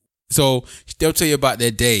So they'll tell you about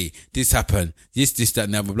their day. This happened. This, that,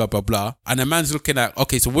 and that, blah, blah, blah. And the man's looking at,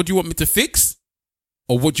 okay, so what do you want me to fix?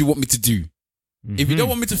 Or what do you want me to do? Mm-hmm. If you don't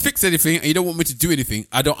want me to fix anything and you don't want me to do anything,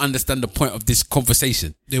 I don't understand the point of this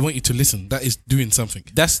conversation. They want you to listen. That is doing something.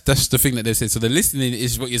 That's the thing that they say. So the listening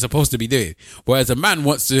is what you're supposed to be doing. Whereas a man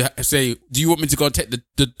wants to say, do you want me to go and take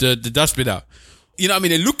the dustbin out? You know what I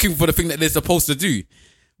mean? They're looking for the thing that they're supposed to do.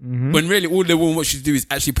 Mm-hmm. When really all they want you to do is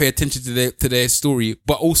actually pay attention to their story,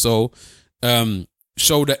 but also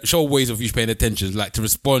show ways of you paying attention, like to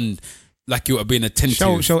respond like you are being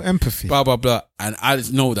attentive. Show empathy. Blah, blah, blah. And I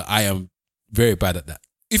just know that I am very bad at that.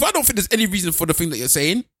 If I don't think there's any reason for the thing that you're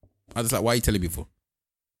saying, I'm just like, why are you telling me for?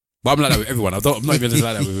 But I'm like that with everyone. I'm not even just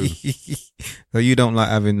like that with him. So you don't like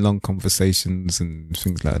having long conversations and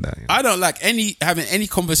things like that? You know? I don't like having any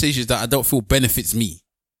conversations that I don't feel benefits me.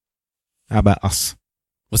 How about us?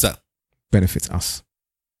 What's that? Benefits us.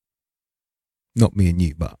 Not me and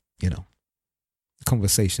you, but, you know, a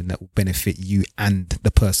conversation that will benefit you and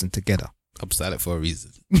the person together. I'm silent for a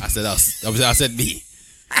reason. I said us. I said me.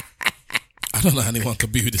 I don't know how anyone can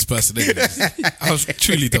be with this person. I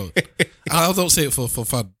truly don't. I don't say it for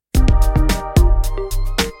fun.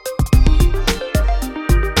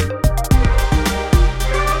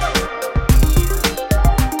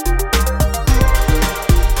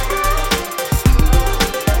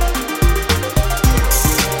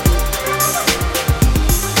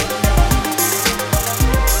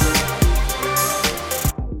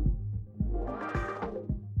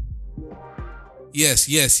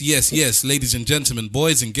 Yes, ladies and gentlemen,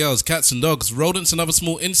 boys and girls, cats and dogs, rodents and other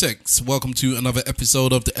small insects. Welcome to another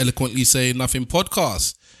episode of the Eloquently Say Nothing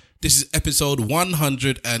podcast. This is episode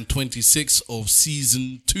 126 of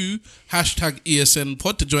season 2. Hashtag ESN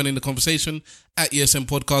Pod to join in the conversation at ESN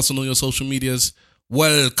Podcast on all your social medias.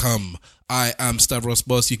 Welcome. I am Stavros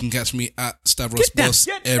Boss. You can catch me at Stavros Boss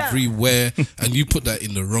everywhere. And you put that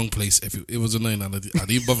in the wrong place. It was annoying. I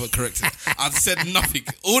didn't bother correcting it. I said nothing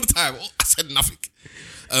all the time. I said nothing.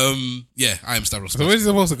 Yeah, I am Stavros Boss. So where's it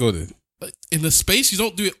supposed to go then? In the space, you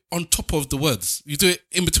don't do it on top of the words. You do it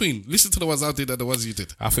in between. Listen to the ones I did and the ones you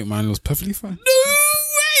did. I think mine was perfectly fine.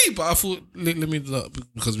 No way! But I thought, let me not,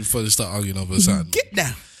 because before they start arguing over something. Get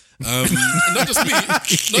down. Not just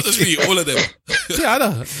me, all of them. Yeah, I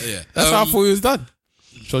know. Yeah. That's how I thought it was done.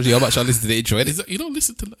 Shows you how much I listen to the intro. You don't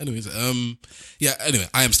listen to anyways. Yeah, anyway,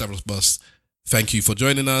 I am Stavros Boss. Thank you for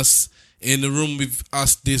joining us. In the room with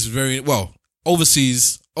us this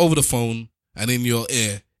overseas, over the phone, and in your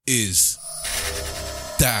ear is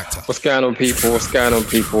the actor. What's going on, people?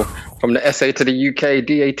 From the SA to the UK,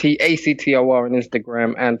 DATACTOR on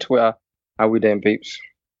Instagram and Twitter. How we doing, peeps?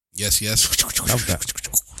 Yes. Love that.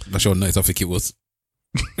 That's your noise. I think it was.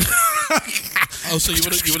 Oh, so you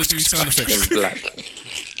want to do sound effects? Black.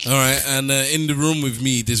 All right, and in the room with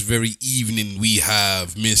me this very evening we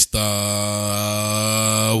have Mr.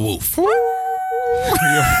 Wolf.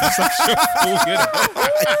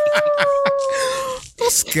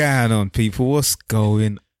 What's going on, people? What's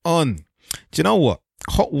going on? Do you know what?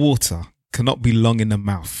 Hot water cannot be long in the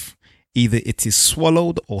mouth. Either it is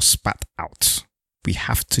swallowed or spat out. We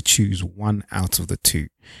have to choose one out of the two.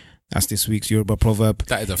 That's this week's Yoruba proverb.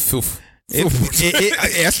 That is a filth.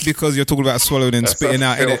 Yes, because you're talking about swallowing and spitting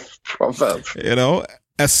out. Proverb. You know,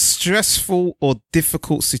 a stressful or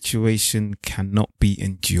difficult situation cannot be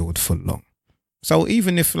endured for long. So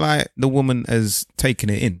even if like the woman has taken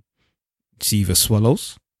it in, she either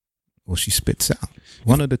swallows or she spits out.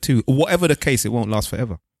 One of the two. Whatever the case, it won't last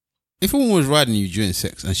forever. If a woman was riding you during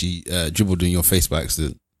sex and she dribbled in your face by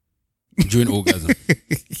accident during orgasm,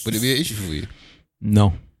 would it be an issue for you?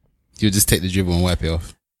 No. You'll just take the dribble and wipe it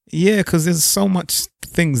off? Yeah, because there's so much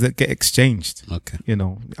things that get exchanged. Okay. You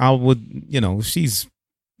know, I would, you know, if she's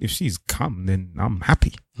come, then I'm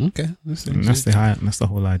happy. Okay. That's the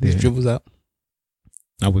whole idea. Dribbles out.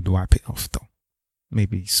 I would wipe it off though.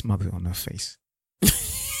 Maybe smother it on her face.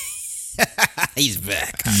 He's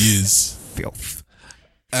back. He is. Filth.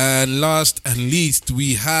 And last and least,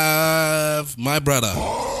 we have my brother,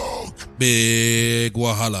 Big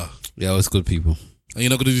Wahala. Yeah, it's good, people. Are you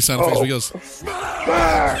not going to do sound effects for yours?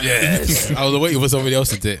 Yes. I was waiting for somebody else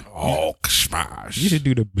to do it. Oh, smash. You should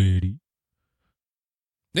do the birdie.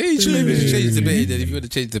 Yeah, you should maybe change the Betty then if you want to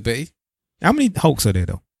change the Betty. How many Hulks are there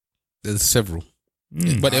though? There's several.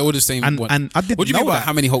 But they're all the same one. And I didn't what do you mean know by that.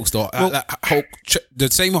 how many Hulks though? Well, Hulk, the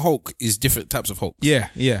same Hulk is different types of Hulk. Yeah.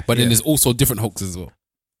 But then there's also different Hulks as well.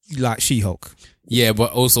 Like She-Hulk. Yeah,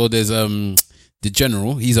 but also there's the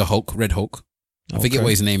General. He's a Hulk, Red Hulk. I forget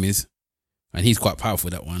what his name is, and he's quite powerful.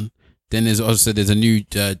 That one. Then there's a new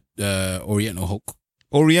Oriental Hulk.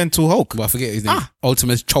 Oriental Hulk. But I forget his name.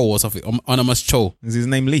 Ultimus Cho or something. Onimus Cho. Is his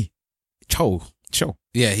name Lee? Cho. Cho.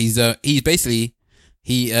 Yeah, he's basically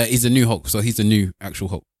he's a new Hulk, so he's the new actual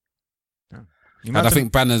Hulk. And I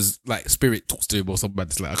think Banner's like spirit talks to him or something.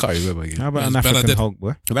 It's like I can't remember again. How about an Banner African dead? Hulk,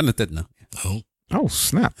 boy? Banner's dead now. Oh,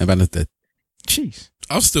 snap. And Banner's dead. Jeez.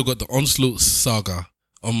 I've still got the Onslaught saga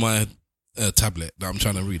on my tablet that I'm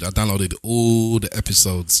trying to read. I downloaded all the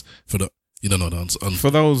episodes for the. You don't know the For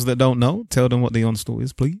those that don't know, tell them what the Onslaught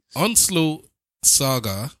is, please. Onslaught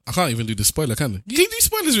saga. I can't even do the spoiler, can I? You can do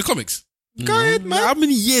spoilers with comics. Go ahead, man. How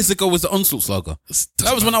many years ago was the Onslaught saga?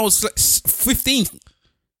 That was when I was like 15.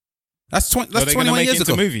 That's 21 years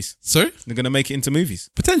ago. Movies. Sorry? They're going to make it into movies.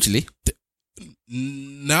 Potentially.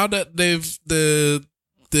 Now that the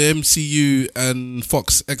MCU and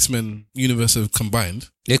Fox X-Men universe have combined,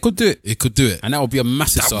 They could do it. it could do it. And that would be a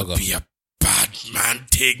massive That saga. would be a bad man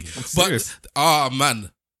thing. serious. But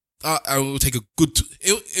man, I will take a good.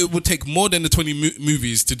 It would take more than the 20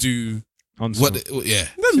 movies to do Onslaught. what. Yeah.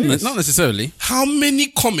 Not necessarily. How many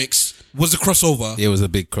comics was a crossover? It was a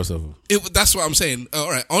big crossover. That's what I'm saying. All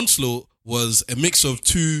right, Onslaught was a mix of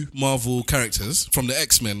two Marvel characters from the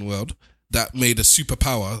X-Men world that made a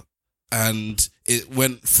superpower, and it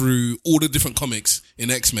went through all the different comics in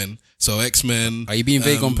X-Men. So X-Men. Are you being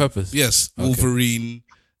vague on purpose? Yes, Okay. Wolverine.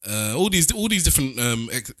 All these different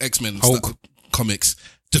X-Men Hulk. comics,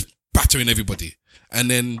 just battering everybody, and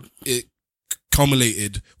then it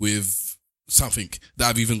culminated with something that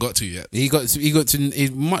I've even got to yet. He got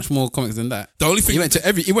to much more comics than that. The only thing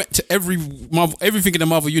He went to every Marvel, everything in the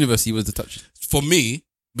Marvel universe. He was the touch. for me,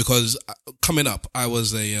 because coming up, I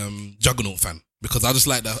was a Juggernaut fan because I just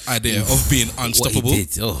like the idea of being unstoppable. What he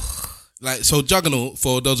did. Oh. Like, so Juggernaut,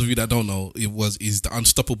 for those of you that don't know, is the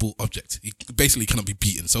unstoppable object. He basically cannot be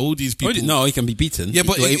beaten. So all these people, No, he can be beaten. Yeah,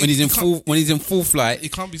 but when he's in full flight, he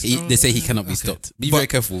can't be. they say he cannot be Okay. stopped. Be But very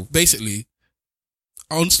careful. Basically,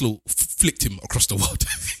 Onslaught flicked him across the world.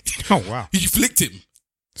 Oh, wow. He flicked him.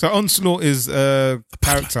 So Onslaught is a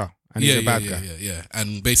character and he's a bad guy. Yeah.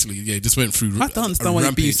 And basically, he just went through. I don't understand why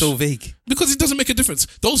he's being so vague. Because it doesn't make a difference.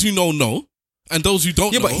 Those who know, and those who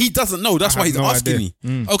don't Yeah, know. but he doesn't know. That's I why have he's no asking idea.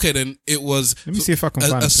 me. Okay, then it was. Let me see if I can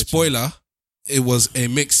find a a picture. spoiler. It was a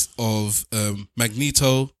mix of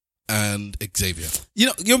Magneto and Xavier. You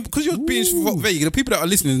know, because you're being vague. The people that are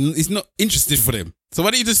listening, it's not interested for them. So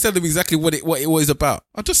why don't you just tell them exactly what it was about?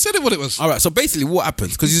 I just said it what it was. All right. So basically, what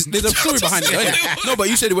happens? Because there's a story behind it. No, but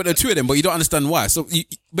you said it were the two of them, but you don't understand why. So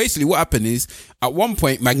basically, what happened is at one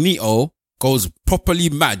point Magneto goes properly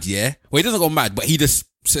mad. Yeah. Well, he doesn't go mad, but he just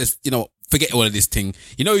says, forget all of this thing.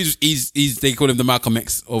 He's they call him the Malcolm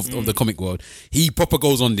X of the comic world. He proper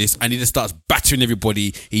goes on this and he just starts battering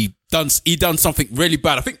everybody. He done something really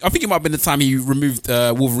bad. I think it might have been the time he removed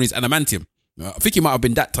Wolverine's adamantium. I think it might have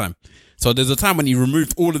been that time. So there's a time when he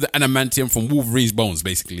removed all of the adamantium from Wolverine's bones,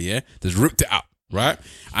 basically, yeah? Just ripped it out, right?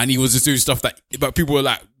 And he was just doing stuff but people were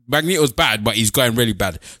like, Magneto's bad, but he's going really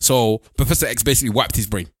bad. So Professor X basically wiped his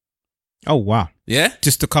brain. Oh, wow. Yeah?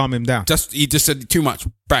 Just to calm him down. He just said too much.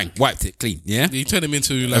 Bang, wiped it clean, yeah? He turned him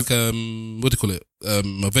into like what do you call it?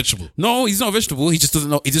 A vegetable. No, he's not a vegetable. He just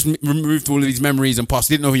doesn't know. He just removed all of his memories and past.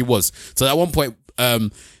 He didn't know who he was. So at one point,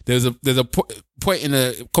 there's a point in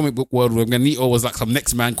the comic book world where Magneto was like some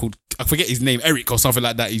next man called, I forget his name, Eric or something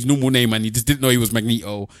like that. His normal name, and he just didn't know he was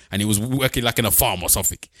Magneto, and he was working like in a farm or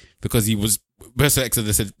something because he was Professor X.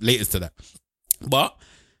 They said latest to that. But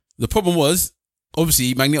the problem was,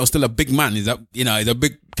 obviously, Magneto's still a big man. He's a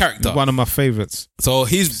big character. One of my favorites. So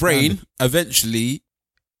his brain eventually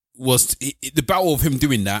the battle of him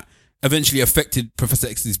doing that eventually affected Professor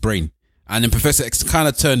X's brain. And then Professor X kind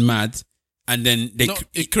of turned mad. And then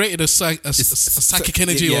it created a psychic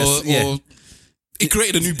energy or it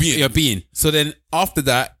created a new being. A being. So then after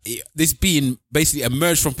that, this being basically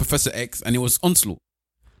emerged from Professor X and it was Onslaught.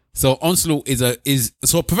 So Onslaught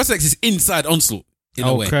so Professor X is inside Onslaught. In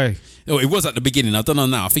a way. Okay. No, it was at the beginning. I don't know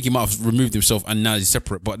now. I think he might have removed himself and now he's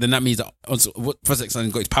separate. But then that means that Professor X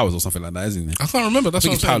hasn't got his powers or something like that, isn't he? I can't remember. That's I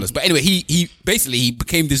think what he's I'm saying. powerless. But anyway, he basically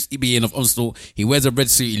became this being of Onslaught. He wears a red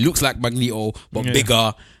suit. He looks like Magneto, but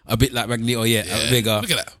bigger. A bit like Magneto, bigger.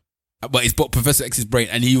 Look at that. But he's got Professor X's brain,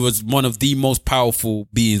 and he was one of the most powerful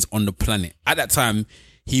beings on the planet. At that time,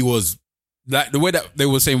 he was like the way that they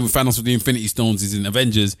were saying with Thanos with the Infinity Stones is in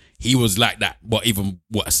Avengers. He was like that, but even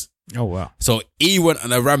worse. Oh, wow. So he went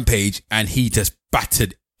on a rampage and he just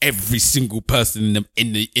battered every single person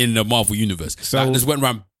in the Marvel universe. So just went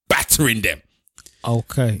around battering them.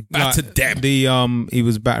 Okay. Battered them. He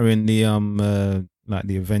was battering the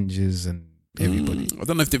Avengers and everybody. I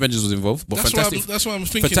don't know if the Avengers was involved, but That's what I'm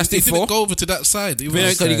thinking. Fantastic he didn't Four? go over to that side. He You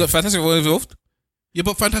was, got Fantastic Four involved? Yeah,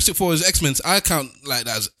 but Fantastic Four is X-Men. I count like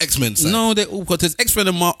that as X-Men. Side. No, they all, because there's X-Men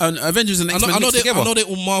and Avengers and X-Men I know together. they're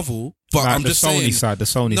all Marvel, but Like I'm the just Sony saying. side, the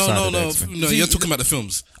Sony side. of the X-Men. No. You're talking about the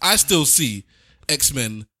films. I still see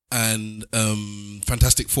X-Men and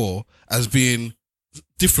Fantastic Four as being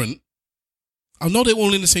different. I know they're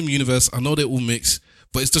all in the same universe. I know they're all mixed,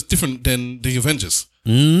 but it's just different than the Avengers.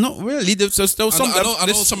 Not really. There's some. I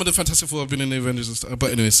know some of the Fantastic Four have been in the Avengers and stuff,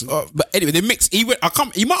 but anyways. But anyway, they mix. He might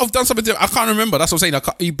have done something. I can't remember. That's what I'm saying.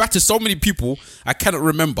 He battered so many people. I cannot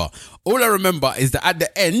remember. All I remember is that at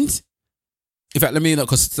the end. In fact, let me know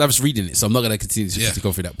because I was reading it, so I'm not going to continue to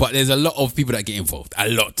go through that. But there's a lot of people that get involved. A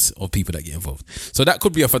lot of people that get involved. So that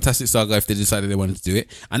could be a fantastic saga if they decided they wanted to do it,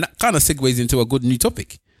 and that kind of segues into a good new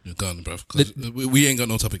topic. You're gone, bro. We ain't got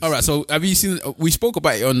no topics. All right. So have you seen? We spoke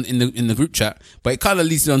about it in the group chat, but it kind of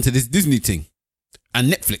leads on to this Disney thing and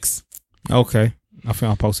Netflix. Okay, I think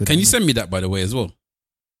I'll post it. Can you send me that by the way as well?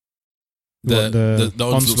 The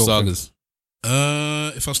Onslaught sagas.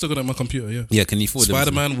 If I've still got it on my computer, yeah. Yeah, can you forward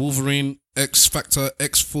Spider-Man, Wolverine, X-Factor,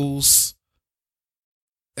 X-Force,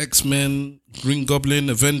 X-Men, Green Goblin,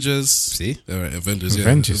 Avengers. See? All right, Avengers.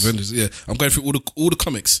 Yeah. I'm going through all the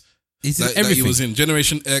comics. That he was in.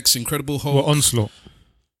 Generation X, Incredible Hulk. Well, Onslaught.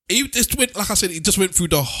 It just went, like I said, it just went through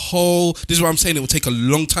the whole. This is what I'm saying. It will take a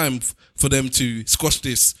long time for them to squash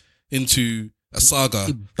this into a saga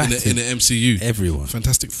in the MCU. Everyone.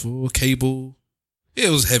 Fantastic Four, Cable. It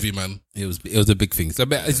was heavy, man. It was a big thing.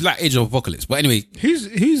 It's like Age of Apocalypse. But anyway,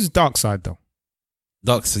 who's Darkseid though?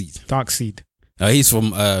 Darkseid. Darkseid. He's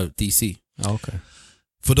from DC. Oh, okay.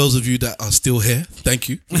 For those of you that are still here, thank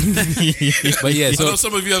you. But yeah, I so know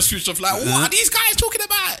some of you have switched off like, what are these guys talking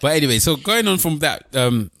about? but anyway, so going on from that,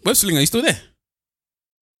 Websling, are you still there?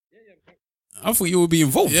 I thought you would be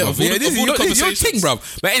involved. Yeah, bruv. this is your thing, bro.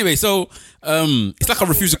 But anyway, so it's like I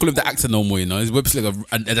refuse to call him the actor no more. You know, it's Websling,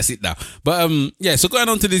 and that's it now. But yeah, so going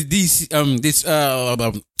on to this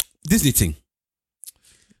Disney thing.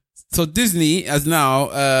 So Disney has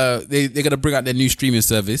now they're gonna bring out their new streaming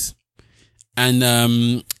service, and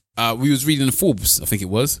we was reading Forbes, I think it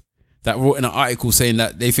was, that wrote in an article saying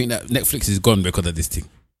that they think that Netflix is gone because of this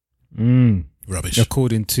thing. Rubbish.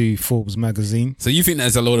 According to Forbes magazine. So you think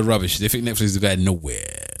that's a load of rubbish? They think Netflix is going nowhere.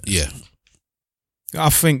 Yeah.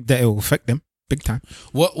 I think that it will affect them big time.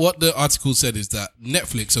 What the article said is that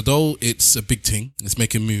Netflix, although it's a big thing, it's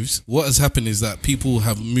making moves. What has happened is that people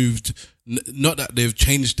have moved. Not that they've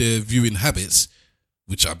changed their viewing habits,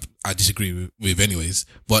 which I disagree with anyways,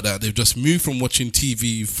 but that they've just moved from watching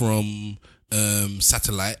TV from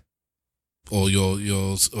satellite or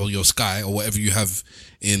your Sky or whatever you have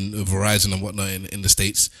in Verizon and whatnot in the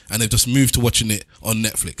States, and they've just moved to watching it on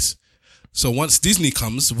Netflix. So once Disney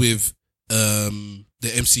comes with the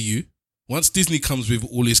MCU, once Disney comes with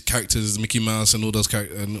all his characters, Mickey Mouse and all those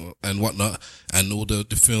characters and whatnot, and all the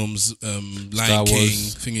films, Lion King,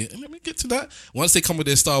 thingy. Let me get to that. Once they come with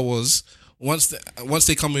their Star Wars, once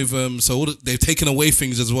they come with they've taken away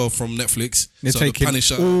things as well from Netflix. They're taking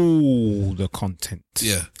all the content.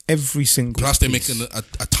 Yeah, every single. Plus, they're making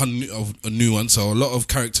a ton of a new one. So a lot of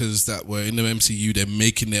characters that were in the MCU, they're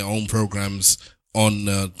making their own programs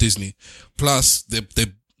on Disney. Plus, they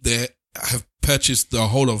have purchased the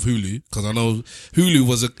whole of Hulu, because I know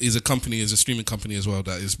Hulu is a streaming company as well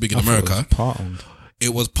that is big in America.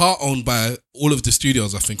 It was part owned by all of the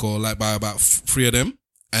studios, I think, or like by about 3 of them,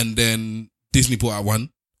 and then Disney bought out one,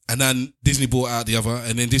 and then Disney bought out the other,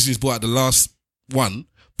 and then Disney's bought out the last one,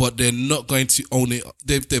 but they're not going to own it.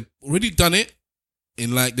 They've already done it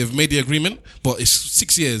they've made the agreement, but it's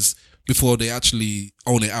 6 years before they actually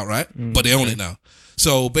own it outright, but they own it now.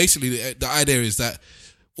 So basically the idea is that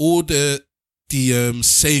all the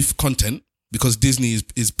safe content, because Disney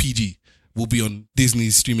is PG, will be on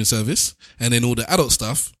Disney's streaming service, and then all the adult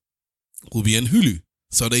stuff will be in Hulu.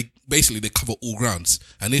 So they cover all grounds.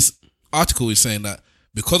 And this article is saying that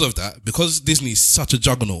because Disney is such a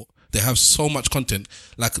juggernaut, they have so much content,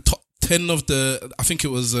 like top 10 of I think it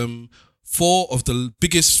was 4 of the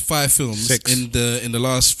biggest 5 films 6. in the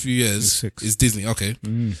last few years is Disney. Okay.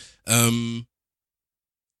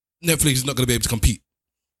 Netflix is not going to be able to compete.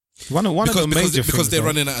 One of the major because they're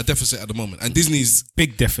things, running at a deficit at the moment, and Disney's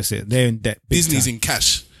big deficit. They're in debt. Disney's in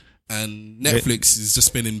cash, and Netflix is just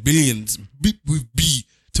spending billions with B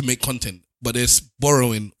to make content, but they're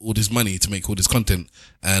borrowing all this money to make all this content,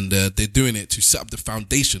 and they're doing it to set up the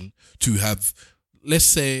foundation to have. Let's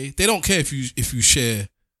say they don't care if you share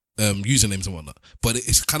usernames and whatnot, but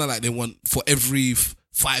it's kind of like they want for every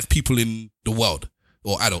 5 people in the world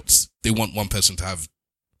or adults, they want one person to have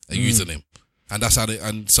a username. And that's how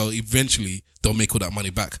so eventually they'll make all that money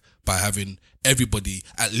back by having everybody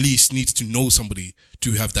at least needs to know somebody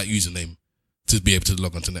to have that username to be able to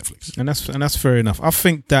log onto Netflix. And that's fair enough. I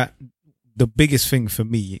think that the biggest thing for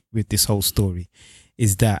me with this whole story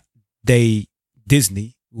is that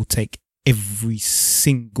Disney will take every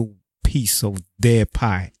single piece of their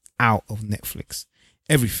pie out of Netflix.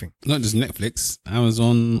 Everything. Not just Netflix,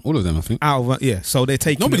 Amazon, all of them, I think. Out of, yeah. So they're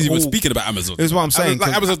taking Nobody's it even all. speaking about Amazon. That's what I'm saying.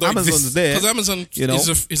 Like Amazon don't Amazon's exist. there. Because Amazon You know?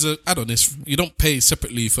 is a add-on. You don't pay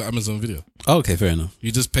separately for Amazon Video. Oh, okay, fair enough.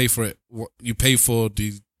 You just pay for it. You pay for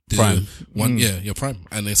the Prime. one, your Prime,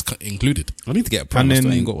 and it's included. I need to get a Prime. And I still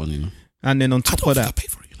then- ain't got one, you know. And then on I top don't of think I that, pay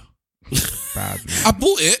for it. You know, bad man, I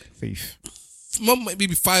bought it thief. maybe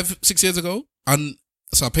 5-6 years ago, and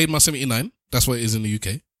so I paid my $79. That's what it is in the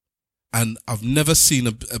UK, and I've never seen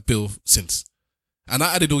a bill since. And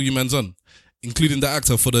I added all you mans on, including the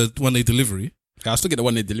actor for the 1-day delivery. I still get the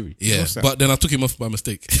 1-day delivery. Yeah, What's that? but then I took him off by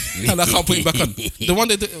mistake, and I can't put him back on. The one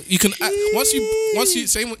that you can add, once you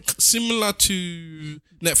same similar to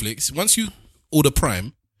Netflix. Once you order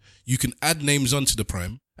Prime, you can add names onto the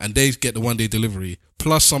Prime, and they get the 1-day delivery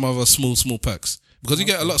plus some other small perks because you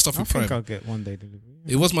get a lot of stuff I with think Prime. I'll get 1-day delivery.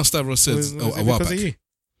 It was my Stavros says Was a it while because back. of you?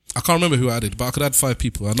 I can't remember who I added, but I could add 5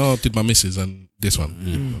 people. I know I did my missus and this one.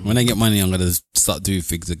 Yeah. When I get money, I'm going to start doing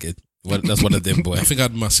things again. Well, that's one of them, boy. I think I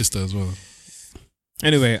had my sister as well.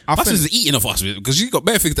 Anyway, I Us think is eating off us because she got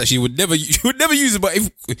bare things that she would never use it. But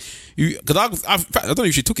if you, because in fact, I don't know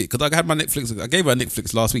if she took it because I had my Netflix. I gave her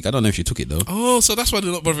Netflix last week. I don't know if she took it though. Oh, so that's why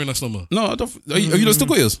they're not bothering us no more. No, I don't. Are you not still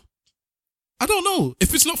got yours? I don't know.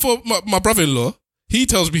 If it's not for my brother-in-law, he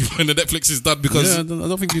tells me when the Netflix is done because Yeah, I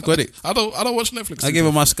don't think you got it. I don't watch Netflix. I gave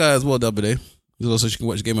her my Sky as well the other day, so she can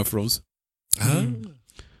watch Game of Thrones. Huh?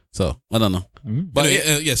 So I don't know, But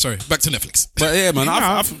yeah, sorry. Back to Netflix. but yeah, man,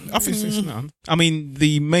 I it's think not. I mean,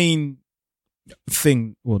 the main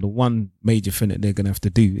thing, well, the one major thing that they're going to have to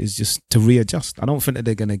do is just to readjust. I don't think that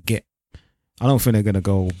they're going to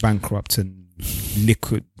go bankrupt and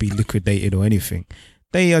be liquidated or anything.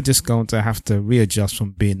 They are just going to have to readjust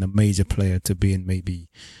from being a major player to being maybe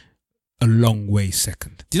a long way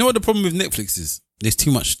second. Do you know what the problem with Netflix is? There's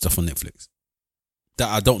too much stuff on Netflix that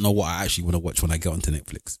I don't know what I actually want to watch when I get onto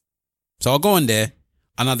Netflix. So I'll go on there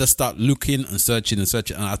and I just start looking and searching and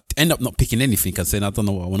I end up not picking anything and saying I don't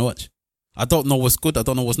know what I want to watch. I don't know what's good. I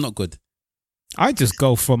don't know what's not good. I just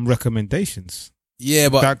go from recommendations. Yeah,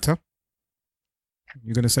 but Doctor,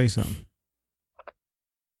 you're going to say something?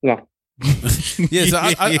 No. yeah, so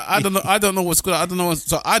I don't know. I don't know what's good. I don't know.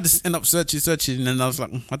 So I just end up searching, and I was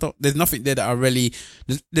like, there's nothing there that I really.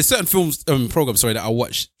 There's certain films, programs, that I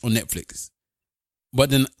watch on Netflix,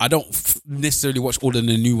 but then I don't necessarily watch all of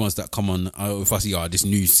the new ones that come on. If I see this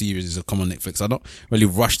new series that come on Netflix, I don't really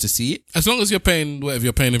rush to see it. As long as you're paying whatever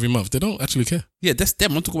you're paying every month, they don't actually care. Yeah, that's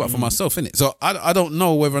them. I'm talking about for myself, innit? So I don't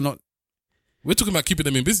know whether or not. We're talking about keeping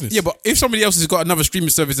them in business. Yeah, but if somebody else has got another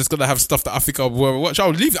streaming service that's gonna have stuff that I think I'll watch,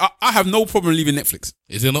 I'll leave it. I have no problem leaving Netflix.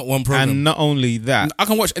 Is there not one program? And not only that, I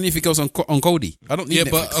can watch anything else on Kodi. I don't need Yeah,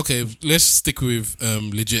 Netflix. but okay, let's stick with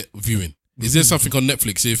legit viewing. Is there something on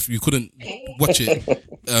Netflix if you couldn't watch it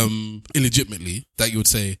illegitimately that you would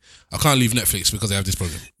say, I can't leave Netflix because I have this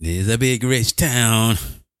program? There's a big rich town.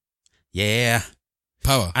 Yeah.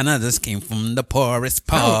 Power. And others came from the poorest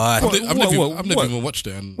part. I've never what? even watched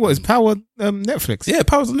it. And what is Power Netflix? Yeah,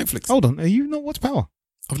 Power's on Netflix. Hold on, are you not watch Power?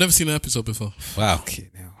 I've never seen an episode before. Wow. Okay,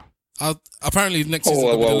 now. Apparently next season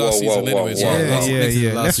Whoa, will be the whoa, last whoa, season whoa, anyway. So whoa, Yeah, whoa.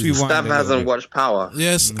 yeah. Last Let's season. rewind. Stab a little hasn't bit. watched Power.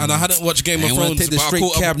 Yes, and I hadn't watched Game of Ain't wanna Thrones, take the but I straight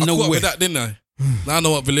caught cab up nowhere. with that, didn't I? Now I know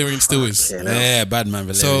what Valerian still is. Okay, Yeah, bad man.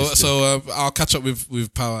 Valerian. So I'll catch up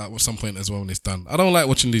with Power at some point as well when it's done. I don't like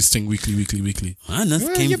watching these things weekly. Others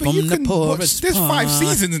Well, came yeah, but from you the can poorest watch, there's 5 part.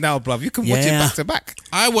 seasons now, bruv. You can watch it Yeah. back to back.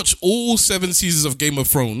 I watched all 7 seasons of Game of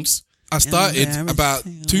Thrones. I started about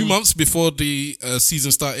 2 months before the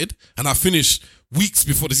season started, and I finished weeks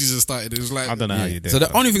before the season started. It was like I don't know how you do So the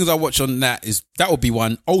it. only things I watch on that would be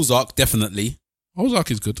one. Ozark, definitely. Ozark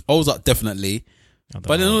is good. Ozark, definitely.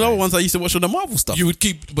 But then all the other ones I used to watch on the Marvel stuff. You wouldn't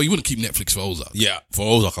keep Netflix for Ozark. Yeah, for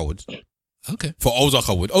Ozark I would. Okay. For Ozark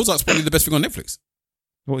I would. Ozark's probably the best thing on Netflix.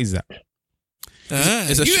 What is that?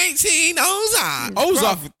 It's a you ain't seen Ozark.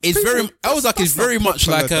 Ozark is very much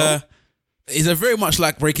like very much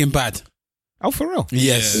like Breaking Bad. Oh, for real?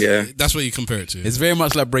 Yes. Yeah. That's what you compare it to. It's very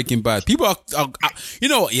much like Breaking Bad. People are you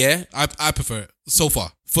know what, yeah? I prefer it so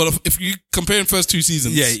far. If you compare first 2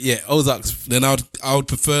 seasons, Yeah. Ozark's then I would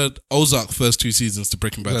prefer Ozark first 2 seasons to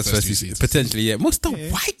Breaking Bad first 2 seasons. potentially, yeah. Mr.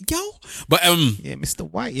 White, yo. But Yeah, Mr.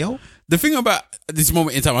 White, yo. the thing about this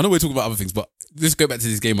moment in time, I know we're talking about other things, but let's go back to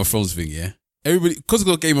this Game of Thrones thing, yeah? Everybody, because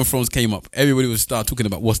Game of Thrones came up, everybody would start talking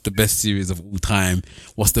about what's the best series of all time,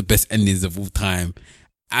 what's the best endings of all time,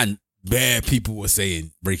 and bare people were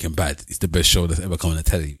saying Breaking Bad is the best show that's ever come on the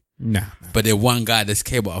telly. Nah. But then one guy just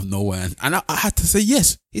came out of nowhere, and I had to say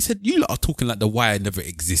yes. He said, "You lot are talking like The Wire never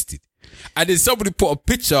existed." And then somebody put a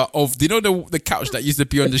picture of, you know, the couch that used to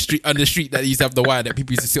be on the street that used to have The Wire that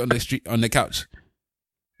people used to sit on the street on the couch,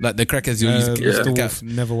 like the crackers used to Mr. the Wolf couch.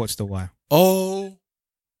 never watched The Wire. Oh,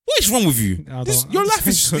 what is wrong with you? Your life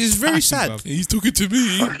is very sad. He's talking to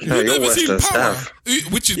me. No, You've you're never worse seen than Power.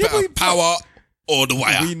 Stav. Which is better, Power or The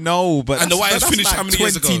Wire? We know, but And The Wire's that's finished like how many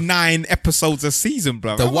years ago? 29 episodes a season,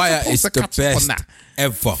 bro. The How am I Wire supposed is to the catch up on best that?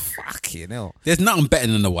 ever. Fucking hell. There's nothing better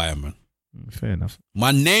than The Wire, man. Fair enough.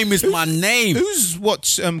 My name is my name. Who's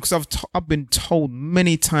watched? Because I've been told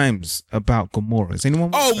many times about Gomorrah. Is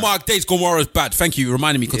anyone? Oh, watched that? Mark Days, Gomorrah's bad. Thank you, you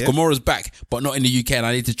reminded me, because Yeah. Gomorrah's back, but not in the UK, and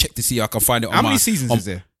I need to check to see if I can find it on How many seasons is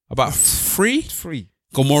there? About 3. 3.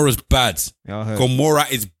 Gomorrah's bad. Yeah, I heard. Gomorrah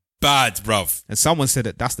is bad, bruv. And someone said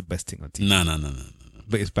that that's the best thing on TV, No.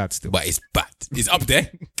 but it's bad still. But it's bad. It's up there.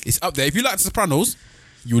 It's up there. If you like The Sopranos,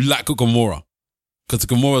 you like Gomorrah. Because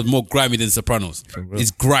Gomorrah is more grimy than Sopranos. For real.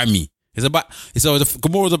 It's grimy.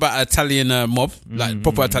 Gomorrah's about an Italian mob, like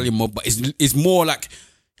proper Italian mob, but it's more like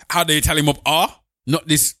how the Italian mob are, not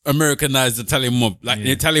this Americanized Italian mob. Like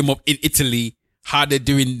the Italian mob in Italy, how they're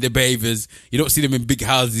doing the behaviors. You don't see them in big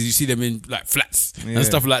houses, you see them in like flats and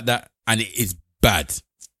stuff like that, and it is bad.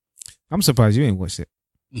 I'm surprised you ain't watched it.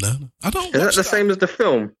 No. I don't Is that watch the same as the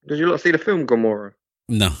film? Did you lot see the film Gomorrah?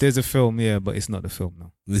 No, There's a film, yeah, but it's not the film,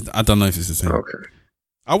 no. I don't know if it's the same. Okay.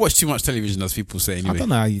 I watch too much television, as people say I anyway. don't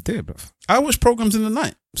know how you do it, bro. I watch programs in the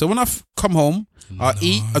night. So when I come home, I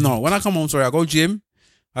eat. No, when I come home, I go gym.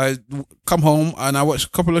 I come home and I watch a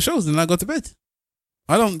couple of shows and I go to bed.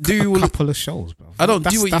 I don't do A couple of shows, bro. I don't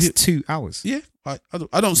do what you That's do. 2 hours. Yeah,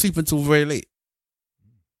 I don't sleep until very late.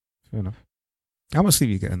 Fair enough. How much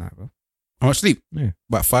sleep you get a night, bro? How much sleep? Yeah.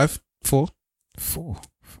 About 5, 4. 4.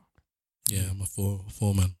 Yeah, I'm a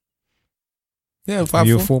foreman. Yeah, 5,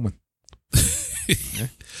 You're 4. a foreman. Yeah.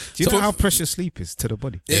 Do you know how precious sleep is to the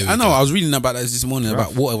body? Yeah, I know. I was reading about that this morning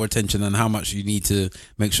about water retention and how much you need to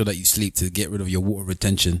make sure that you sleep to get rid of your water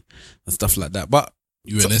retention and stuff like that. But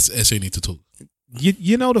You and SA need to talk.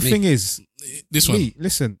 You know the thing is, This one. me,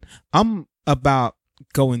 listen, I'm about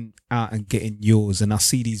going out and getting yours, and I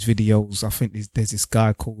see these videos. I think there's this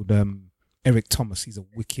guy called Eric Thomas. He's a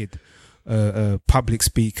wicked public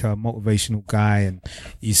speaker, motivational guy, and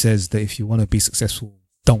he says that if you want to be successful,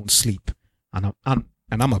 don't sleep. And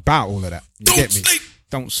I'm about all of that. You Don't get me? sleep.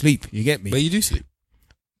 Don't sleep. You get me? you do sleep.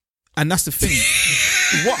 And that's the thing.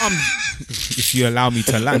 If you allow me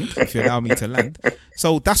to land.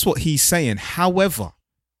 So that's what he's saying. However,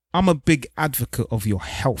 I'm a big advocate of your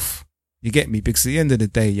health. You get me? Because at the end of the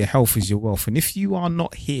day, your health is your wealth. And if you are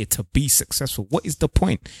not here to be successful, what is the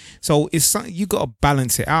point? So it's something, you got to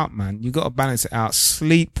balance it out, man. You got to balance it out.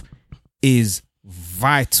 Sleep is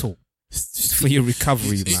vital for your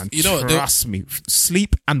recovery, man. You know what, Trust me.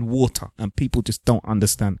 Sleep and water. And people just don't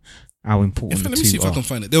understand how important Let the me see two if I are. can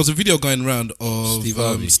find it. There was a video going around of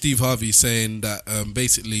Steve Harvey. saying that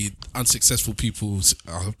basically unsuccessful people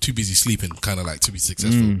are too busy sleeping, kind of like to be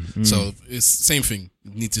successful. So it's the same thing.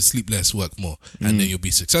 You need to sleep less, work more, and then you'll be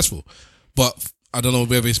successful. But I don't know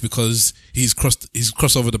whether it's because he's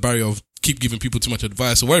crossed over the barrier of keep giving people too much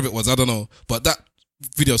advice or whatever it was. I don't know. But that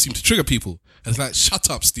video seemed to trigger people. And it's like, shut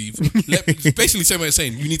up, Steve. Basically, same way as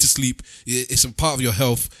saying you need to sleep. It's a part of your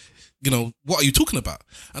health. You know, what are you talking about?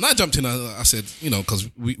 And I jumped in and I said, you know, because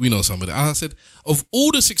we know somebody. I said, of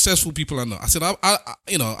all the successful people I know, I said,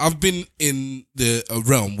 I've been in the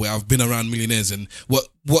realm where I've been around millionaires and what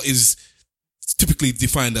is typically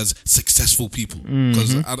defined as successful people.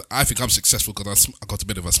 Because I think I'm successful because I got a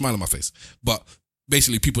bit of a smile on my face. But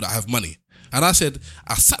basically people that have money. And I said,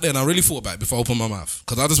 I sat there and I really thought about it before I opened my mouth.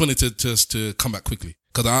 Because I just wanted to come back quickly.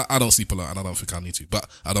 Because I don't sleep a lot and I don't think I need to. But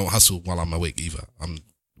I don't hustle while I'm awake either. I'm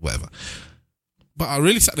whatever. But I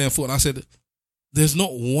really sat there and thought, and I said, there's not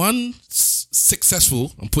one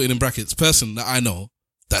successful, I'm putting in brackets, person that I know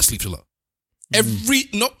that sleeps a lot.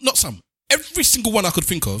 Every single one I could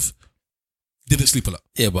think of didn't sleep a lot.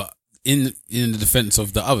 Yeah, but in the defense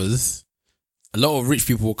of the others, a lot of rich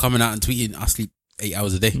people were coming out and tweeting, I sleep 8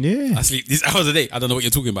 hours a day. Yeah. I sleep these hours a day. I don't know what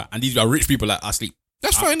you're talking about. And these are rich people that I sleep.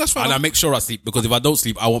 That's fine. And I make sure I sleep because if I don't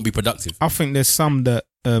sleep, I won't be productive. I think there's some that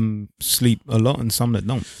sleep a lot and some that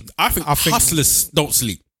don't. I think hustlers don't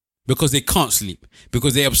sleep because they can't sleep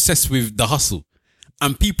because they're obsessed with the hustle.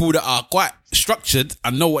 And people that are quite structured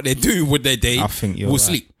and know what they're doing with their day I think you're will right.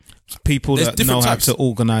 sleep. People There's that different know types. how to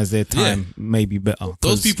organize their time maybe better.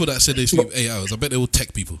 Those 'Cause people that said they sleep 8 hours, I bet they're all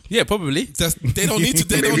tech people. Yeah, probably. They don't need to.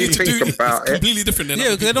 They don't If you need to do. think It's about it. completely different. Than Yeah,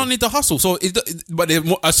 other because they people. don't need to hustle. So, but they're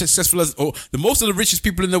more as successful as, or the most of the richest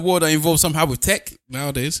people in the world are involved somehow with tech.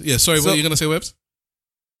 Nowadays. Yeah. Sorry, So- what are you gonna say, Webbs?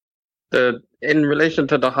 in relation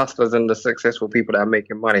to the hustlers and the successful people that are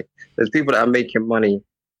making money, there's people that are making money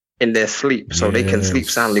in their sleep, so they can sleep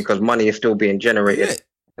soundly because money is still being generated. Yeah.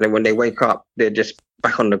 And then when they wake up, they're just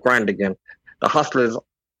back on the grind again. The hustlers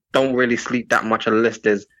don't really sleep that much unless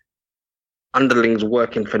there's underlings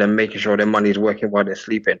working for them, making sure their money is working while they're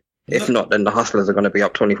sleeping. If not, then the hustlers are going to be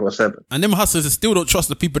up 24/7. And them hustlers still don't trust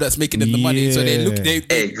the people that's making them the money, so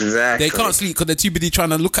Exactly. they can't sleep because they're too busy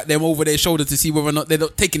trying to look at them over their shoulder to see whether or not they're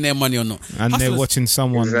not taking their money or not. And Hustlers- they're watching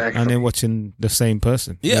someone, and they're watching the same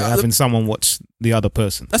person. Yeah, They're having someone watch the other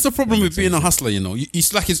person. That's the problem with being a hustler, you know.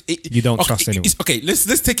 It's like You don't trust anyone. Okay,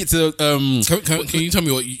 let's take it to Can you tell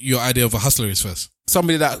me what your idea of a hustler is first?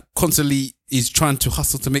 somebody that constantly is trying to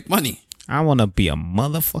hustle to make money. I want to be a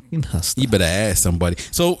motherfucking hustler. You better ask somebody.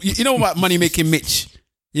 So you know about Money Making Mitch?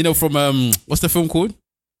 You know from what's the film called?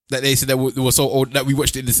 That they said that we were so old that we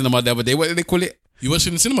watched it in the cinema the other day. What did they call it? You watched it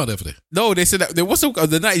in the cinema the other day? No, they said that there was the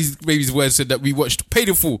 90s babies word said that we watched Paid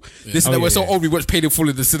in Full. They said that we're so old we watched Paid in Full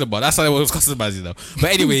in the cinema. That's how it was customized, though.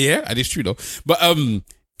 But anyway, yeah, and it's true though. But don't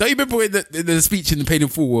you remember when the speech in the Paid in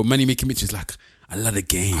Full where Money Making Mitch is like, I love the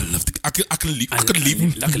game. I love I can leave. I can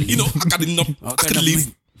leave. You know, I can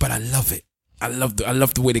leave. But I love it. I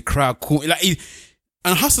love the way the crowd call like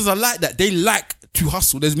and hustlers are like that. They like to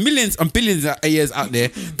hustle. There's millions and billions of years out there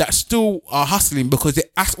that still are hustling because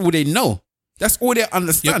that's all they know. That's all they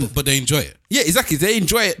understand. Yeah, but they enjoy it. Yeah, exactly. They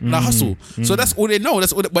enjoy it, the hustle. So that's all they know.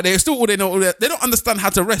 But they're still all they know. They don't understand how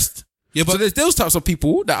to rest. Yeah, but so there's those types of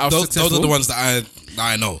people that are successful. Those are the ones that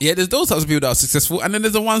I know. Yeah, there's those types of people that are successful, and then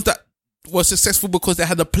there's the ones that were successful because they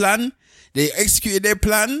had a plan. They executed their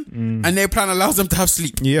plan, and their plan allows them to have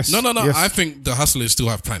sleep. Yes. No. Yes. I think the hustlers still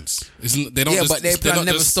have plans. They don't. Yeah, just, but their plan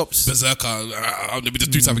never just stops. Berserker. Let me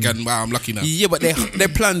just do something again. Wow, I'm lucky now. Yeah, but their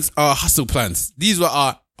plans are hustle plans. These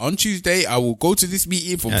are on Tuesday. I will go to this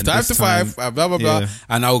meeting from 5 to 5. Blah blah blah,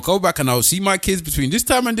 and I will go back and I will see my kids between this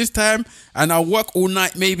time and this time, and I'll work all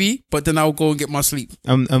night maybe, but then I'll go and get my sleep.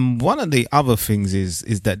 And one of the other things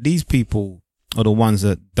is that these people are the ones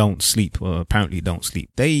that don't sleep or apparently don't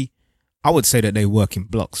sleep. I would say that they work in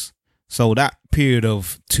blocks. So that period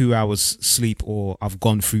of 2 hours sleep, or I've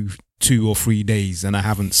gone through 2 or 3 days and I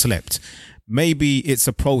haven't slept, maybe it's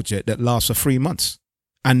a project that lasts for 3 months.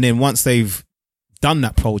 And then once they've done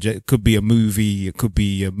that project, it could be a movie, it could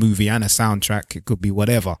be a movie and a soundtrack, it could be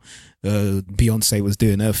whatever. Beyonce was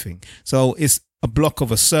doing her thing. So it's a block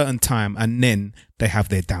of a certain time, and then they have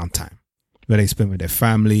their downtime where they spend with their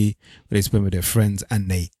family, where they spend with their friends,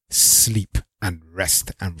 and they sleep and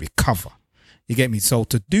rest and recover. You get me? So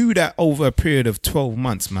to do that over a period of 12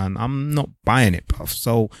 months, man, I'm not buying it, bruv.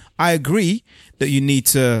 So I agree that you need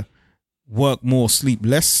to work more, sleep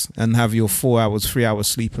less, and have your 4 hours, 3 hours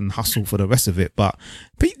sleep and hustle for the rest of it. But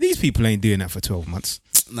these people ain't doing that for 12 months.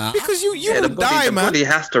 Nah. Because you will die, man. The body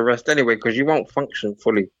has to rest anyway because you won't function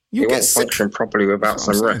fully. You won't function properly without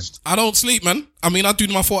some rest. I don't sleep, man. I mean, I do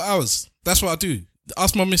my 4 hours. That's what I do.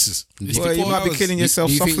 Ask my missus. Well, you might be killing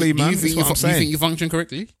yourself softly, man. That's what I'm saying. You think you function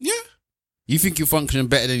correctly? Yeah. You think you function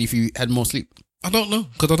better than if you had more sleep? I don't know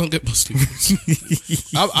because I don't get much sleep.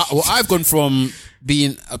 I've gone from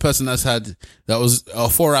being a person that was a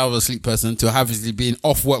 4 hour sleep person to obviously being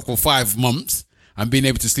off work for 5 months and being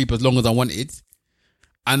able to sleep as long as I wanted.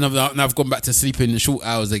 And I've gone back to sleeping short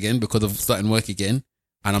hours again because of starting work again.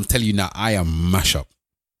 And I'm telling you now, I am mash up.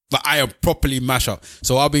 Like I am properly mash up.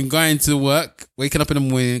 So I've been going to work, waking up in the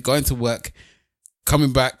morning, going to work,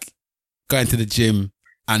 coming back, going to the gym.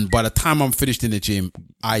 And by the time I'm finished in the gym,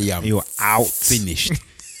 You're out. Finished.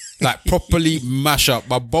 Like properly mash up.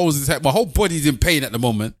 My bones, my whole body's in pain at the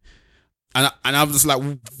moment. And I'm just like,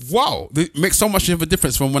 wow, it makes so much of a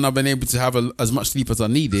difference from when I've been able to have as much sleep as I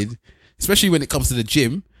needed, especially when it comes to the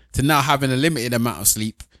gym, to now having a limited amount of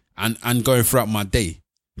sleep and going throughout my day.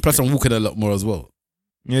 Plus I'm walking a lot more as well.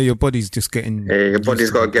 Yeah, your body's just getting... Yeah, your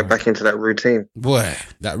body's got to get back into that routine. Boy,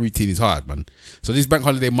 that routine is hard, man. So this Bank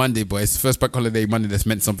Holiday Monday, boy, it's the first Bank Holiday Monday that's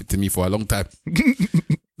meant something to me for a long time.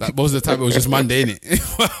 Like most of the time it was just Monday,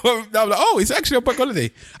 innit? I'm like, oh, it's actually a Bank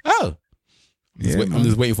Holiday. Oh. I'm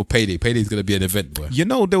just waiting for payday. Payday's going to be an event, boy. You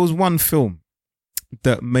know, there was one film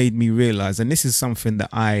that made me realise, and this is something that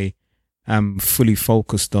I am fully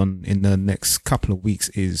focused on in the next couple of weeks,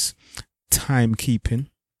 is timekeeping.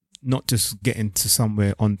 Not just getting to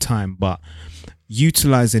somewhere on time, but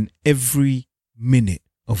utilizing every minute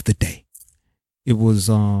of the day. It was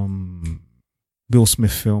Will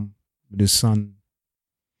Smith film with his son,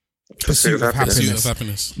 Pursuit of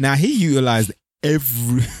Happiness. Now he utilized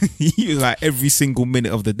every single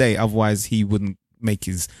minute of the day. Otherwise, he wouldn't make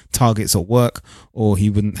his targets at work, or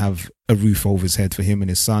he wouldn't have a roof over his head for him and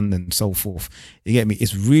his son, and so forth. You get me?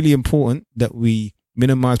 It's really important that we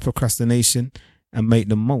minimize procrastination, and make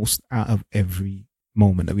the most out of every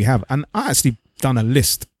moment that we have. And I actually done a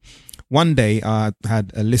list. One day I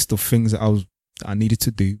had a list of things that I needed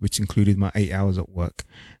to do, which included my 8 hours at work,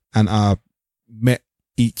 and I met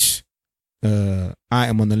each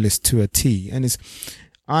item on the list to a T. And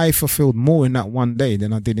I fulfilled more in that one day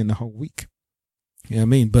than I did in the whole week. You know what I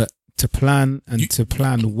mean? But to plan and to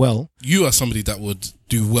plan well. You are somebody that would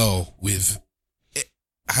do well with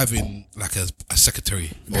having like a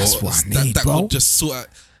secretary. That's what I need, that bro. would just sort out.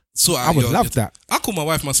 I would love that. I call my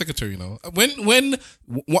wife my secretary. You know, when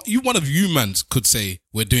one of you man could say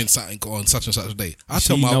we're doing something on such and such a day, I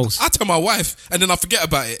tell my wife, and then I forget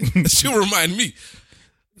about it. She'll remind me.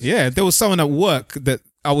 Yeah, there was someone at work that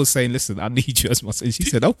I was saying, listen, I need you as much. And she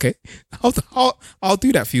said, okay, I'll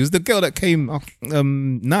do that for you. It's the girl that came,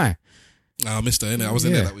 Nah. I missed her, innit? I was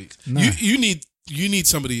in there that week. Nah. You need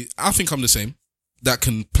somebody, I think I'm the same, that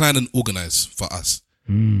can plan and organize for us.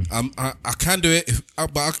 I can do it,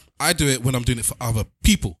 but I do it when I'm doing it for other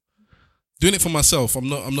people. Doing it for myself, I'm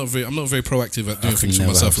not very proactive at doing things for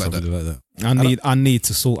myself like that. I need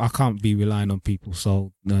to sort. I can't be relying on people.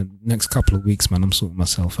 So the next couple of weeks, man, I'm sorting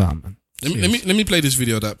myself out, man. Let me play this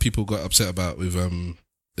video that people got upset about with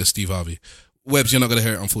the Steve Harvey. Webbs, you're not gonna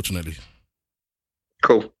hear it, unfortunately.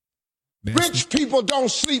 Cool. Rich people don't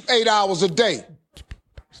sleep 8 hours a day.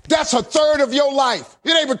 That's a third of your life.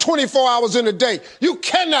 It ain't but 24 hours in a day. You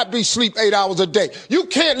cannot be sleep 8 hours a day. You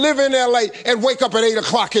can't live in LA and wake up at 8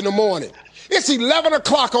 o'clock in the morning. It's 11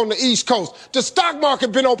 o'clock on the East Coast. The stock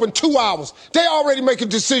market been open 2 hours. They already making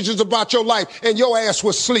decisions about your life and your ass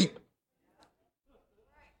was asleep.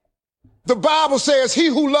 The Bible says, he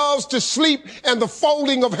who loves to sleep and the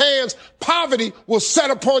folding of hands, poverty will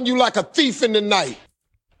set upon you like a thief in the night.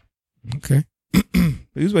 Okay.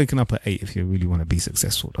 Who's waking up at 8 if you really want to be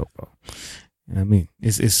successful, though, bro? You know what I mean?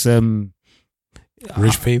 It's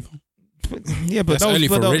rich people. Yeah, but that's only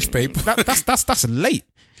for rich people. That's late.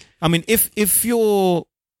 I mean, if you're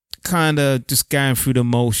kind of just going through the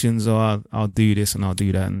motions, or I'll do this and I'll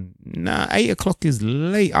do that, and 8 o'clock is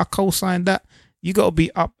late. I co-sign that. You got to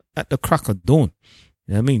be up at the crack of dawn.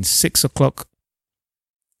 You know what I mean? 6 o'clock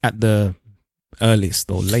at the earliest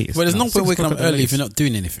or latest. But there's no point waking up early if you're not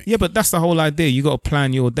doing anything. Yeah, but that's the whole idea. You got to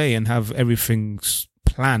plan your day and have everything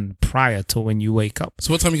planned prior to when you wake up.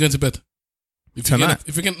 So what time are you going to bed? Tonight.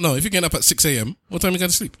 If you're getting up at 6 a.m., what time are you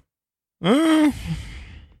going to sleep?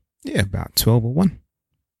 Yeah, about 12 or 1.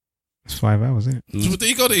 It's 5 hours, isn't it? So there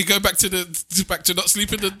you go. You go back to not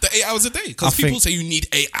sleeping the 8 hours a day, because people say you need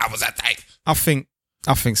 8 hours a day. I think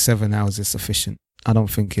 7 hours is sufficient. I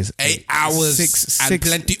don't think it's 8 hours and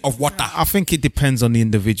plenty of water. I think it depends on the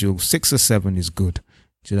individual. 6 or 7 is good.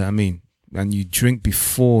 Do you know what I mean? And you drink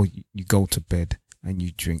before you go to bed, and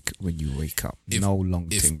you drink when you wake up. No long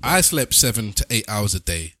thing. If I slept 7 to 8 hours a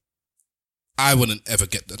day, I wouldn't ever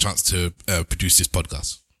get the chance to produce this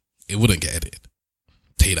podcast. It wouldn't get edited.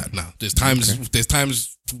 Tell you that now. There's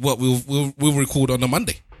times what we'll record on a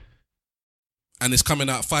Monday, and it's coming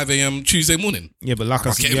out 5 a.m. Tuesday morning. Yeah, but like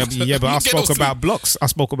I spoke about blocks. I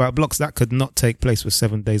spoke about blocks that could not take place for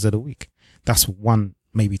 7 days of the week. That's 1,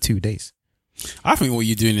 maybe 2 days. I think what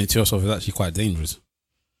you're doing to yourself is actually quite dangerous.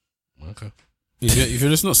 Okay. If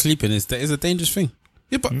you're just not sleeping, it's a dangerous thing.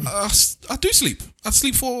 Yeah, but I do sleep. I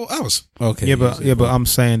sleep 4 hours. Okay. Yeah, but I'm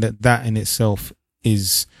saying that in itself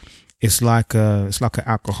is it's like an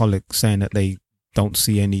alcoholic saying that they don't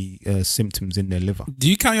see any symptoms in their liver. Do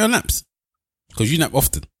you count your naps? Because you nap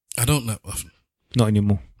often. I don't nap often. Not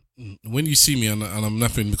anymore. When you see me and I'm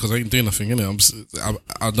napping because I ain't doing nothing,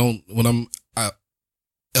 I don't, when I'm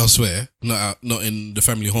elsewhere, not in the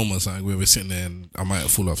family home or something where we're sitting there and I might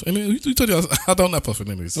fall off. And who told you I don't nap often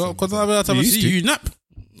anyways? Well, because every time I see you nap.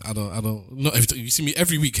 I don't. Not every time. You see me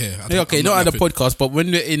every week here. Not at the podcast, but when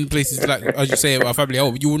we're in places like, as you say, our family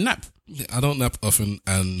home, you will nap. I don't nap often,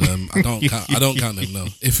 and I don't count. I don't count them. No.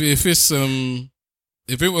 If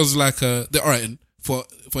it was like all right.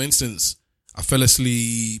 For instance, I fell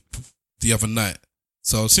asleep the other night.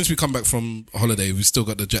 So since we come back from holiday, we still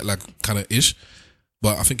got the jet lag kind of ish.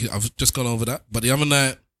 But I think I've just gone over that. But the other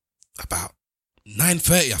night, about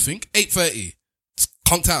 9:30, I think 8:30,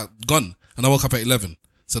 conked out, gone, and I woke up at 11.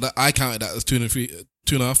 So that I counted that as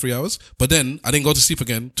 2.5, 3 hours. But then I didn't go to sleep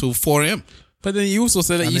again till 4 a.m. But then you also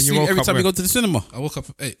said that you sleep every time you go to the cinema. I woke up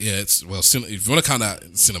at 8. Yeah, if you want to count that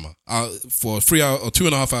in cinema, for a 3 hour or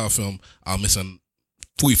 2.5 hour film, I'll miss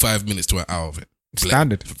 45 minutes to an hour of it.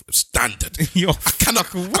 Standard. I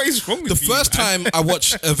cannot. What is wrong with the first time I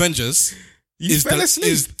watched Avengers is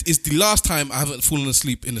the last time I haven't fallen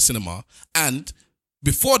asleep in the cinema. And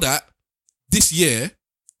before that, this year,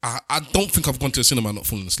 I don't think I've gone to a cinema not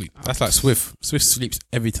falling asleep. That's like Swift. Swift sleeps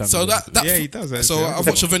every time. So that Yeah, he does. So actually. I've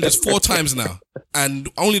watched Avengers 4 times now, and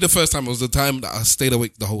only the first time was the time that I stayed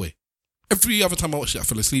awake the whole way. Every other time I watched it, I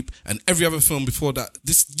fell asleep, and every other film before that,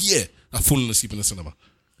 this year, I've fallen asleep in the cinema.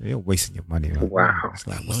 You're wasting your money, man. Wow. It's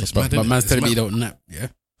like, No, it's But mad, innit? man's It's telling me mad. you don't nap. Yeah,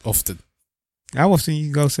 often. how often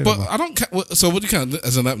you go cinema? But I don't. So what do you count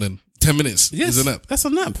as a nap then? 10 minutes Yes, is a nap. that's a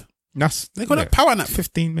nap. They got a power nap.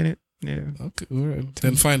 15-minute. Yeah. Okay, all right.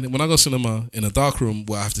 Then fine. When I go cinema in a dark room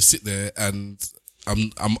where I have to sit there and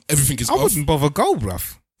I'm everything is I off. wouldn't bother go,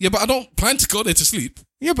 bruv. Yeah, but I don't plan to go there to sleep.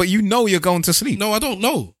 Yeah, but you know you're going to sleep. No, I don't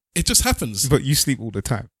know. It just happens But you sleep all the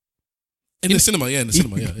time. in the cinema. Yeah, in the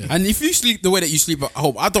cinema. Yeah, yeah. And if you sleep the way that you sleep at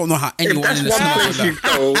home, I don't know how If anyone that's in the one cinema place does you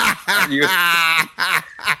that. go, you,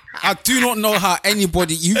 I do not know how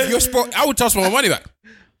anybody. I would toss my money back.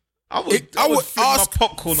 I I would flip my ask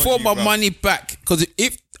popcorn on for you, my bruv. money back because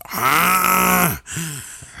if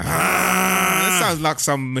That sounds like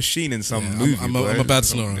some machine in some movie. I'm boy. a bad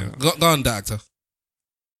snorer. Yeah. Go on, that actor.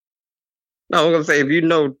 no, I'm gonna say if you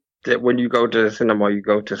know that when you go to the cinema you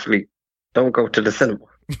go to sleep, don't go to the cinema.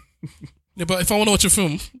 Yeah, but if I want to watch a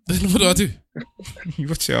film, then what do? You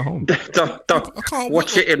watch it at home. don't I can't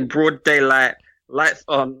watch it in broad daylight, lights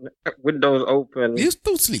on, windows open, you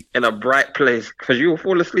still sleep. in a bright place, because you'll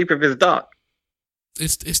fall asleep if it's dark.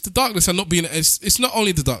 It's the darkness and not being. It's not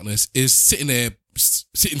only the darkness. It's sitting there,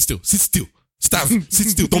 sitting still. Sit still. Stav, sit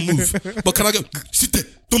still. Don't move. But can I go? Sit there.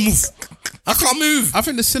 Don't move. I can't move. I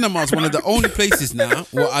think the cinema is one of the only places now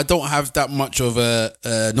where I don't have that much of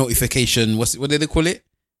a notification. What do they call it?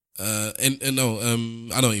 I know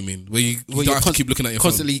what you mean. Where you Where don't have to keep looking at your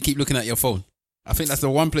constantly keep looking at your phone. I think that's the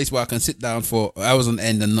one place where I can sit down for hours on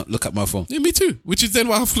end and not look at my phone. phone. Yeah, me too. Which is then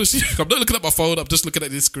why I fall asleep. I'm not looking at my phone. I'm just looking at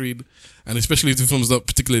this screen, and especially if the film's not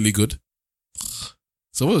particularly good.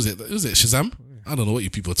 So what was it? Was it Shazam? I don't know what you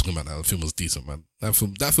people are talking about now. The film was decent, man. That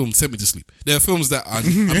film sent me to sleep. There are films that I'm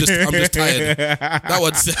just tired. That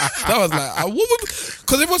was like,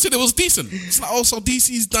 because everyone said it was decent. It's like, oh, so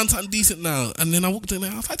DC's done something decent now. And then I walked in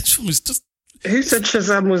there, I was like, this film is just... Who said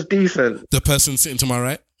Shazam was decent? The person sitting to my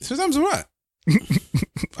right. Shazam's alright. I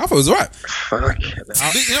thought it was alright. Fuck.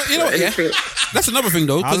 You know what? Yeah, Anything, that's another thing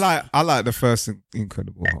though. 'cause I like the first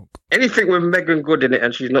Incredible Hulk. anything with Megan Good in it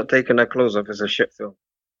and she's not taking her clothes off is a shit film.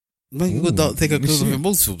 Megan Good don't take her clothes off shit. in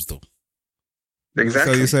most films though.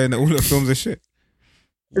 Exactly. So you're saying that all the films are shit?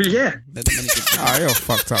 Yeah. You're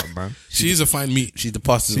fucked up, man. She's a fine meat. She's the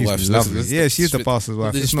pastor's She's wife. lovely. Yeah, she's the pastor's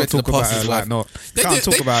wife. Let's not disrespect talk the about her pastor's like wife. not. They- Can't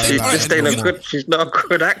talk about her She's Alright, just ain't you a know. good. She's not a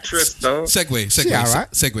good actress though. Segue. She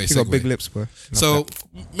alright. Segue. She got big lips, bro. So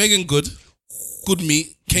Megan Good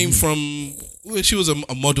meat came from. Well, she was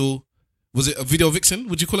a model. Was it a video vixen?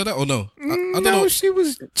 Would you call it that or no? I don't know. she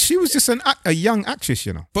was just a young actress,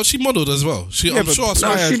 you know. But she modelled as well. Yeah, I'm but- sure I No,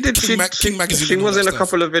 saw her she did. King Magazine. She and all was that in a stuff.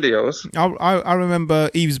 couple of videos. I remember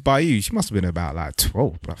Eve's Bayou. She must have been about like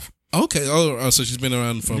 12, bruv. Okay, oh, so she's been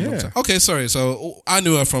around for a long Yeah. time. Okay, sorry. So I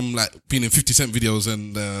knew her from like being in 50 Cent videos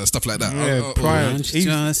and stuff like that. Yeah, prior. Just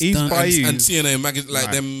Eve's done- Bayou. and CNN magazine, like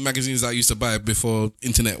Right. them magazines that I used to buy before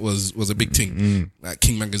internet was a big thing, like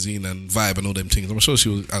King Magazine and Vibe and all them things. I'm sure she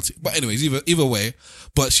was out. But anyways, either way,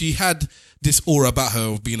 but she had this aura about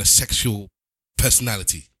her of being a sexual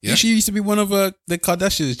personality. Yeah, She used to be one of the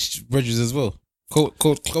Kardashian brothers as well.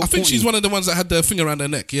 I think she's one of the ones that had the thing around her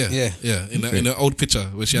neck. Yeah, Yeah. In an old picture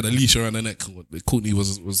where she had a leash around her neck. Courtney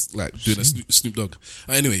was like doing a Snoop Dogg.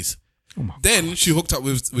 Anyways, then she hooked up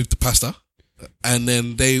with the pastor, and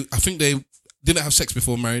then I think they didn't have sex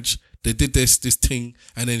before marriage. They did this thing,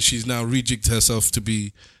 and then she's now rejigged herself to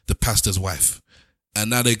be the pastor's wife. And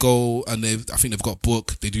now they go and I think they've got a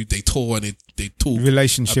book. They tour and they talk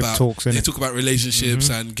Relationship about, talks, They innit? talk about relationships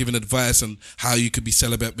and giving advice and how you could be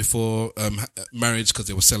celibate before marriage because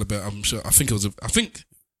they were celibate. I'm sure. I think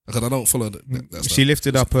because I don't follow that stuff. She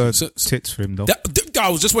lifted up her so- tits for him, though. I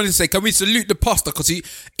was just wanting to say, can we salute the pastor? Because he,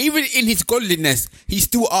 even in his godliness, he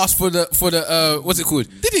still asked for the what's it called?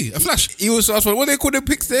 Did he? A flash? He also asked for what do they call the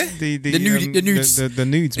pics there? The nudes. The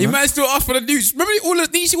nudes, He man. might still ask for the nudes. Remember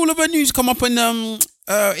did you see all of her nudes come up in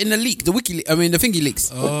the leak, the wiki? I mean the thingy leaks.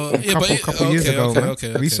 couple years ago, man.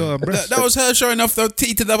 Okay. We saw her breast. That was her showing off the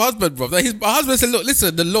titty to the husband, bro. Like my husband said, "Look,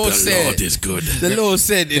 listen. The Lord said is good. The Lord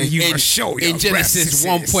said in you must show your in Genesis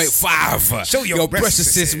breasts. 1.5, Show your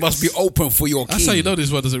breasts breasts. must be open for your king." That's how you know this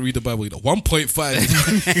one doesn't read the Bible.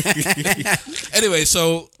 1.5. Anyway,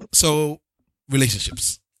 so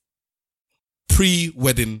relationships,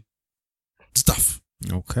 pre-wedding stuff,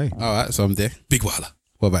 Okay. All right, so I'm there. big wala.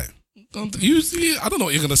 What about it? I don't know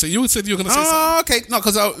what you're gonna say. You said you were gonna say something. Oh, okay. No,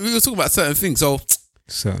 because we were talking about certain things. So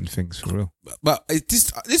certain things for real. But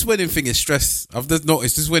this wedding thing is stress. I've just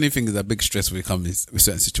noticed this wedding thing is a big stress when it comes with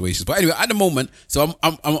certain situations. But anyway, at the moment, so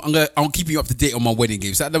I'm keeping you up to date on my wedding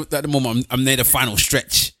games. So at the moment, I'm near the final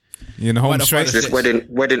stretch. You in the home stretch. This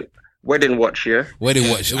wedding watch, yeah. Wedding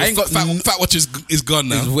watch. I ain't got fat watch is gone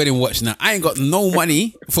now. It's wedding watch now. I ain't got no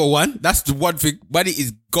money for one. That's the one thing. Money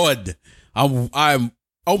is God. I'm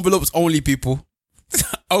envelopes only, people.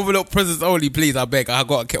 Envelope presents only, please. I beg. I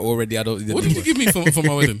got a kettle already. I don't. What did you give me for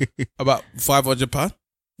my wedding? About £500.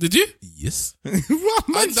 Did you? Yes. That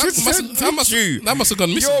must have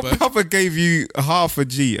gone missing. Your Bro. brother gave you half a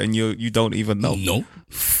G and you don't even know. No.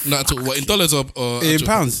 Not at all. What, in dollars or In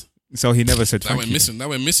pounds. So he never said That thank went you. missing. That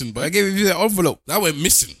went missing, bro. I gave you the envelope. That went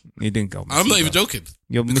missing. He didn't go missing. I'm not even bro. joking.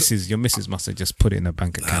 Your missus must have just put it in a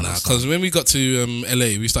bank account. Nah, because when we got to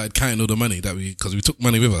LA, we started counting all the money because we took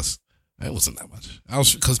money with us. It wasn't that much.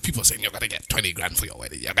 Because people were saying, you're going to get 20 grand for your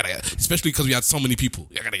wedding. You're gonna get, especially because we had so many people.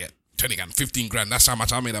 You're going to get 20 grand, 15 grand. That's how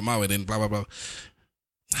much I made at my wedding, blah, blah, blah.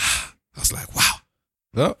 I was like, wow.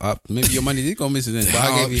 Well, maybe your money did go missing then. But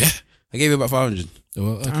I gave you about 500.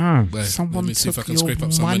 Damn, Well, someone let me see took if I can your scrape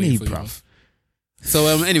up some money, for you, bruv. So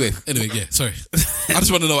anyway, yeah, sorry. I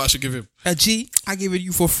just want to know what I should give him. a G, I gave it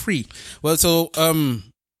you for free. Well, so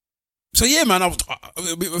yeah, man, I was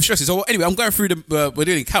a bit stressed. So anyway, I'm going through we're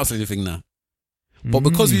doing counselling thing now. But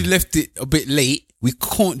because we left it a bit late, we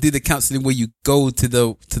can't do the counselling where you go to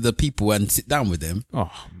the people and sit down with them.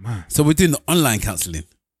 Oh man! So we're doing the online counselling.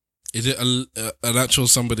 Is it an actual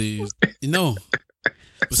somebody? You know.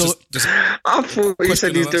 So just I thought you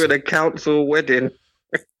said he's doing a council wedding.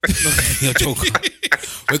 you're joking.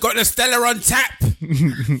 We got the Stella on tap.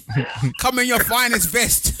 Come in your finest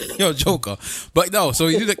vest. You're a joker. But no, so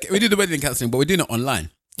we do the wedding counselling, but we're doing it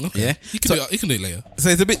online. okay. Yeah. You can do it later. So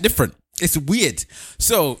it's a bit different. It's weird.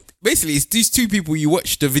 So basically, it's these two people, you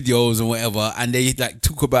watch the videos and whatever, and they like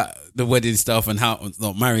talk about the wedding stuff and how,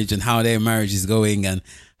 not marriage, and how their marriage is going and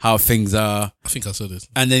how things are. I think I saw this.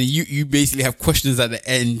 And then you basically have questions at the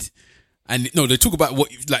end. And no, they talk about what,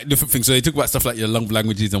 like, different things. So they talk about stuff like your love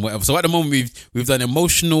languages and whatever. So at the moment we've done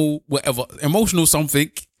emotional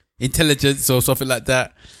something, intelligence or something like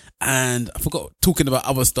that. And I forgot talking about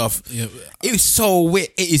other stuff. Yeah. It was so weird.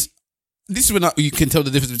 This is when you can tell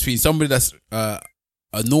the difference between somebody that's a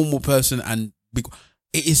normal person and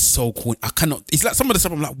it is so cool. I cannot. It's like some of the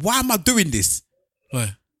stuff I'm like, why am I doing this?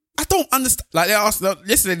 Why? I don't understand. Like they asked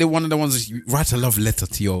yesterday, one of the ones is you write a love letter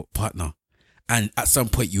to your partner, and at some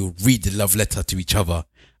point you read the love letter to each other,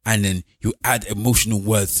 and then you add emotional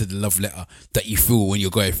words to the love letter that you feel when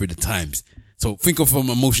you're going through the times. So think of some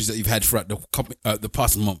emotions that you've had throughout the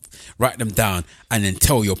past month, write them down, and then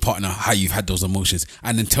tell your partner how you've had those emotions,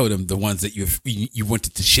 and then tell them the ones that you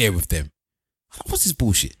wanted to share with them. What's this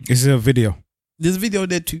bullshit? Is it a video? There's a video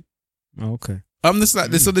there too. Oh, okay. I'm just like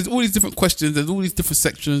this. So there's all these different questions. There's all these different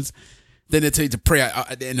sections. Then they tell you to pray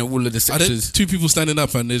at the end of all of the Are there sections. two people standing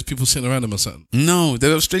up and there's people sitting around them or something? No,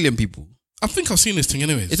 they're Australian people. I think I've seen this thing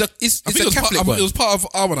anyways. It's I think a Catholic one. it was part of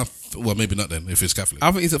our one. Well, maybe not then, if it's Catholic.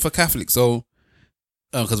 I think it's for Catholics. So,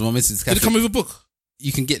 because my missus is Did Catholic. it come with a book?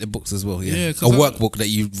 You can get the books as well. Yeah, Yeah, 'cause a workbook that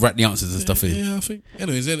you write the answers and stuff in. Yeah, I think.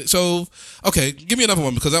 Anyways, so, okay, give me another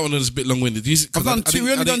one because that one is a bit long-winded. I've done two.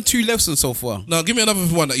 We only done 2 lessons so far. No, give me another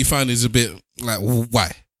one that you find is a bit like,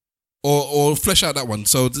 why? Or flesh out that one.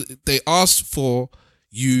 So they asked for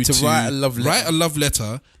you to write a love letter. Write a love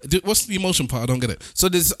letter. What's the emotion part? I don't get it. So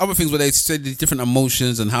there's other things where they say the different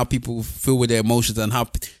emotions and how people feel with their emotions and how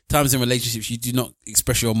times in relationships you do not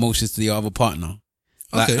express your emotions to your other partner.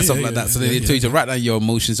 Like, Okay, and stuff yeah, like yeah, that. So yeah, they yeah, tell you to yeah. write down your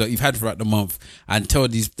emotions that you've had throughout the month and tell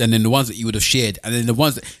these, and then the ones that you would have shared, and then the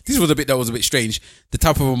ones this was a bit that was a bit strange. The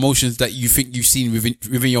type of emotions that you think you've seen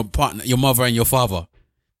within your partner, your mother and your father.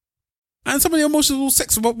 And some of the emotions, all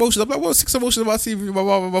sex emotions. I'm like, what 6 emotions have I seen with my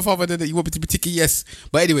mother and my father that you want me to be ticking yes?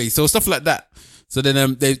 But anyway, so stuff like that. So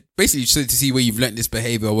then they basically said to see where you've learnt this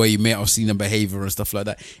behavior, or where you may have seen a behavior and stuff like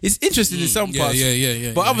that. It's interesting in some parts.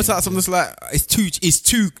 Yeah. But other parts, I'm just like, it's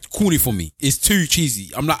too corny for me. It's too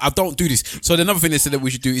cheesy. I'm like, I don't do this. So the another thing they said that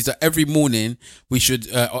we should do is that every morning we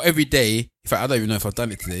should, or every day, in fact, I don't even know if I've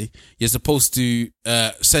done it today, you're supposed to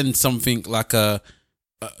send something like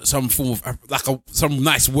some form of some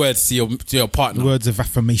nice words to your partner. Words of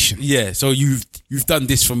affirmation. Yeah, so you've done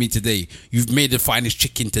this for me today. You've made the finest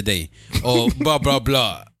chicken today, or blah blah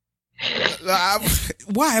blah. Like,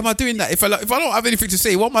 why am I doing that? If I don't have anything to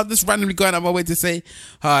say, what am I just randomly going out my way to say?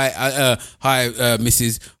 Hi,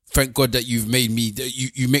 Mrs. Thank God that you've made me.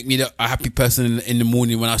 You make me a happy person in the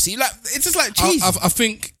morning when I see you. Like, it's just like cheese. I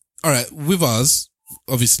think. All right, with us,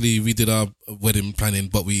 obviously we did our wedding planning,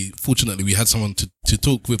 but fortunately we had someone to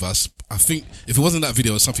talk with us. I think if it wasn't that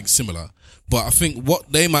video, it was something similar. But I think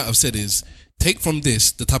what they might have said is, take from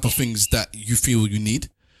this the type of things that you feel you need.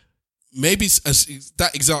 Maybe as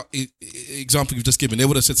that example you've just given, they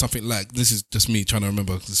would have said something like, this is just me trying to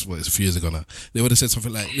remember, this was a few years ago now. They would have said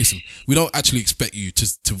something like, listen, we don't actually expect you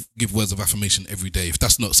to give words of affirmation every day if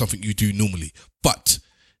that's not something you do normally. But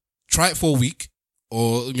try it for a week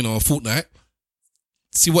or, a fortnight.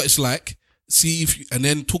 See what it's like. See and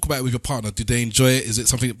then talk about it with your partner. Do they enjoy it? Is it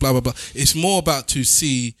something blah, blah, blah? It's more about to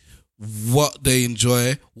see what they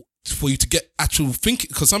enjoy, for you to get actual thinking,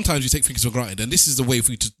 because sometimes you take things for granted, and this is the way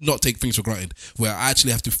for you to not take things for granted, where I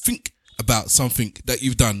actually have to think about something that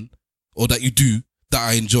you've done or that you do that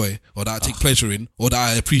I enjoy or that I take pleasure in or that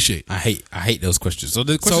I appreciate. I hate those questions. So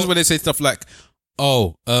the questions where they say stuff like,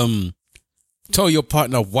 tell your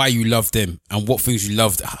partner why you love them and what things you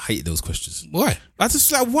loved. I hate those questions. Why? I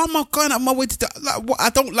just like, why am I going out of my way to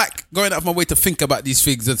I don't like going out of my way to think about these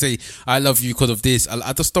things and say I love you because of this.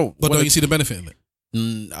 I just don't. But don't you see the benefit in it?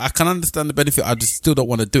 I can understand the benefit. I just still don't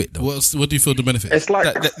want to do it though. What do you feel the benefit? It's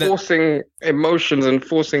like forcing emotions and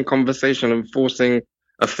forcing conversation and forcing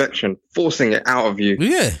affection, forcing it out of you.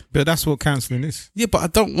 Yeah. But that's what counselling is. Yeah, but I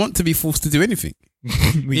don't want to be forced to do anything.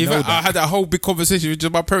 I had that whole big conversation with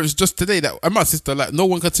my parents just today and my sister, like, no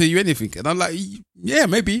one can tell you anything. And I'm like, yeah,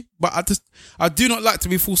 maybe. But I do not like to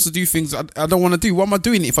be forced to do things I don't want to do. Why am I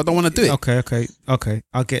doing it if I don't want to do it? Okay.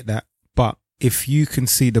 I get that. But if you can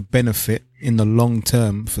see the benefit in the long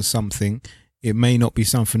term for something, it may not be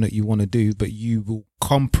something that you want to do, but you will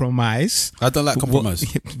compromise. I don't like compromise.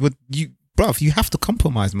 But you have to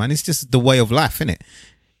compromise, man. It's just the way of life, innit?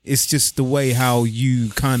 It's just the way how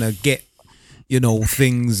you kind of get,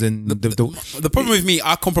 things and the problem with me,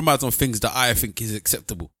 I compromise on things that I think is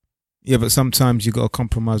acceptable. Yeah, but sometimes you got to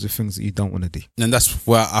compromise with things that you don't want to do. And that's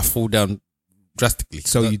where I fall down drastically.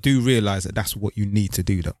 So you do realize that that's what you need to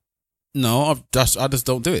do, though. No, I just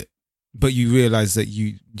don't do it. But you realize that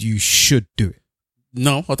you should do it.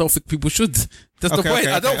 No, I don't think people should. That's the point.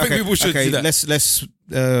 I don't think people should do that. Let's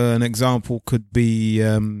an example could be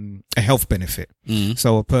a health benefit. Mm.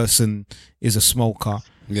 So a person is a smoker,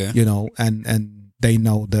 yeah, and they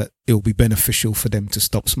know that it'll be beneficial for them to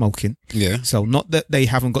stop smoking. Yeah. So not that they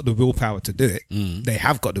haven't got the willpower to do it. Mm. They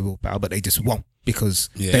have got the willpower, but they just won't because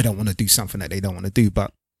they don't want to do something that they don't want to do.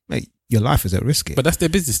 But mate, your life is at risk here. But that's their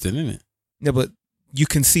business then, isn't it? Yeah, but you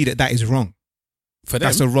can see that is wrong. For them.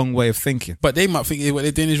 That's a wrong way of thinking. But they might think what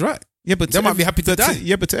they're doing is right. Yeah, but they might be happy to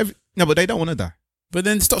die. But they don't want to die. But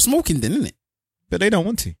then stop smoking then, isn't it? But they don't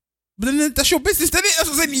want to. But then that's your business, then it? That's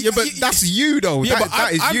what I'm saying. Yeah, but that's you though. Yeah,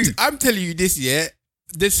 that is you. I'm telling you this, yeah.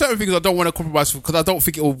 There's certain things I don't want to compromise because I don't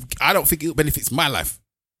think it benefits my life.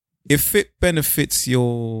 If it benefits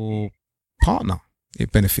your partner,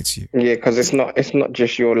 it benefits you. Yeah, because it's not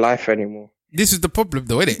just your life anymore. This is the problem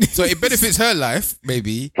though, isn't it? So it benefits her life,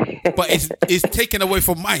 maybe, but it's taken away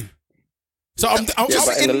from mine. So I'm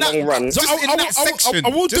but in the long run, so I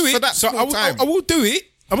will do it. So I will do it.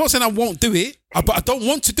 I'm not saying I won't do it, but I don't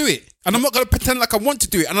want to do it. And I'm not going to pretend like I want to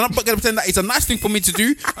do it. And I'm not going to pretend that it's a nice thing for me to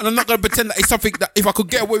do. And I'm not going to pretend that it's something that if I could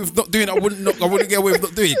get away with not doing, I wouldn't get away with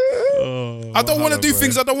not doing. I don't want to do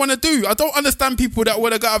things I don't want to do. I don't understand people that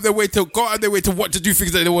want to go out of their way to want to do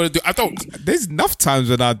things that they want to do. I don't. There's enough times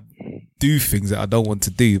when I do things that I don't want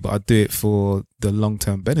to do, but I do it for the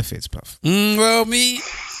long-term benefits, bruv. Well, me...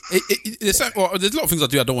 there's a lot of things I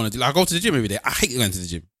do I don't want to do. Like I go to the gym every day. I hate going to the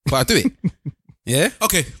gym, but I do it. Yeah?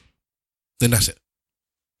 Okay. Then that's it.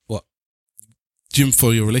 What? Gym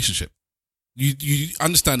for your relationship. You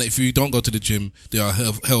understand that if you don't go to the gym, there are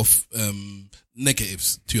health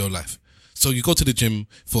negatives to your life. So you go to the gym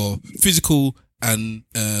for physical and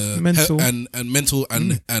mental and mental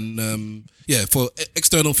and for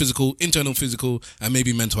external physical, internal physical, and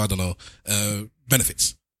maybe mental, I don't know,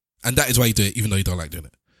 benefits. And that is why you do it, even though you don't like doing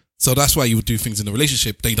it. So that's why you would do things in a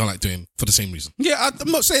relationship that you don't like doing for the same reason. Yeah,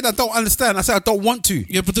 I'm not saying I don't understand. I said I don't want to.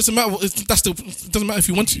 Yeah, but it doesn't matter. It doesn't matter if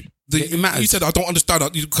you want to. It matters. You said I don't understand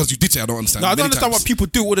because you did say I don't understand. No, I don't understand times. what people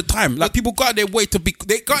do all the time. Like people go out their way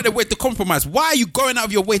to compromise. Why are you going out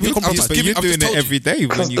of your way to compromise? But you're doing it every day.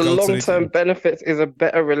 Because the long-term benefits is a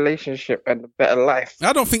better relationship and a better life.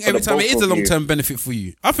 I don't think every time it is a long-term benefit for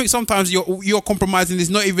you. I think sometimes you're compromising is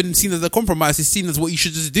not even seen as a compromise. It's seen as what you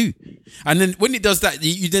should just do. And then when it does that,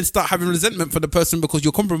 you then start having resentment for the person because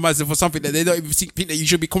you're compromising for something that they don't even think that you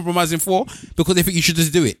should be compromising for because they think you should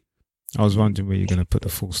just do it. I was wondering where you're going to put the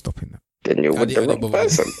full stop in that. Then you're with the wrong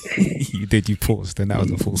person. You did. You paused. Then that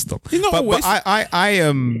was a full stop. But I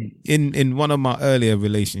in one of my earlier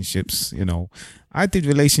relationships, I did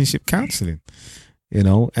relationship counseling,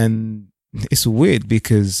 and it's weird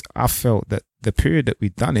because I felt that the period that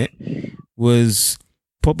we'd done it was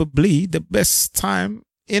probably the best time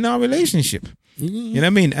in our relationship. You know what I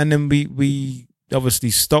mean? And then we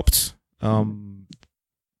obviously stopped.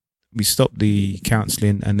 We stopped the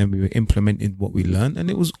counselling, and then we were implementing what we learned, and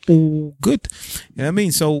it was all good. You know what I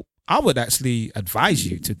mean? So I would actually advise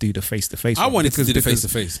you to do the face-to-face. I wanted to do the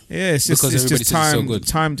face-to-face. Yeah, it's just time. So good.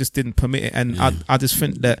 Time just didn't permit it, and I just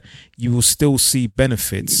think that you will still see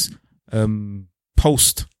benefits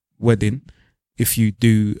post wedding if you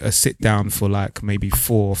do a sit down for like maybe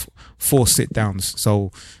four sit downs.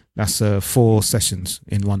 So that's 4 sessions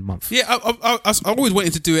in 1 month. Yeah, I always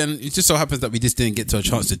wanted to do it, and it just so happens that we just didn't get to a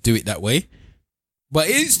chance to do it that way. But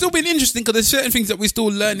it's still been interesting because there's certain things that we're still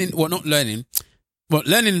learning, or not learning. Well,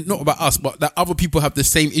 learning not about us, but that other people have the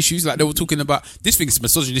same issues. Like they were talking about, this thing is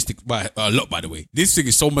misogynistic by a lot, by the way. This thing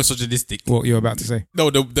is so misogynistic. What you're about to say? No,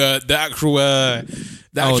 the actual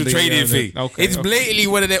trading thing. Okay, it's blatantly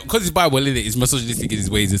one of them, because it's Bible, isn't it? It's misogynistic in his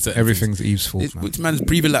ways. It's everything's Eve's fault, man. Which man's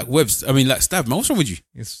breathing like webs. I mean, like Stav, man. What's wrong with you?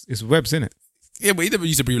 It's webs, innit? Yeah, but he never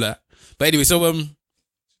used to breathe like that. But anyway, so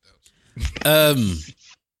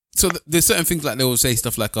so there's certain things like they will say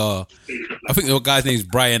stuff like, I think the guy's name is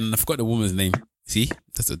Brian, and I forgot the woman's name. See,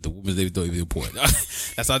 that's the woman's name is not even important.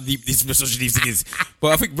 That's how deep this misogyny thing is.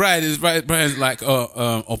 But I think Brian's like,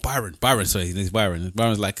 Byron. Sorry, his name's Byron.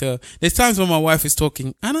 Byron's like, there's times when my wife is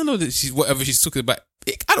talking, and I know that whatever she's talking about,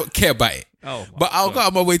 I don't care about it. But I'll go out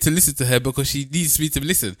of my way to listen to her because she needs me to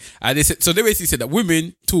listen. And they said, so they basically said that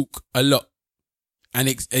women talk a lot. And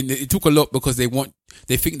it took a lot because they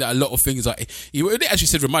think that a lot of things are, they actually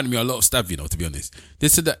said, reminded me a lot of Stav, to be honest. They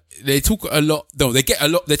said that they talk a lot, no, they take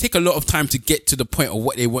a lot of time to get to the point of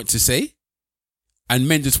what they want to say. And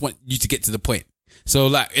men just want you to get to the point. So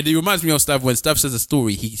like, it reminds me of Stav, when Stav says a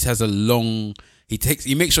story, he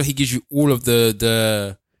makes sure he gives you all of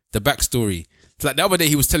the backstory. So like the other day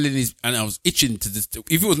he was telling and I was itching to this.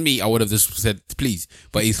 If it was me, I would have just said, please.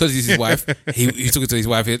 But because he's his wife, he's talking to his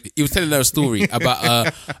wife. He was telling her a story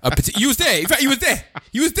about you was there. In fact, he was there.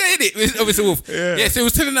 You was there, innit? Mr. Wolf. Yeah, so he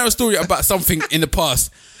was telling her a story about something in the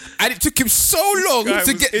past. And it took him so long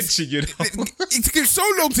to get. Itching, It took him so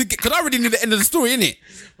long to get, because I already knew the end of the story, innit?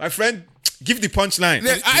 My friend, give the punchline.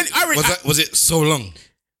 Was it so long?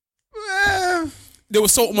 There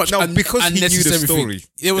was so much because he knew the unnecessary story. thing.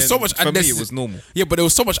 There was so much for me, unnecessary. it was normal. Yeah, but there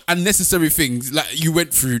was so much unnecessary things like you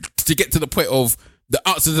went through to get to the point of the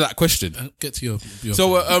answer to that question. Get to your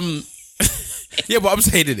So yeah, but I'm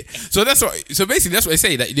saying it. So that's what. So basically, that's what they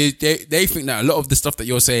say, that they think that a lot of the stuff that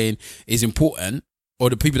you're saying is important, or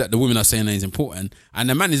the people that the women are saying that is important, and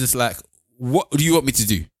the man is just like, what do you want me to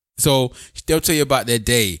do? So they'll tell you about their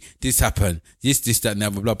day. This happened. This, that, and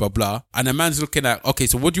that, blah, blah, blah. And the man's looking at, okay,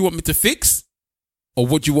 so what do you want me to fix? Or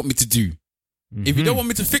what do you want me to do? Mm-hmm. If you don't want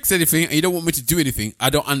me to fix anything and you don't want me to do anything, I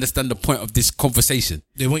don't understand the point of this conversation.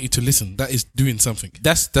 They want you to listen. That is doing something.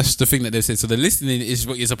 That's the thing that they say. So the listening is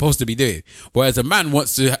what you're supposed to be doing. Whereas a man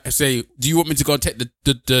wants to say, do you want me to go and take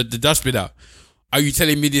the dustbin out? Are you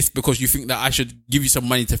telling me this because you think that I should give you some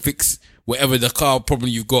money to fix whatever the car problem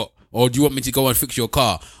you've got? Or do you want me to go and fix your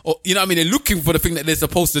car? Or, you know what I mean? They're looking for the thing that they're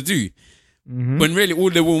supposed to do. Mm-hmm. When really all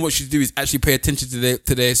they want you to do is actually pay attention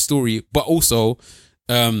to their story, but also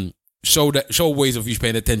show ways of you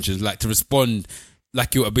paying attention, like to respond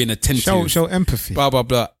like you are being attentive. Show empathy. Blah, blah,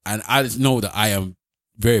 blah. And I just know that I am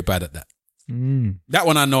very bad at that. That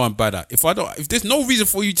one I know I'm bad at. If there's no reason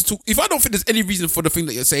for you to talk, if I don't think there's any reason for the thing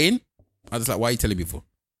that you're saying, I'm just like, why are you telling me for?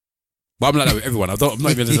 But I'm like that with everyone. I'm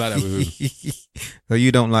not even just like that with him. So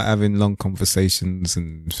you don't like having long conversations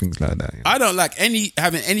and things like that? I don't like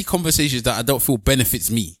having any conversations that I don't feel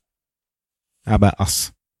benefits me. How about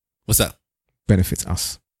us? What's that? Benefits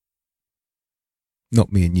us.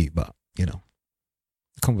 Not me and you, but, a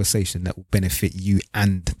conversation that will benefit you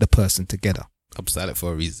and the person together. I'm silent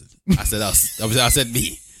for a reason. I said us. I said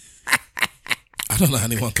me. I don't know how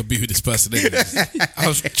anyone can be who this person is.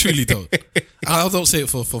 I truly don't. I don't say it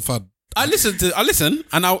for fun. I listen,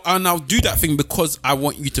 and I'll do that thing because I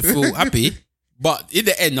want you to feel happy. But in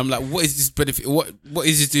the end, I'm like, what is this benefit? What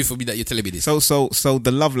is this doing for me that you're telling me this? So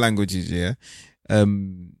the love languages, yeah.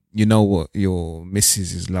 You know what your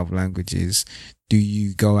missus's love language is. Do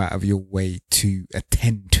you go out of your way to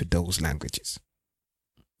attend to those languages?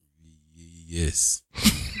 Yes.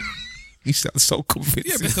 You sound so convincing.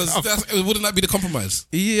 Yeah, because wouldn't that be the compromise?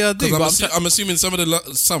 Yeah, I do. I'm assuming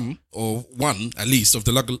some or one at least of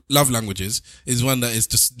the love languages is one that is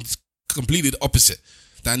just completely the opposite,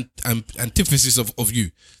 the antithesis of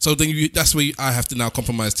you. So then that's where I have to now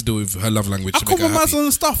compromise to do with her love language. I compromise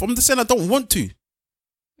on stuff. I'm just saying I don't want to.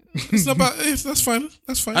 It's not about. That's fine.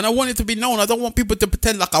 That's fine. And I want it to be known. I don't want people to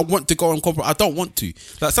pretend like I want to go and compromise. I don't want to.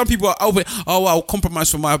 Like some people are over. Oh, I'll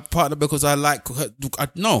compromise for my partner because I like her.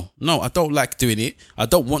 No, I don't like doing it. I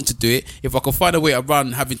don't want to do it. If I can find a way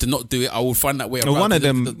around having to not do it, I will find that way around. One of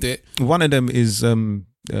them. Not do it. One of them is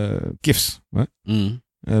gifts, right?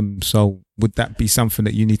 So would that be something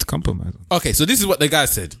that you need to compromise on? Okay, so this is what the guy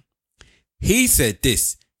said. He said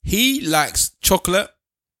this. He likes chocolate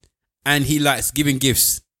and he likes giving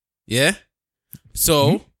gifts. Yeah?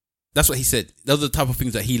 So, that's what he said. Those are the type of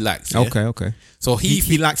things that he likes. Yeah? Okay. So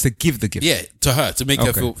he likes to give the gift. Yeah, to her, to make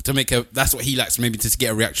her feel, that's what he likes, maybe to get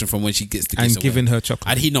a reaction from when she gets the gifts. And giving her chocolate.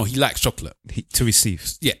 And he likes chocolate. To receive.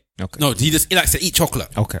 Yeah. Okay. No, he likes to eat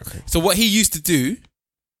chocolate. Okay. So what he used to do,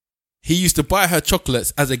 he used to buy her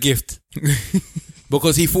chocolates as a gift.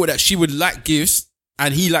 Because he thought that she would like gifts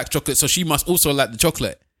and he liked chocolate, so she must also like the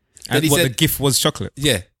chocolate. And the gift was chocolate?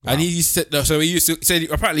 Yeah. Wow. And he said, so he used to say,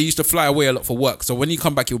 apparently he used to fly away a lot for work. So when he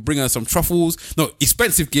come back, he'll bring her some truffles,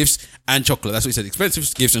 expensive gifts and chocolate. That's what he said,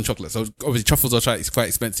 expensive gifts and chocolate. So obviously truffles are quite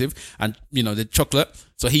expensive and, the chocolate.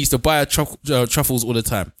 So he used to buy her truffles all the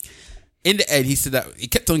time. In the end, he said that he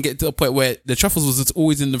kept on getting to the point where the truffles was just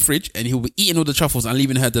always in the fridge and he'll be eating all the truffles and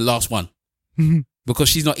leaving her the last one. Because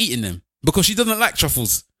she's not eating them. Because she doesn't like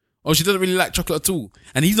truffles. Or she doesn't really like chocolate at all.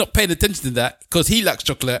 And he's not paying attention to that because he likes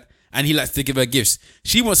chocolate and he likes to give her gifts.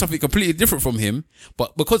 She wants something completely different from him,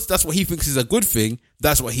 but because that's what he thinks is a good thing,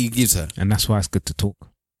 that's what he gives her. And that's why it's good to talk.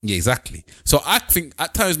 Yeah, exactly. So I think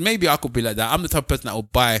at times maybe I could be like that. I'm the type of person that will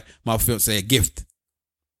buy my fiancée a gift.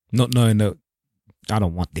 Not knowing that I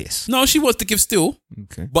don't want this. No, she wants to give still.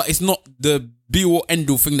 Okay. But it's not the be all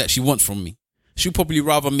end all thing that she wants from me. She'll probably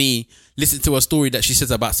rather me listen to a story that she says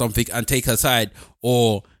about something and take her side,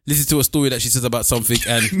 or listen to a story that she says about something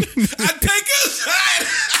and And take her side.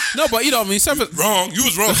 No, but you know what I mean. Something Wrong. You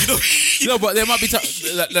was wrong. No, but there might be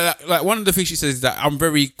like one of the things she says is that I'm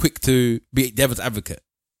very quick to be devil's advocate.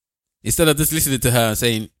 Instead of just listening to her and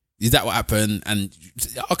saying, "Is that what happened?" and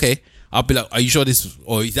okay, I'll be like, "Are you sure this?"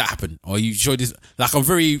 or "Is that happened?" or "Are you sure this?" Like I'm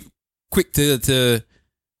very quick to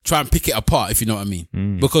try and pick it apart, if you know what I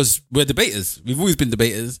mean. Because we're debaters. We've always been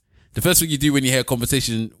debaters. The first thing you do when you hear a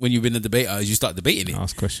conversation, when you've been a debater, is you start debating it.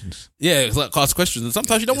 Ask questions. Yeah, it's like ask questions. And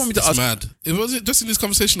sometimes you don't want me to ask. It's mad. It was just in this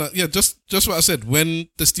conversation. Just what I said. When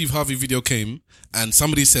the Steve Harvey video came and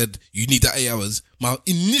somebody said, you need that 8 hours, my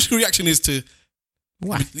initial reaction is to,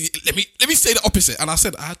 what? Let me say the opposite. And I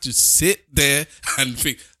said, I had to sit there and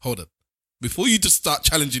think, hold on. Before you just start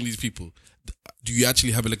challenging these people, do you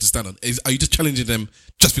actually have a leg to stand on? Are you just challenging them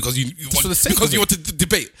just because you want to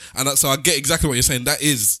debate? And so I get exactly what you're saying. That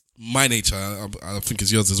is my nature. I think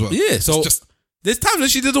it's yours as well. Yeah, so just there's times that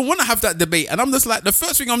she doesn't want to have that debate, and I'm just like, the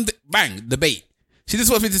first thing bang, debate. She just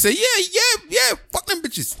wants me to say, yeah, fuck them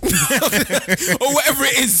bitches. or whatever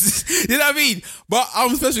it is. You know what I mean? But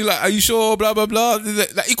I'm especially like, are you sure? Blah, blah, blah.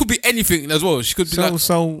 Like, it could be anything as well. She could be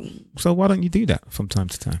So why don't you do that from time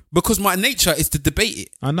to time? Because my nature is to debate it.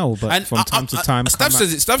 I know, but and from time to time... Stav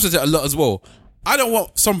says it a lot as well. I don't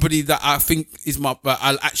want somebody that I think is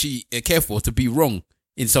I'll actually care for to be wrong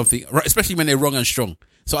in something, right? Especially when they're wrong and strong.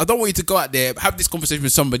 So I don't want you to go out there, have this conversation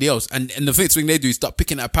with somebody else, and the first thing they do is start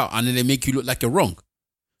picking it apart, and then they make you look like you're wrong.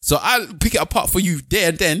 So I'll pick it apart for you there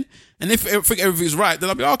and then, and if I think everything's right, then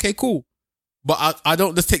I'll be like, okay, cool. But I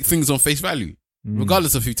don't just take things on face value,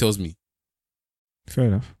 regardless of who tells me. Fair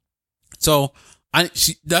enough. So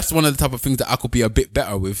that's one of the type of things that I could be a bit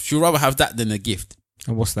better with. She'd rather have that than a gift.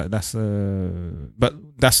 And what's that? But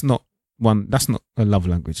that's not a love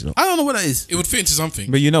language though. I don't know what that is. It would fit into something.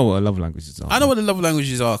 But you know what a love languages are. I know what the love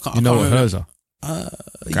languages are. You know what hers are.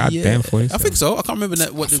 God damn for you. I think so. I can't remember that.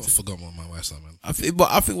 I forgot what my wife's are, man. I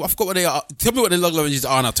forgot what they are. Tell me what the love languages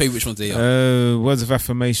are, and I'll tell you which ones they are. Words of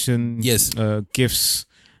affirmation. Yes. Gifts.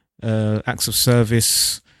 Acts of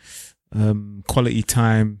service. Quality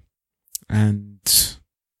time. And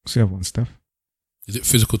what's the other one, Steph? Is it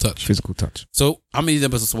physical touch? Physical touch. So how many of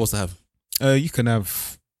them are supposed to have? You can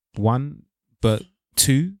have one, but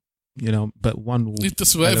two. But one will. It's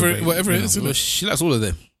just whatever it is. Well, she likes all of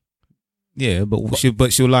them. Yeah, but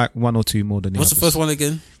she'll like one or two more than the What's others. the first one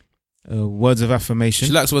again? Words of affirmation.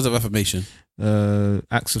 She likes words of affirmation.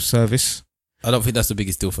 Acts of service. I don't think that's the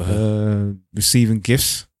biggest deal for her. Receiving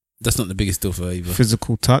gifts. That's not the biggest deal for her either.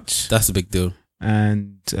 Physical touch. That's a big deal.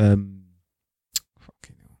 And fucking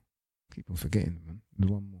hell. Keep on forgetting, man.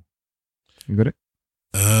 There's one more. You got it?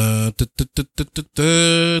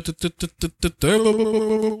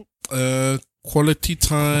 Quality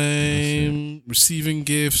time, receiving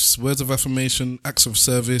gifts, words of affirmation, acts of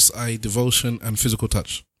service, devotion, and physical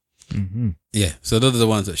touch. Yeah, so those are the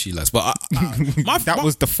ones that she likes. But That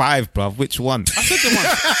was the 5, bruv. Which one? I said the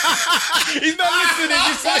ones. He's not listening.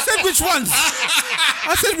 I said which ones.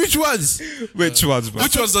 I said which ones. Which ones, bruv?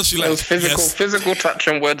 Which ones does she like? It was physical touch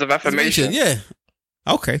and words of affirmation. Yeah,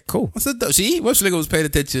 Okay, cool. I said that. See, Webs was paying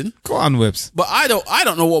attention. Go on, Webs. But I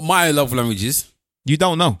don't know what my love language is. You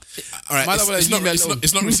don't know. All right, My it's, love it's, not, language, it's, not,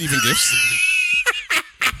 it's not receiving gifts.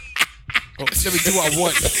 Let me do what I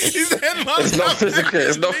want.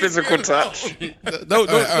 It's not physical touch. No,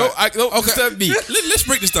 don't disturb me. Let's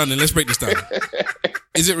break this down then. Let's break this down.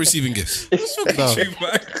 Is it receiving gifts? No.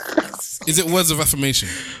 Is it words of affirmation?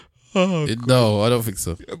 No, I don't think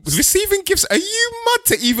so. Receiving gifts? Are you mad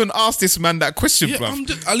to even ask this man that question, Yeah,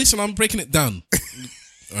 bruv? listen, I'm breaking it down.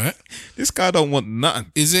 All right. This guy don't want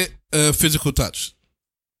nothing. Is it physical touch?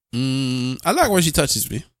 I like when she touches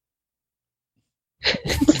me.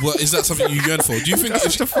 Well, is that something you yearn for? Do you think That's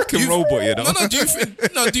just a fucking robot, you know? No, do you think?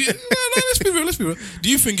 No, let's be real. Let's be real. Do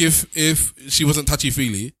you think if she wasn't touchy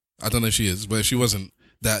feely, I don't know if she is, but if she wasn't,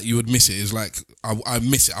 that you would miss it? It's like I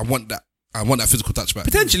miss it. I want that physical touch back.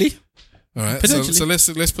 Potentially. All right. Potentially. So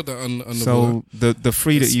let's put that on the board. So the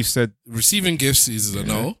 3 that you said, Receiving gifts is a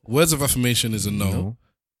no. Words of affirmation is a no.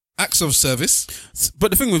 Acts of service.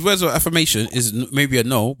 But the thing with words of affirmation is maybe a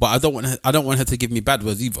no, but I don't want her to give me bad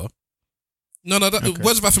words either. No.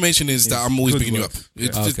 Words of affirmation is that I'm always good picking you up.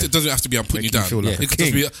 words. It doesn't have to be I'm putting Make you you down. feel like a It could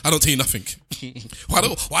king. just be I don't tell you nothing. why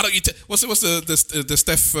don't you? What's the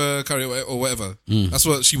Steph Curry or whatever? That's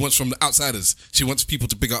what she wants from the outsiders. She wants people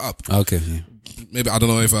to big her up. Okay. Yeah. Maybe I don't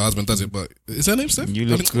know if her husband does it, but is her name Steph? You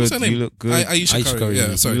look What's good, her name? you look good. Aisha Curry.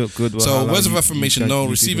 Yeah, sorry. You look good. Well, So Hala, words of you- affirmation, you no.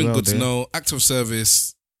 did Receiving well goods, there. no. Act of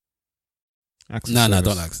service. Acts of No, I service.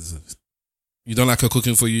 don't like service. You don't like her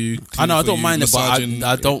cooking for you. I know I cleaning for don't you, mind it, but massaging,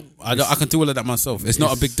 I don't. I can do all of that myself. It's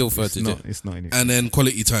not a big deal for her to do. It's not anything. And then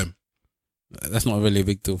quality time. That's not really a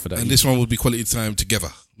big deal for that. And this one would be quality time together,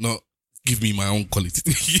 not give me my own quality.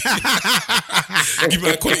 Give me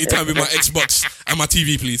my quality time with my Xbox and my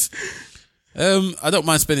TV, please. I don't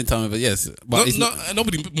mind spending time with her. Yes, but it's not.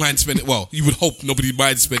 Nobody minds spending. Well, you would hope nobody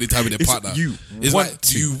minds spending time with their partner. you It's want like,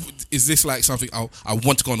 to. is this like something? I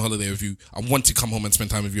want to go on holiday with you. I want to come home and spend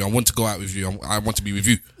time with you. I want to go out with you. I want to be with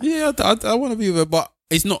you. Yeah, I want to be with her, but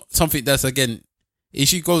it's not something that's again. If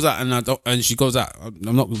she goes out and she goes out,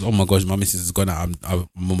 I'm not. Oh my gosh, my missus has gone out. I'm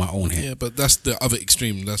on my own here. Yeah, but that's the other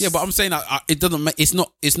extreme. That's, Yeah, but I'm saying it doesn't. It's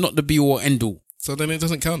not the be all end all. so then it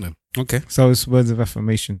doesn't count then. Okay. So it's words of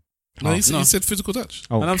affirmation. No, he no. said physical touch.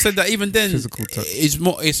 Oh, And I've said that even then, Physical touch. it's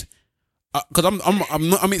more. It's because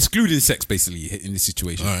I'm excluding sex basically in this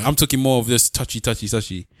situation. All right. I'm talking more of this touchy. I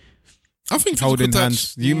think physical holding touch,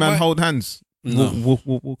 hands. You man might- hold hands. No.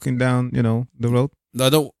 Walking down, the road. I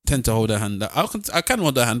don't tend to hold her hand. I can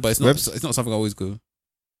hold her hand, but it's not. Webs? It's not something I always do.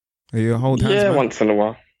 Are you a hold hands? Yeah, man? once in a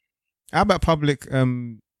while. How about public?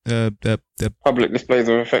 The Public displays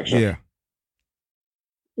of affection. yeah.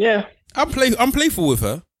 Yeah. I'm playful with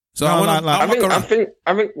her. So No, I want like- to.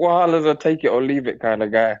 I think Wahala's a take it or leave it kind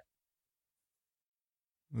of guy.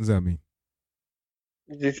 What does that mean?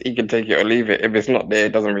 He can take it or leave it. If it's not there,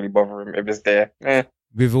 it doesn't really bother him. If it's there,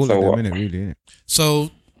 With all So of them, what? innit? Really, innit?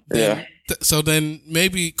 So Yeah. So then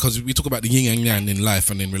maybe because we talk about the yin and yang in life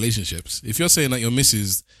and in relationships. If you're saying that your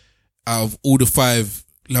missus, out of all the 5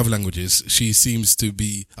 love languages, she seems to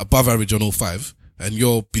be above average on all 5, and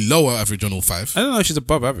you're below average on all 5. I don't know if she's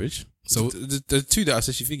above average. So- So the 2 that I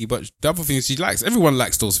said she thingy, but the other thing is she likes. Everyone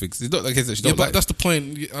likes those things. It's not the case that she Yeah, don't but like. that's the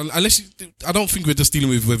point. Unless I don't think we're just dealing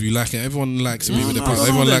with whether you like it. Everyone likes to be with their partner. no,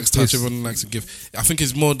 Everyone no, likes touch. it's- Everyone likes to give. I think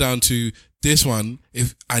it's more down to this one.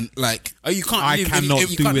 If and like. Oh, you can't. I live- cannot you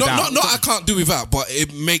do can't- without. No, I can't do without, but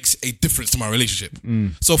it makes a difference to my relationship.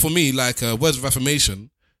 So for me, like words of affirmation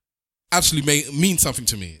actually mean something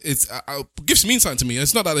to me. It's gifts mean something to me.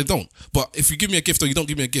 It's not that they don't, but if you give me a gift or you don't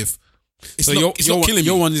give me a gift, it's So not killing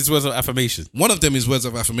your me. one is words of affirmation. One of them is words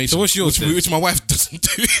of affirmation. So what's yours then? which my wife doesn't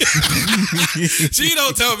do. She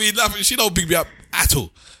don't tell me nothing. She don't pick me up at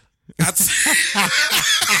all. That's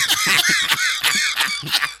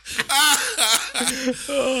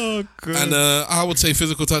Oh, good. and I would say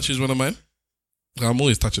physical touch is one of mine. I'm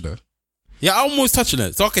always touching her. Yeah, I'm always touching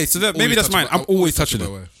it. So okay, so maybe Always that's touching mine. I'm always touching my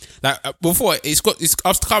it. wife. Like before,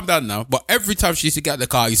 I've calmed down now. But every time she used to get out of the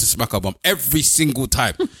car, I used to smack her bum. Every single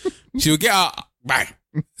time, she would get out, bang.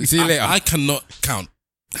 See you later. I cannot count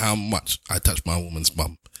how much I touch my woman's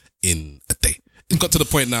bum in a day. It's got to the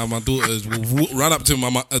point now my daughters will run up to my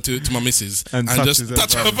missus and just touches her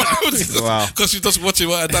touch her bum. bum Wow. because she's just watching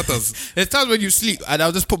what her dad does. There's times when you sleep and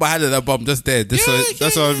I'll just put my hand on her bum just there. That's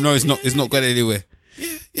how I know it's not going anywhere.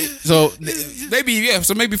 So maybe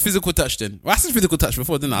So maybe physical touch then. Well, I said physical touch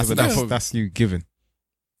before, didn't I? I Yeah, said but that probably- that's you giving.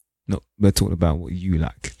 No, we're talking about what you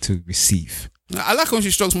like to receive. I like when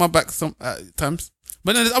she strokes my back some times.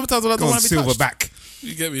 But then there's other times I don't want to be touched. Silverback.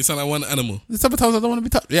 You get me? You sound like one animal. There's other times I don't want to be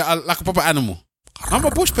touched. Yeah, I like a proper animal. I'm a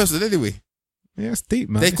bush person anyway. Yeah, it's deep,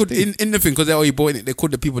 man. They It's could deep. in the thing because they're all bought it. They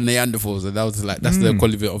called the people Neanderthals, and that was like that's the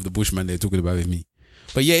equivalent of the Bushman they're talking about with me.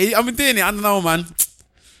 But yeah, I've been doing it. I don't know, man.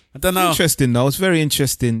 I don't know. Interesting though. It's very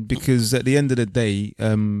interesting because at the end of the day,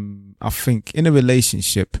 I think in a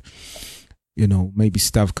relationship, you know, maybe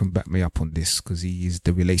Stav can back me up on this because he is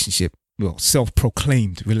the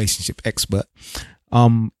self-proclaimed relationship expert.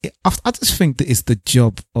 I just think that it's the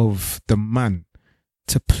job of the man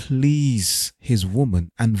to please his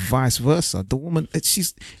woman and vice versa. The woman,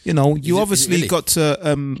 she's, you know, you obviously really? got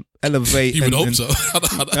to elevate. You would and- hope so.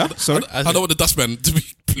 Sorry? I don't want the dustman to be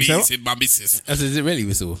pleasing my missus. Is it really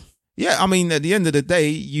whistle? Yeah, I mean, at the end of the day,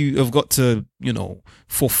 you have got to, you know,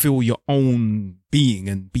 fulfill your own being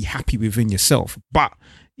and be happy within yourself. But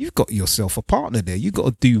you've got yourself a partner there. You've got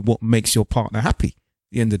to do what makes your partner happy at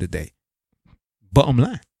the end of the day. Bottom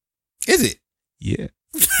line. Is it? Yeah.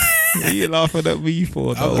 What are you laughing at me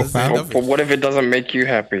for? I though, was saying fam? nothing. But what if it doesn't make you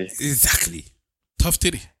happy? Exactly. Tough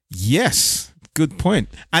titty. Yes. Good point.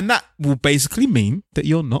 And that will basically mean that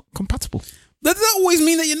you're not compatible. Does that always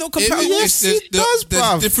mean that you're not compatible? Yes, it does, There's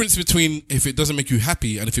bruv. a difference between if it doesn't make you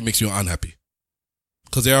happy and if it makes you unhappy.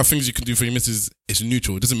 Because there are things you can do for your missus. It's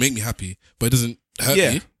neutral. It doesn't make me happy, but it doesn't hurt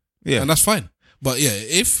Yeah. me. Yeah. And that's fine. But yeah,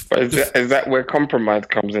 if But is that where compromise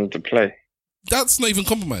comes into play? that's not even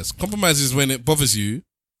compromise. Compromise is when it bothers you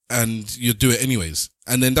and you do it anyways.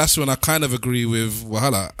 And then that's when I kind of agree with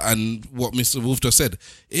Wahala and what Mr. Wolf just said.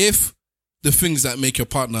 If the things that make your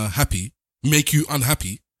partner happy make you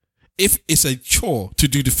unhappy, if it's a chore to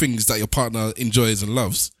do the things that your partner enjoys and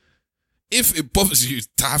loves, if it bothers you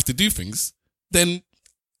to have to do things, then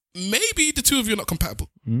maybe the two of you are not compatible.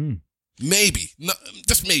 Maybe. No,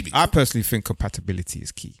 just maybe. I personally think compatibility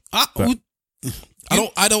is key. I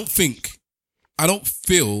don't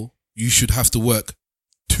feel you should have to work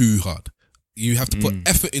too hard. You have to put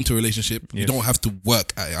effort into a relationship. You Yes. don't have to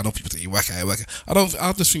work at it. I know people say you work at it.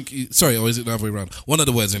 I just think, sorry, or is it the other way around? One of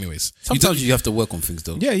the words anyways. Sometimes you have to work on things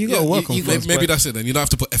though. Yeah, you got to work on things. Maybe that's it then. You don't have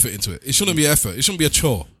to put effort into it. It shouldn't be effort. It shouldn't be a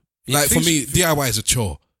chore. Like for me, DIY is a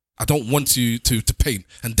chore. I don't want you to paint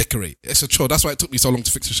and decorate. It's a chore. That's why it took me so long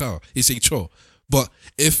to fix a shower. It's a chore. But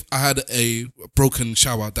if I had a broken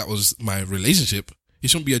shower that was my relationship, it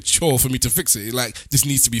shouldn't be a chore for me to fix it. Like, this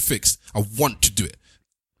needs to be fixed. I want to do it.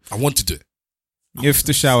 If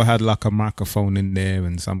the shower had like a microphone in there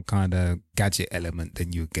and some kind of gadget element,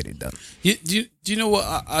 then you'd get it done. Do you know what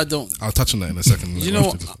I don't? I'll touch on that in a second. You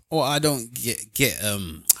know what I don't get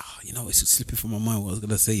you know, it's slipping from my mind what I was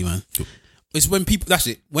gonna say, man. It's when people, that's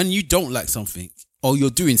it, when you don't like something or you're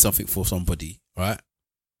doing something for somebody, right?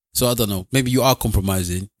 So I don't know, maybe you are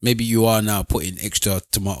compromising, maybe you are now putting extra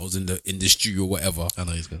tomatoes in the stew or whatever, I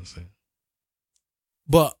know he's going to say.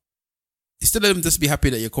 but instead of them just be happy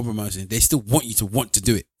that you're compromising, they still want you to want to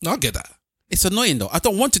do it. No, I get that. It's annoying though. I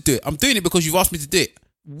don't want to do it. I'm doing it because you've asked me to do it.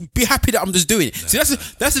 Be happy that I'm just doing it. See, that's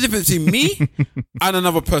the difference between me and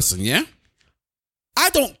another person, yeah? I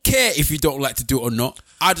don't care if you don't like to do it or not.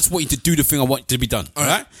 I just want you to do the thing I want to be done, all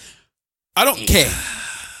right? I don't care.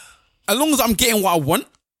 As long as I'm getting what I want,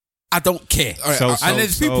 I don't care. All right, And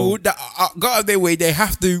there's people that go out of their way, they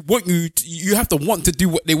have to want you have to want to do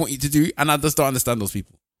what they want you to do, and I just don't understand those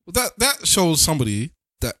people. That shows somebody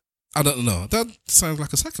that, I don't know, that sounds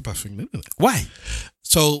like a psychopath thing, doesn't it? Why?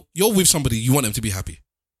 So you're with somebody, you want them to be happy.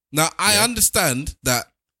 Now, I understand that.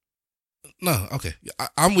 No, okay.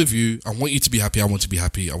 I'm with you. I want you to be happy. I want to be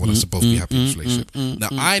happy. I want us to both be happy in this relationship. Now,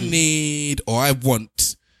 I need or I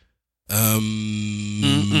want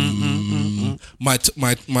my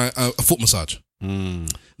a foot massage.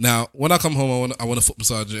 Now, when I come home, I want a foot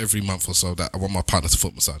massage every month or so. That I want my partner to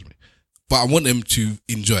foot massage me, but I want them to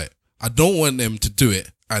enjoy it. I don't want them to do it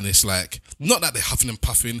and it's like, not that they're huffing and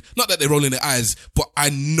puffing, not that they're rolling their eyes, but I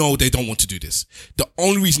know they don't want to do this. The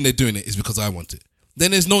only reason they're doing it is because I want it.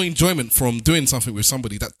 Then there's no enjoyment from doing something with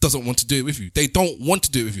somebody that doesn't want to do it with you. They don't want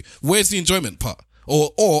to do it with you. Where's the enjoyment part?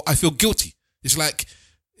 Or I feel guilty. It's like,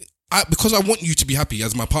 because I want you to be happy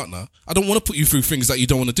as my partner, I don't want to put you through things that you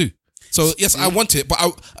don't want to do. So yes, I want it, but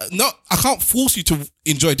I can't force you to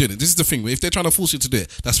enjoy doing it. This is the thing. If they're trying to force you to do it,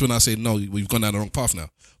 that's when I say, no, we've gone down the wrong path now.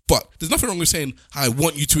 But there's nothing wrong with saying, I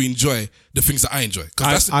want you to enjoy the things that I enjoy.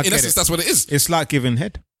 Because in essence, that's what it is. It's like giving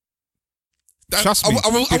head. Trust me. I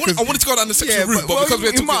wanted to go down the sexual route, but because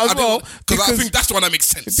we're talking, because I think that's the one that makes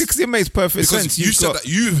sense. Because it makes perfect sense.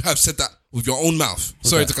 You have said that with your own mouth.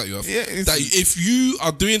 Sorry to cut you off. Yeah, that if you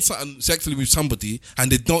are doing something sexually with somebody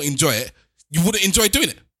and they don't enjoy it, you wouldn't enjoy doing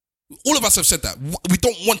it. All of us have said that. We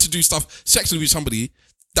don't want to do stuff sexually with somebody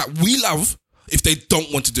that we love if they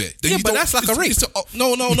don't want to do it. Then Yeah, you but don't- that's like a rape.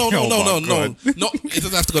 No. Oh my God. It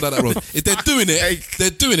doesn't have to go down that road. If they're doing it, they're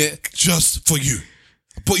doing it just for you.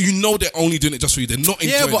 But you know they're only doing it just for you. They're not enjoying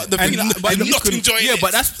Yeah, but the it. thing, They're not enjoying yeah, it.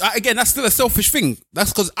 but that's again, that's still a selfish thing.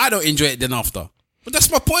 That's because I don't enjoy it then after. But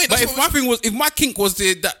that's my point. But That's if what my thing was, if my kink was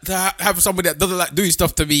to have somebody that doesn't like doing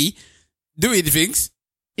stuff to me, doing things,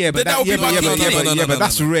 Yeah, but Then that would be my thing.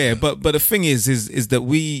 that's rare. But the thing is that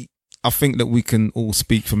I think that we can all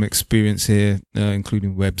speak from experience here,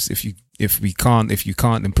 including Webbs. If you can't,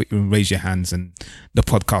 then raise your hands, and the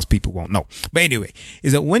podcast people won't know. But anyway,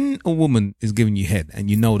 is that when a woman is giving you head and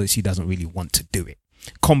you know that she doesn't really want to do it,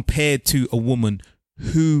 compared to a woman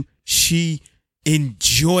who she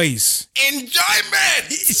enjoys enjoyment.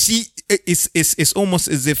 it's almost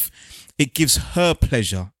as if it gives her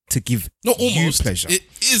pleasure to give Not almost. you pleasure. It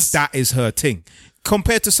is. That is her thing.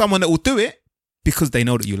 Compared to someone that will do it because they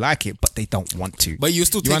know that you like it, but they don't want to. but you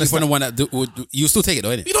still take it from understand? the one that you still take it, though,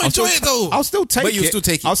 innit? You don't enjoy it though. I'll still take But you it. still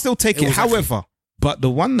take it. I'll still take It it. was However, but the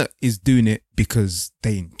one that is doing it because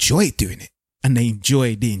they enjoy doing it and they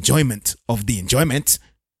enjoy the enjoyment of the enjoyment,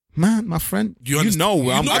 man, my friend, you understand- know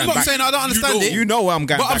where I'm know- going I'm not back. saying I don't understand know- it, You know where I'm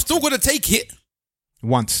going but back I'm still gonna take it.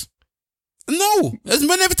 once No,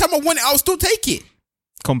 every time I want it, I'll still take it.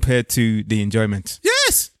 compared to the enjoyment.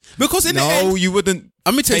 Yes, because in the No, end, you wouldn't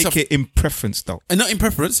let me tell you take something. it in preference though. And not in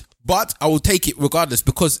preference, but I will take it regardless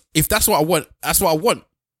because if that's what I want, that's what I want.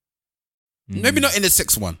 Maybe not in the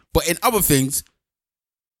sex one, but in other things,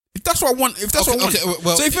 if that's what I want, if that's what I want. Okay,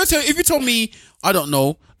 well- so if you told me, I don't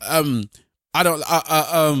know, I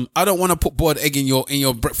don't want to put boiled egg in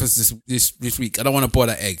your breakfast this week. I don't want to boil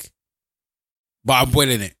that egg, but I'm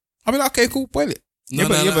boiling it. I'll be like, okay, cool, boil it. No,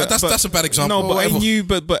 that's a bad example. No, but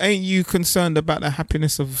Whatever. ain't you concerned about the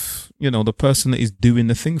happiness of the person that is doing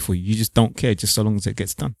the thing for you? You just don't care, just so long as it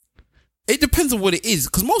gets done. It depends on what it is.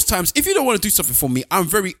 Because most times, if you don't want to do something for me, I'm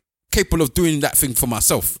very capable of doing that thing for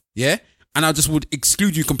myself. Yeah? And I just would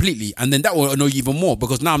exclude you completely. And then that will annoy you even more.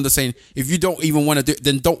 Because now I'm just saying, if you don't even want to do it,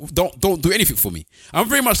 then don't do anything for me. I'm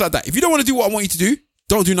very much like that. If you don't want to do what I want you to do,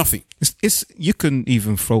 don't do nothing. It's you can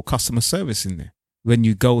even throw customer service in there. When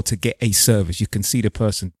you go to get a service, you can see the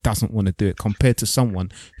person doesn't want to do it compared to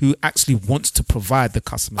someone who actually wants to provide the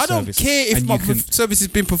customer I service. don't care if and my you can- service has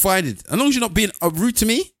been provided. As long as you're not being rude to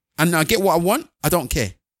me and I get what I want, I don't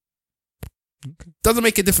care. Doesn't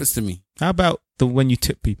make a difference to me. How about when you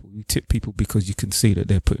tip people? You tip people because you can see that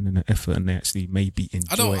they're putting in an effort and they actually maybe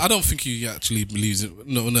enjoy. I don't think he actually believes it.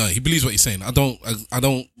 No, he believes what he's saying. I don't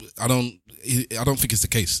think it's the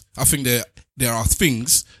case. I think there are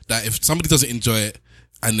things that if somebody doesn't enjoy it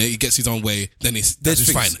and he gets his own way, then it's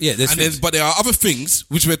things. fine. Yeah, there's things. But there are other things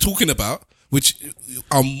which we're talking about which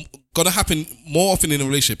are gonna happen more often in a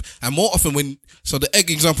relationship, and more often so the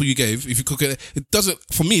egg example you gave, if you cook it, it doesn't,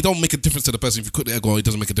 for me, it don't make a difference to the person if you cook the egg or it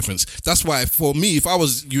doesn't make a difference. That's why for me, if I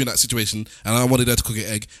was you in that situation and I wanted her to cook an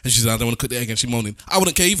egg and she said I don't want to cook the egg and she's moaning, I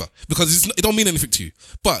wouldn't care either because it don't mean anything to you.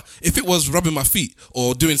 But if it was rubbing my feet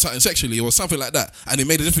or doing something sexually or something like that and it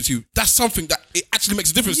made a difference to you, that's something that it actually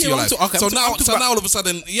makes a difference to Yeah, your I'm life. talking- okay, so I'm now talking about- all of a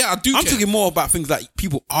sudden, yeah, I do I'm care. talking more about things that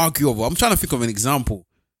people argue over. I'm trying to think of an example.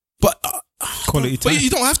 But quality time. But you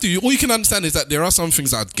don't have to. All you can understand is that there are some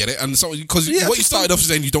things that I get it, and some because Yeah, what you just started off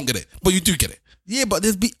saying you don't get it, but you do get it. yeah, but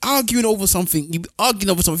there's be arguing over something. You be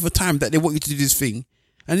arguing over something for time that they want you to do this thing,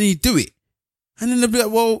 and then you do it, and then they'll be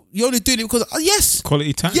like, "Well, you're only doing it because yes,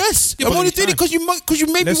 Quality time. yes, Yeah, I'm but only doing it because you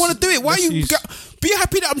made me Let's- want to do it. Why let's you use- be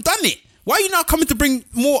happy that I'm done it? Why are you now coming to bring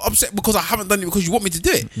more upset because I haven't done it because you want me to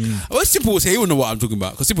do it? Well, Simple will say he will know what I'm talking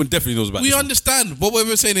about because Simple definitely knows about We this one. understand. What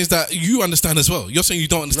we're saying is that you understand as well. You're saying you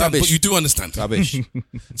don't understand, Rubbish. but you do understand. Rubbish.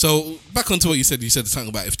 So back onto what you said. You said something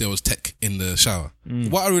about if there was tech in the shower.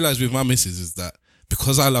 What I realized with my missus is that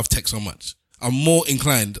because I love tech so much, I'm more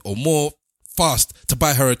inclined or more fast to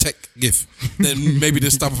buy her a tech gift than maybe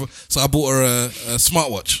this stuff. So I bought her a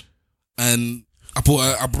smartwatch, and I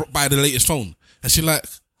buy the latest phone, and she's like,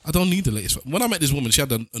 I don't need the latest phone. When I met this woman, she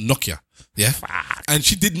had a Nokia, yeah, and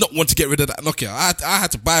she did not want to get rid of that Nokia. I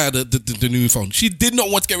had to buy her the new phone. She did not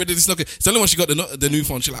want to get rid of this Nokia. It's only when she got the new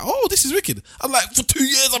phone, she's like, oh, this is wicked. I'm like, for 2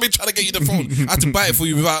 years I've been trying to get you the phone. I had to buy it for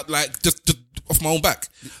you without like just off my own back.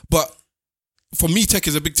 But for me, tech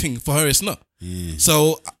is a big thing. For her, it's not. Yeah.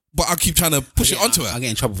 So, but I keep trying to push it onto her. I get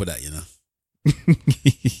in trouble for that, you know.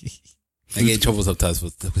 I get in trouble sometimes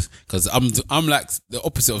because I'm like the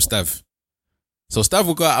opposite of Stav. So Stav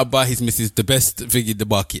will go out and buy his missus the best thing in the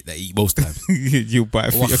market that he eat most times. You buy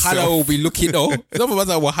it for Wahala yourself. will be looking, no. Some of us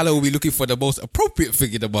like Wahala will be looking for the most appropriate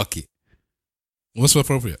thing in the market. What's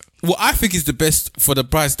appropriate? What I think is the best for the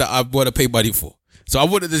price that I want to pay money for. So I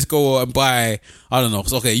wouldn't just go and buy, I don't know.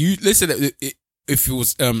 So, okay, you listen. If you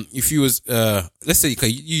was, let's say, okay,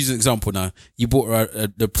 use an example now. You bought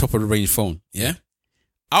the top of the range phone, yeah.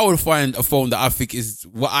 I would find a phone that I think is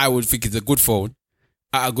what I would think is a good phone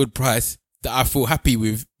at a good price that I feel happy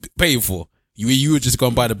with paying for. You would just go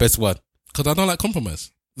and buy the best one. Because I don't like compromise.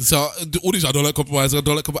 So all these, I don't like compromise. I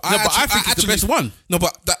think it's the best one. No,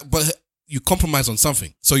 but you compromise on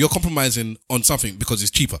something. So you're compromising on something because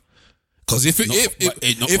it's cheaper. Because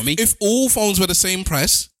if all phones were the same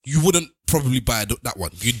price, you wouldn't probably buy that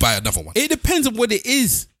one. You'd buy another one. It depends on what it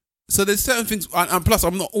is. So there's certain things, and plus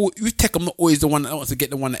with tech, I'm not always the one that wants to get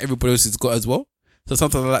the one that everybody else has got as well. So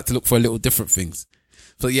sometimes I like to look for little different things.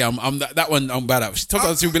 So yeah, I'm that one I'm bad at.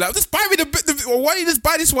 Sometimes she'll be like, just buy me why don't you just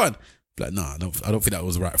buy this one? Like, no, I don't think that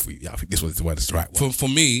was right for you. Yeah, I think this one's the one that's the right one. For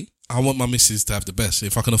me, I want my missus to have the best.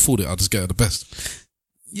 If I can afford it, I'll just get her the best.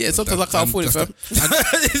 Yeah, sometimes I can't afford it, fam.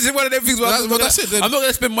 This is one of them things where I'm not going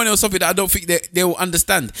to spend money on something that I don't think they will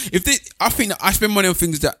understand. I think that I spend money on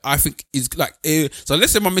things that I think is like, so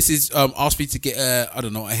let's say my missus asked me to get a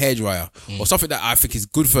hairdryer or something that I think is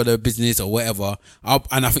good for the business or whatever,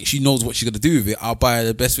 and I think she knows what she's going to do with it. I'll buy her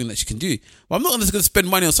the best thing that she can do. But I'm not just going to spend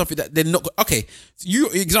money on something that they're not. Okay, so you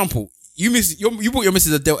bought your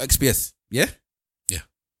missus a Dell XPS, yeah? Yeah.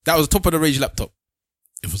 That was a top of the range laptop.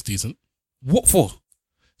 It was decent. What for?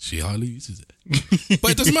 She hardly uses it.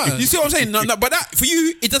 But it doesn't matter. You see what I'm saying? No, but that, for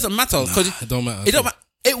you, it doesn't matter. It don't matter. It don't matter.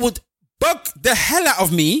 It would bug the hell out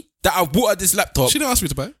of me that I bought her this laptop. She didn't ask me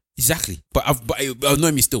to buy it. Exactly. But it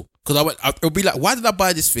annoyed me still. Because it'll be like, why did I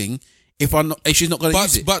buy this thing if she's not going to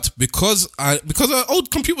use it? But because our old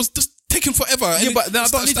computer was just taking forever. Yeah, but then I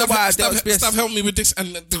don't need to buy a Dell XPS. Staff help me with this,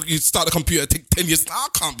 and you start the computer, take 10 years. I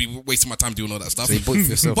can't be wasting my time doing all that stuff. So you bought it for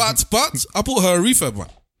yourself. But I bought her a refurb one.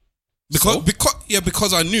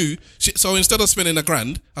 Because I knew. So instead of spending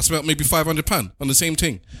 $1,000, I spent maybe £500 on the same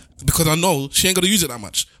thing because I know she ain't gonna use it that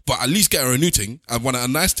much. But at least get her a new thing. I want a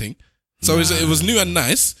nice thing. So it was new and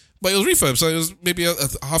nice, but it was refurb. So it was maybe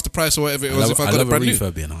half the price or whatever it was if I got a brand new.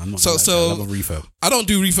 Refurb, you know. I love a refurb. I don't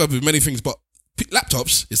do refurb with many things, but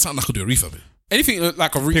laptops is something I could do a refurb with. Anything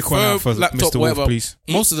like a Pick one out for refurb, laptop, Mr. Wolf, whatever. please.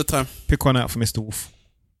 Most of the time. Pick one out for Mr. Wolf.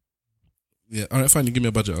 Yeah, all right, fine. You give me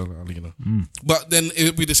a budget, I'll let you know. But then it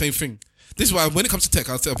would be the same thing. This is why when it comes to tech,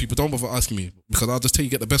 I'll tell people, don't bother asking me because I'll just tell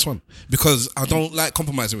you get the best one. Because I don't like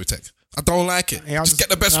compromising with tech. I don't like it. Just get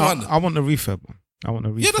the best one. I want the refurb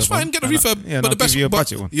one. Yeah, that's fine. Get the refurb. Yeah, but the best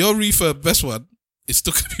budget one. Your refurb best one is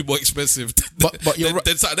still going to be more expensive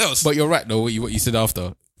than something else. But you're right though, what you said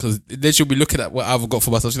after. Because then she'll be looking at what I've got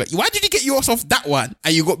for myself. She's like, why did you get yours off that one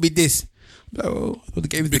and you got me this? Oh, the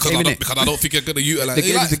game is the game, innit? Because I don't think you're going to utilize the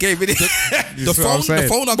game is the game, innit? The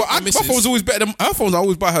phone I got my phone's always better than her phones. I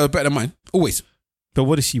always buy her better than mine. Always. But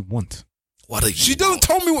what does she want? She doesn't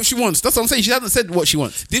tell me what she wants. That's what I'm saying. She hasn't said what she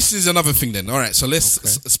wants. This is another thing then. All right, so let's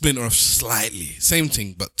splinter off slightly. Same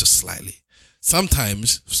thing, but just slightly.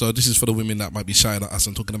 Sometimes, so this is for the women that might be shying at us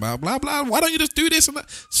and talking about blah, blah, why don't you just do this and that?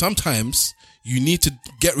 Sometimes you need to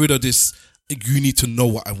get rid of this. You need to know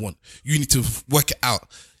what I want. You need to work it out.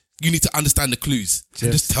 You need to understand the clues.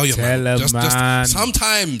 Just tell your man. Just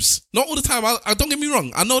sometimes, not all the time. I don't get me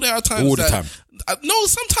wrong. I know there are times all the time. No,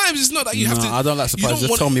 sometimes it's not that you have to. I don't like surprise.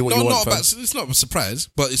 Just tell me what you want. It's not a surprise,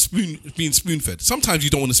 but it's being spoon fed. Sometimes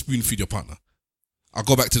you don't want to spoon feed your partner. I'll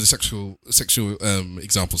go back to the sexual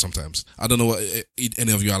example. Sometimes I don't know what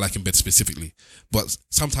any of you are like in bed specifically, but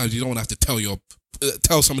sometimes you don't want to have to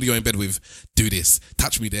tell somebody you're in bed with, do this,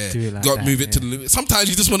 touch me there, move it to the limit. Sometimes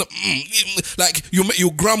you just want to, like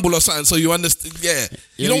you'll grumble or something, so you understand. Yeah,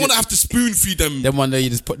 you don't want to have to spoon feed them. Then one day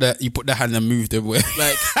you just put the hand and move them where,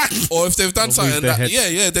 like, or if they've done something,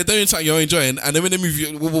 they're doing something you're enjoying, and then when they move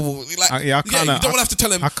you, like, you don't want to have to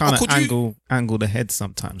tell them. I kind of angle the head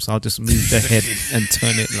sometimes. I'll just move the head and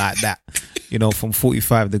turn it like that. You know, from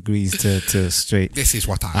 45 degrees to straight. This is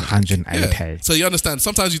what I 180. Yeah. So you understand,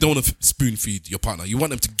 sometimes you don't want to spoon feed your partner. You want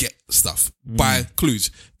them to get stuff by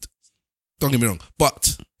clues. Don't get me wrong.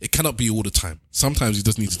 But it cannot be all the time. Sometimes you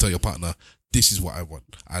just need to tell your partner, this is what I want.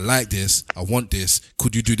 I like this. I want this.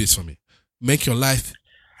 Could you do this for me? Make your life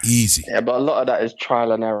easy. Yeah, but a lot of that is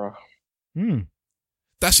trial and error.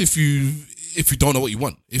 That's if you don't know what you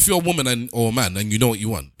want. If you're a woman or a man and you know what you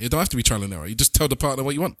want, it don't have to be trial and error. You just tell the partner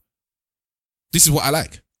what you want. This is what I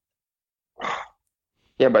like.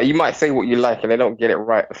 Yeah, but you might say what you like and they don't get it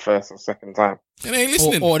right the first or second time. And they ain't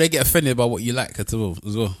listening. Or they get offended by what you like as well.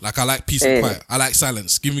 Like, I like peace and quiet. I like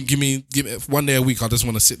silence. Give me 1 day a week. I just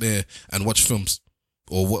want to sit there and watch films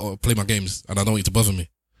or play my games, and I don't want you to bother me.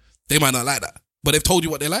 They might not like that, but they've told you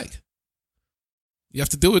what they like. You have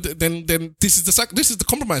to deal with it. Then this is the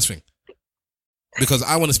compromise thing. Because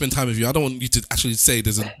I want to spend time with you. I don't want you to actually say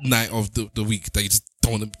there's a night of the week that you just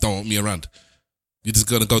don't want me around. You're just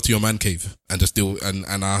gonna go to your man cave and just deal, and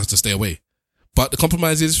I have to stay away. But the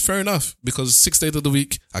compromise is fair enough, because 6 days of the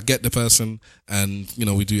week I get the person, and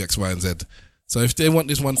we do X, Y, and Z. So if they want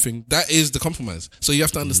this one thing, that is the compromise. So you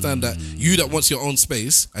have to understand that you that wants your own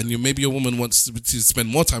space, and maybe your woman wants to spend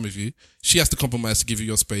more time with you, she has to compromise to give you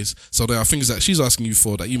your space. So there are things that she's asking you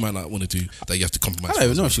for that you might not want to do, that you have to compromise. I don't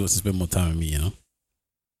even know if she wants to spend more time with me.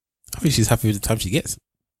 I think she's happy with the time she gets.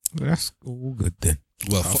 That's all good then.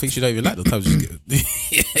 Well, I think she don't even like the time she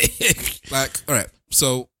gets. Like, all right.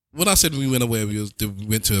 So when I said we went away, we was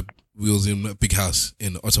in a big house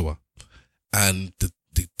in Ottawa, and the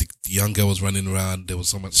young girl was running around. There was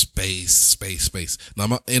so much space.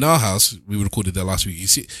 Now in our house, we recorded there last week.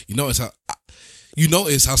 You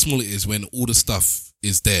notice how small it is when all the stuff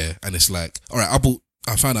is there, and it's like, all right,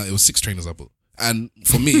 I found out it was 6 trainers I bought, and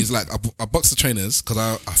for me, it's like I box the trainers because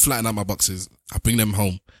I flatten out my boxes, I bring them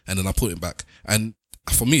home, and then I put it back. And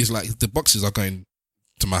for me, it's like the boxes are going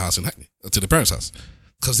to my house in Hackney, to the parents' house,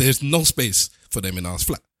 because there's no space for them in our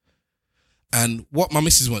flat. And what my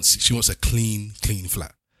missus wants, she wants a clean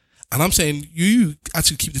flat. And I'm saying, you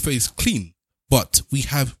actually keep the place clean, but we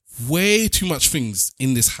have way too much things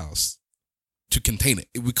in this house to contain it.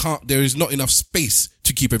 There is not enough space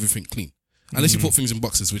to keep everything clean. Unless you put things in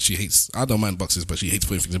boxes, which she hates. I don't mind boxes, but she hates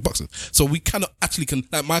putting things in boxes. So we cannot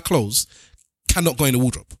like my clothes cannot go in the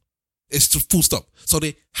wardrobe. It's just full stop. So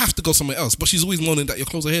they have to go somewhere else. But she's always moaning that your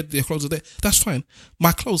clothes are here, your clothes are there. That's fine.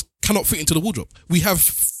 My clothes cannot fit into the wardrobe. We have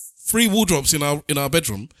 3 wardrobes in our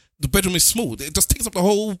bedroom. The bedroom is small. It just takes up the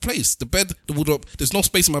whole place. The bed, the wardrobe. There's no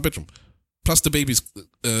space in my bedroom. Plus the baby's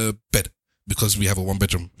bed, because we have a 1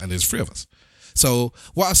 bedroom and there's 3 of us. So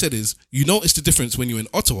what I said is, you notice the difference when you're in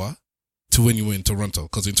Ottawa to when you were in Toronto.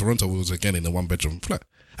 Because in Toronto, we was again in a 1 bedroom flat.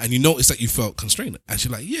 And you notice that you felt constrained. And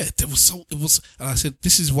she's like, yeah, it was. And I said,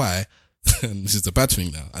 this is why, and this is the bad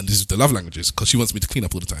thing now, and this is the love languages, because she wants me to clean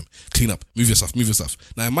up all the time. Clean up, move your stuff.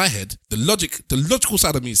 Now in my head, the logical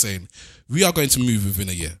side of me is saying, we are going to move within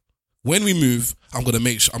a year. When we move, I'm going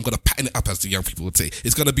to pattern it up, as the young people would say.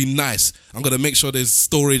 It's going to be nice. I'm going to make sure there's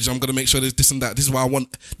storage. I'm going to make sure there's this and that. This is why I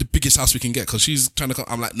want the biggest house we can get, because she's trying to come.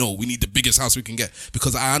 I'm like, no, we need the biggest house we can get,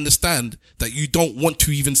 because I understand that you don't want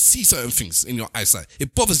to even see certain things in your eyesight.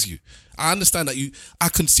 It bothers you. I understand that I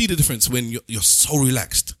can see the difference when you're so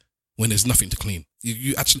relaxed, when there's nothing to clean.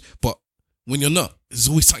 You actually, but when you're not, there's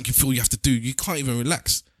always something you feel you have to do. You can't even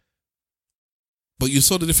relax. But you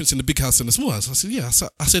saw the difference in the big house and the small house. I said, yeah.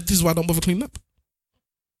 I said, this is why I don't bother cleaning up.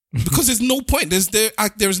 Because there's no point.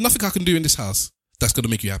 There is nothing I can do in this house that's going to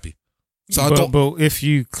make you happy. So But if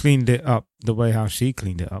you cleaned it up the way how she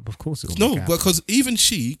cleaned it up, of course it will. No, because even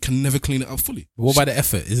she can never clean it up fully. What about the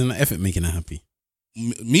effort? Isn't the effort making her happy?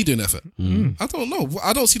 Me doing effort? I don't know.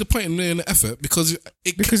 I don't see the point in doing the effort, because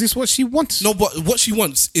it's what she wants. No, but what she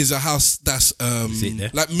wants is a house that's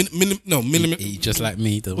like minimal. Just like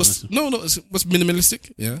me. What's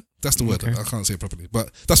minimalistic? Yeah, that's the word. I can't say it properly,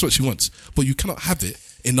 but that's what she wants. But you cannot have it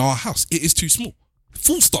in our house. It is too small.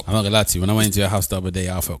 Full stop. I'm not gonna lie to you. When I went into your house the other day,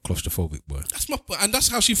 I felt claustrophobic, boy. And that's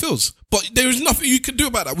how she feels. But there is nothing you can do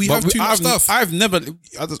about that. We have too much stuff. I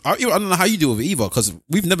don't know how you deal with it either, because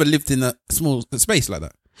we've never lived in a small space like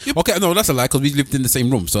that. Yep. Okay, no, that's a lie, because we lived in the same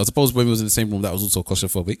room. So I suppose when we was in the same room, that was also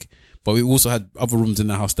claustrophobic. But we also had other rooms in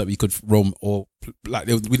the house that we could roam, or like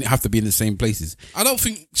we didn't have to be in the same places. I don't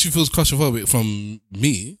think she feels claustrophobic from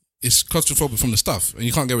me. It's claustrophobic from the stuff, and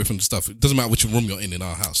you can't get away from the stuff. It doesn't matter which room you're in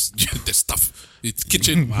our house. There's stuff. It's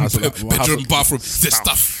kitchen, bedroom, bathroom. There's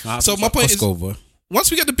stuff. So my point is,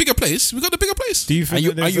 once we get the bigger place, we got the bigger place. Do you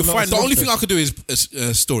think the only thing I could do is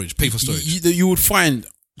storage, pay for storage. You would find,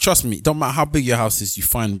 trust me, don't matter how big your house is, you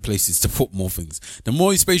find places to put more things. The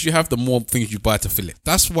more space you have, the more things you buy to fill it.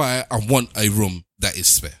 That's why I want a room that is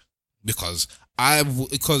spare, because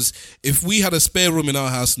if we had a spare room in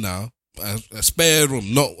our house now, a spare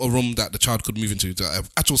room, not a room that the child could move into, an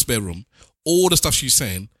actual spare room, all the stuff she's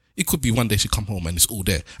saying, it could be one day she come home and it's all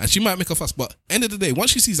there, and she might make a fuss, but end of the day,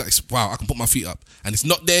 once she sees that, wow, I can put my feet up and it's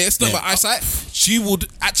not there, it's not my eyesight, she would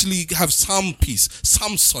actually have some peace,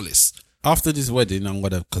 some solace. After this wedding, I'm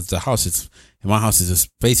gonna, because my house is just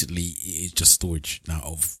basically, it's just storage now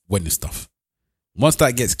of wedding stuff. Once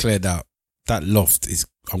that gets cleared out, that loft is,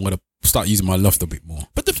 I'm gonna start using my loft a bit more.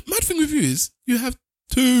 But the mad thing with you is, you have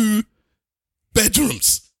 2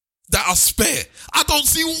 bedrooms that are spare. I don't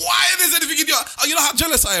see why there's anything in your... You know how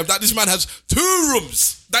jealous I am that this man has 2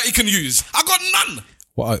 rooms that he can use. I got none.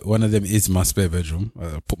 One of them is my spare bedroom.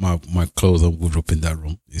 I put my clothes and wardrobe in that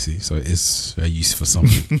room, you see. So it's very useful for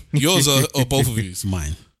something. Yours or both of you? It's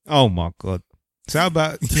mine. Oh my God. So how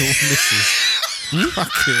about your missus?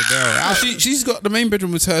 Fucking hell. She's got the main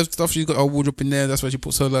bedroom with her stuff. She's got her wardrobe in there. That's where she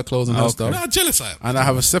puts all her clothes and her stuff. How jealous I am. And I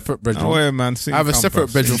have a separate bedroom. Oh, yeah, man. I have a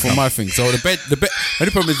separate bedroom for my thing. So the bed.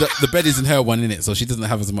 Only problem is that the bed isn't her one in it, so she doesn't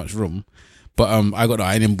have as much room. But I got the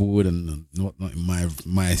ironing board and whatnot in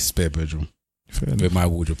my spare bedroom. Where my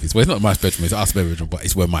wardrobe is. Well, it's not my bedroom. It's our spare bedroom, but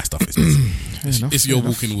it's where my stuff is. It's your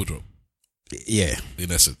walk-in wardrobe. Yeah,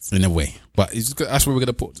 in essence, in a way, but that's where we're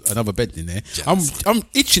gonna put another bed in there. I'm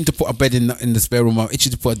itching to put a bed in the spare room. I'm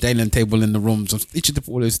itching to put a dining table in the rooms. I'm itching to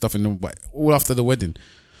put all this stuff in the but all after the wedding.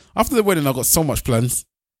 After the wedding, I got so much plans.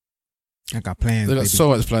 I got plans. I got so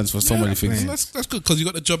much plans for so many things. That's good because you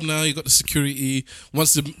got the job now. You got the security.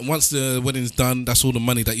 Once the wedding's done, that's all the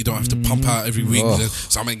money that you don't have to pump out every week.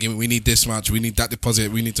 So I'm giving. We need this much. We need that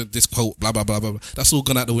deposit. We need this quote. Blah blah blah blah. That's all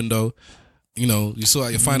gone out the window. You know, you sort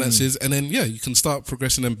out your finances, and then you can start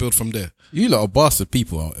progressing and build from there. You lot are bastard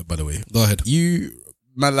people, by the way. Go ahead. You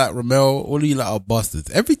man like Ramel, all of you lot are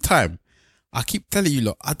bastards. Every time I keep telling you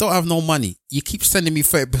lot, I don't have no money. You keep sending me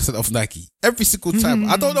 30% off Nike every single time.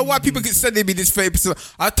 I don't know why people keep sending me this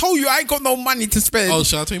 30%. I told you I ain't got no money to spend. Oh,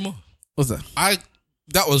 shall I tell you more? What's that?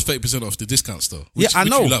 That was 30% off the discount store. I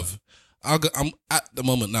know. Which you love. I'm at the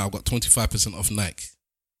moment now. I've got 25% off Nike,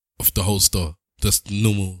 off the whole store, just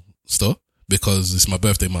normal store. Because it's my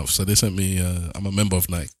birthday month, so they sent me. I'm a member of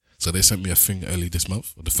Nike, so they sent me a thing early this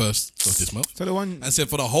month, or the first of this month. So the one and said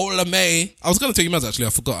for the whole of May. I was gonna tell you mans actually. I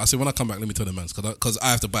forgot. I said when I come back, let me tell the mans because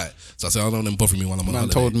I have to buy it. So I said I don't want them bother me while I'm on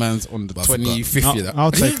holiday. Told mans on the 25th.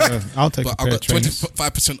 I'll take. But I've got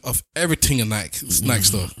 25% off everything in Nike. It's Nike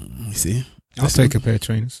store. You see, I'll take a pair of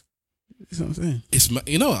trainers. That's what I'm saying. It's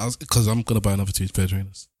because I'm gonna buy another 2 pair of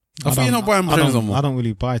trainers. I think you're not buying trainers no more. I don't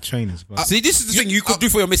really buy trainers. But see, this is the thing you could do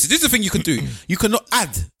for your missus. This is the thing you could do. You cannot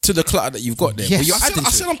add to the clutter that you've got there. Yes. But I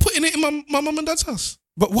said I'm putting it in my mum and dad's house.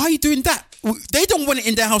 But why are you doing that? They don't want it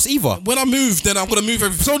in their house either. When I move, then I'm going to move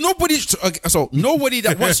everything. So nobody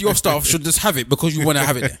that wants your stuff should just have it because you want to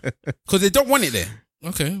have it there. Because they don't want it there.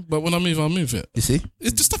 Okay, but when I move, I'll move it. You see?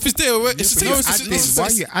 The stuff is there. It's the same. Why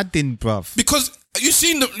are you adding, bruv? Because you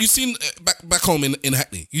seen back home in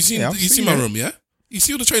Hackney. You seen my room, yeah? You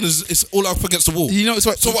see all the trainers, it's all up against the wall. You know,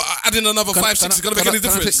 so adding another 5, 6 is going to make any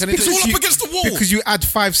difference. It's all up against the wall. Because you add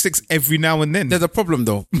 5, 6 every now and then. There's a problem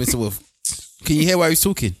though, Mr. Wolf. Can you hear why he's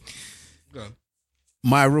talking? Go on.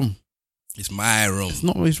 My room. It's my room. It's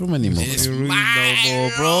not his room anymore. It's room my no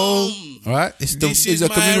more, bro. room. All right, This is a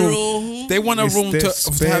my communal room. They want a It's room their to have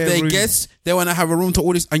spare their room. guests. They want to have a room to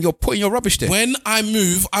all this, and you're putting your rubbish there. When I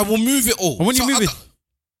move, I will move it all. And when you move it,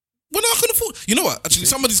 when I can afford, you know what? Actually,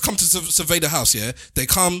 somebody's come to survey the house. Yeah, they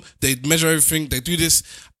come, they measure everything, they do this.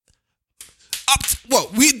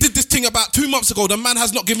 We did this thing about 2 months ago. The man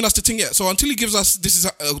has not given us the thing yet. So until he gives us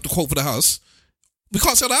the quote for the house, we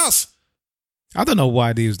can't sell the house. I don't know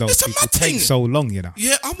why those It's a people mad take thing. so long, you know.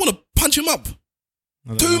 Yeah, I want to punch him up.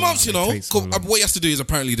 2 months, you know. What he has to do is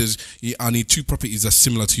apparently I need 2 properties that's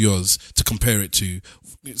similar to yours to compare it to.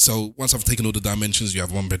 So once I've taken all the dimensions, you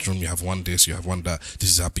have 1 bedroom, you have 1 this, you have 1 that. This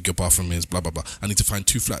is how big your bathroom is, blah blah blah. I need to find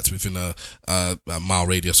 2 flats within a mile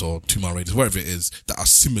radius or 2 mile radius, wherever it is, that are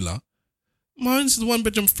similar. Mine's the 1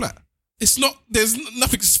 bedroom flat. It's not. There's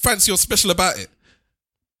nothing fancy or special about it.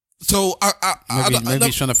 So maybe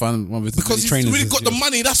he's trying to find one with because he's trainers. really got the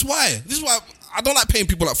money. That's why. This is why I don't like paying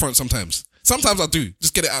people up front. Sometimes I do.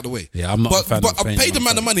 Just get it out of the way. Yeah, I'm not. But I paid the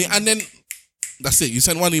man the money, and then that's it. You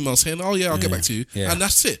send 1 email saying, "Oh yeah, I'll get back to you," and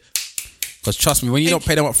that's it. Because trust me, when you don't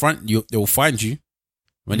pay them up front, they will find you.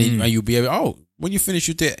 When you'll be able, when you finish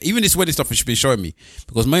your debt, even this wedding stuff she's been showing me,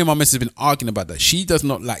 because my missus has been arguing about that. She does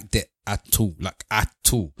not like debt at all,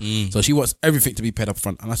 So she wants everything to be paid up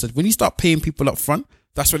front. And I said, when you start paying people up front,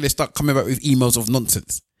 that's when they start coming back with emails of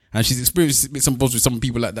nonsense. And she's experienced some buzz with some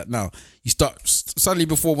people like that now. You start suddenly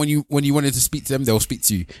before when you wanted to speak to them, they'll speak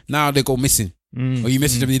to you. Now they go missing, or you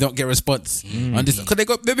message them, and you don't get a response, and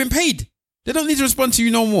because they've been paid. They don't need to respond to you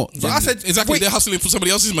no more. So I said, exactly. They're hustling for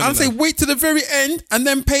somebody else's money. I say, wait to the very end and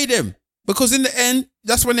then pay them. Because in the end,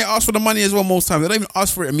 that's when they ask for the money as well most times. They don't even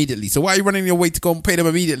ask for it immediately. So why are you running your way to go and pay them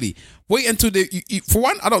immediately? Wait until for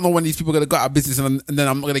one, I don't know when these people are going to go out of business and then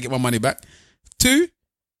I'm not going to get my money back. 2,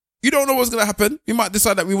 you don't know what's going to happen. We might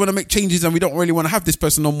decide that we want to make changes and we don't really want to have this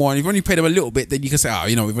person no more. And if you've only paid them a little bit, then you can say,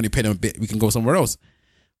 we've only paid them a bit. We can go somewhere else.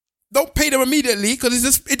 Don't pay them immediately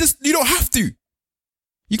because you don't have to.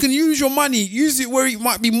 You can use your money, use it where it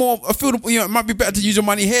might be more affordable. It might be better to use your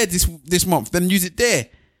money here this month than use it there.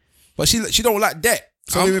 But she don't like debt.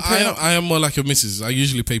 So I am more like your missus. I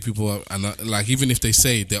usually pay people up, and even if they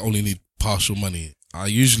say they only need partial money, I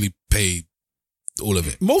usually pay all of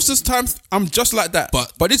it. Most of the time, I'm just like that.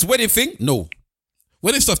 But this wedding thing, no.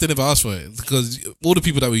 When it's stuff, they never ask for it because all the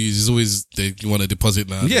people that we use is always they want a deposit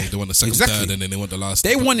now. Yeah, they want the second, exactly. third, and then they want the last.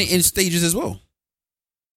 They want it in stages as well.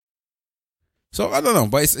 So I don't know,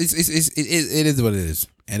 but it is what it is.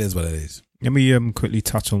 It is what it is. Let me quickly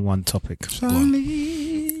touch on one topic.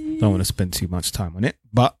 Don't want to spend too much time on it,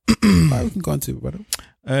 but We can go on to it, brother.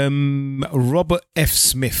 Robert F.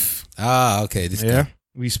 Smith. Okay. This Yeah, guy.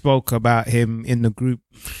 we spoke about him in the group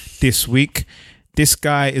this week. This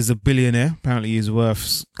guy is a billionaire. Apparently, he's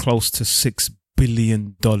worth close to $6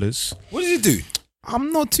 billion. What does he do?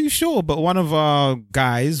 I'm not too sure, but one of our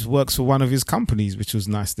guys works for one of his companies, which was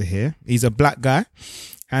nice to hear. He's a black guy.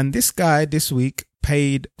 And this guy this week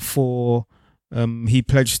paid for, he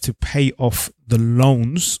pledged to pay off the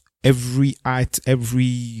loans, every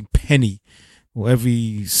penny or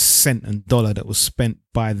every cent and dollar that was spent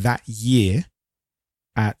by that year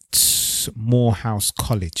at Morehouse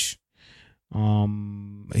College.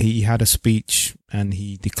 He had a speech and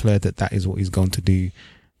he declared that is what he's going to do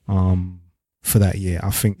for that year.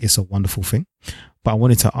 I think it's a wonderful thing. But I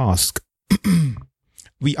wanted to ask, I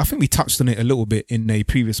think we touched on it a little bit in a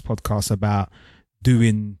previous podcast about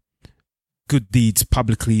doing good deeds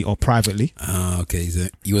publicly or privately. Okay.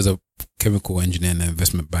 He was a chemical engineer and an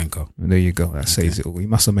investment banker. There you go. That says it all. He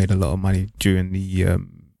must have made a lot of money during the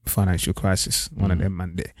financial crisis. One of them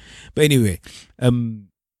man there. But anyway,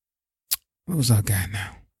 what was our guy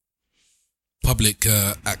now? public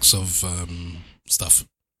acts of stuff.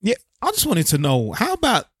 Yeah, I just wanted to know, how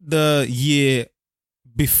about the year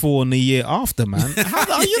before and the year after, man? You know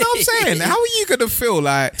what I'm saying? How are you gonna feel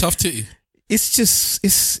like? Tough titty. It's just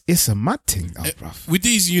it's a mad thing, though, bruv. With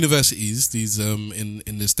these universities, these in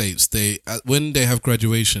the States, they when they have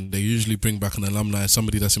graduation, they usually bring back an alumni,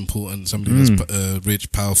 somebody that's important, somebody that's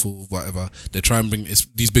rich, powerful, whatever. They try and bring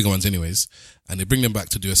these bigger ones, anyways, and they bring them back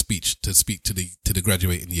to do a speech to speak to the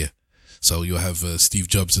graduating year. So you'll have Steve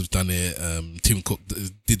Jobs has done it. Tim Cook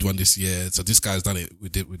did one this year. So this guy's done it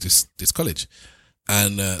with this college.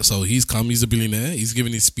 And so he's come, he's a billionaire, he's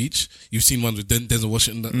giving his speech. You've seen one with Denzel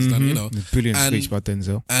Washington that's done, you know. Brilliant speech by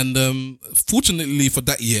Denzel. And fortunately for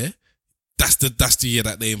that year, that's the year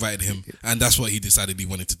that they invited him. And that's what he decided he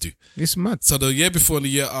wanted to do. It's mad. So the year before and the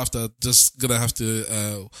year after, just gonna have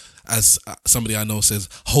to, as somebody I know says,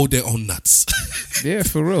 hold their own nuts. Yeah,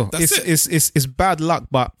 for real. It's bad luck,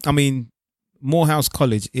 but I mean, Morehouse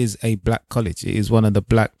College is a black college. It is one of the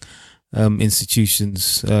black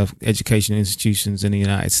institutions, educational institutions in the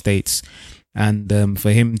United States, and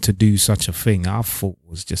for him to do such a thing, I thought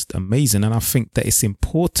was just amazing. And I think that it's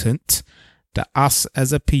important that us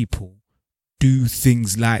as a people do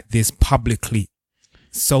things like this publicly,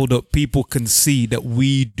 so that people can see that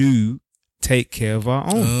we do take care of our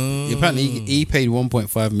own. Apparently, he paid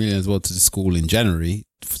 1.5 million as well to the school in January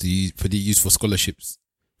for the use for scholarships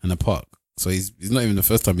and the park. So he's not even the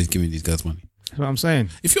first time he's giving these guys money. That's what I'm saying.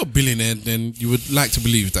 If you're a billionaire, then you would like to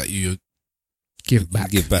believe that you Give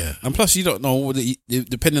back. Yeah. And plus, you don't know,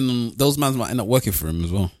 depending on, those mans might end up working for him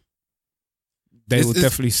as well. They will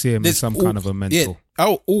definitely see him as some kind of a mentor. Yeah,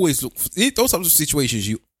 I'll always look, those types of situations,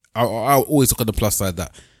 I'll always look at the plus side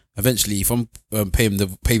that eventually, if I'm paving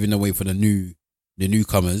the way for the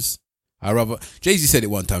newcomers, I rather, Jay-Z said it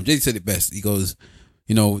one time. Jay-Z said it best. He goes,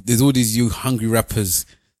 you know, there's all these you hungry rappers.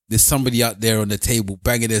 There's somebody out there on the table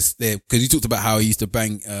banging this there, because he talked about how he used to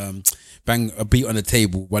bang a beat on the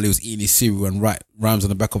table while he was eating his cereal and write rhymes on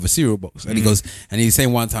the back of a cereal box. And he goes, and he's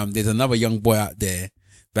saying one time, there's another young boy out there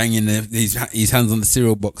banging his hands on the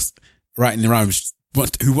cereal box, writing the rhymes,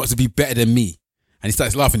 who wants to be better than me. And he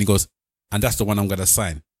starts laughing. He goes, and that's the one I'm gonna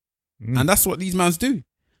sign. And that's what these mans do.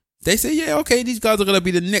 They say, yeah, okay, these guys are gonna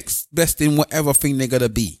be the next best in whatever thing they're gonna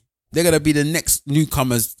be. They're going to be the next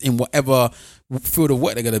newcomers in whatever field of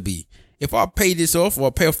work they're going to be. If I pay this off or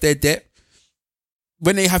I pay off their debt,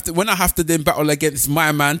 when I have to then battle against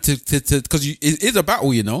my man because it is a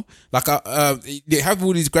battle, you know, like, they have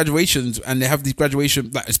all these graduations and they have these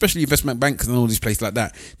like, especially investment banks and all these places like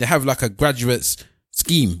that. They have like a graduates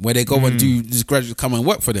scheme where they go and do these graduates come and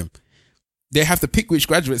work for them. They have to pick which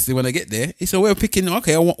graduates they want to get there. It's a way of picking,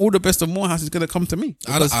 okay, I want all the best of Morehouse is going to come to me.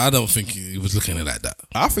 I don't think he was looking at it like that.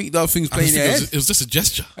 I think that thing's playing their head. It was just a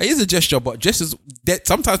gesture. It is a gesture, but gestures,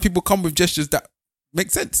 sometimes people come with gestures that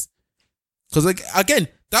make sense. Because, like, again,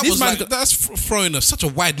 that's throwing such a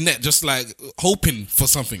wide net, just like hoping for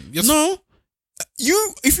something. No.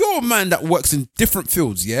 If you're a man that works in different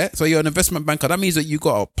fields, yeah? So you're an investment banker, that means that you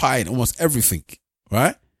got a pie in almost everything,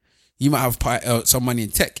 right? You might have some money in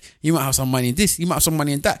tech. You might have some money in this. You might have some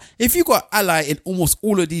money in that. If you got ally in almost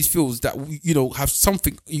all of these fields that, you know, have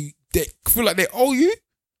something, they feel like they owe you,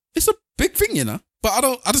 it's a big thing, you know. But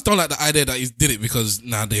I just don't like the idea that he did it because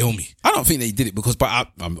they owe me. I I don't think they did it because, but I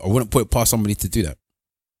wouldn't put it past somebody to do that.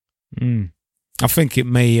 I think it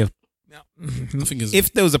may have. I think it's,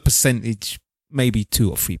 If there was a percentage, maybe 2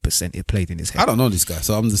 or 3% it played in his head. I don't know this guy,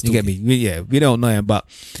 so I'm just. You get me? We don't know him, but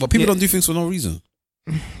people don't do things for no reason.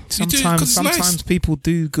 Sometimes people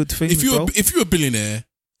do good things. if you're a billionaire,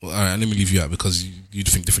 well, all right, let me leave you out because you'd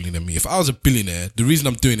think differently than me. If I was a billionaire, the reason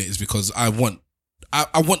I'm doing it is because I want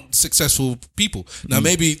successful people. Now,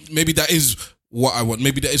 maybe that is what I want.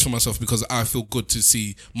 Maybe that is for myself because I feel good to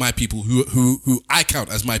see my people who I count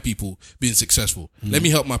as my people being successful. Let me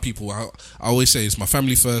help my people. I always say it's my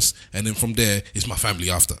family first, and then from there it's my family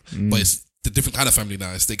after. But it's the different kind of family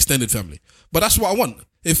now. It's the extended family. But that's what I want.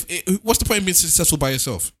 What's the point in being successful by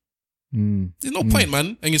yourself? There's no point,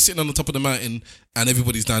 man. And you're sitting on the top of the mountain and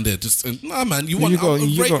everybody's down there. Just nah, man. You want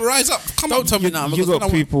to rise up? Come on. Don't tell me now. You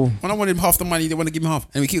got people. When I want him half the money, they want to give me half.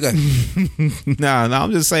 And we keep going. No,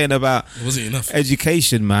 I'm just saying about wasn't enough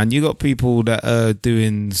education, man. You got people that are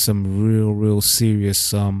doing some real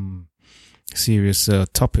serious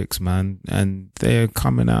topics, man, and they're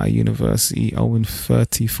coming out of university owing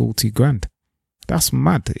 30, 40 grand. That's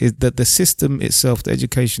mad. The system itself, the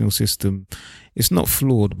educational system, it's not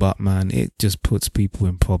flawed, but man, it just puts people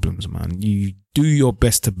in problems, man. You do your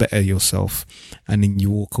best to better yourself, and then you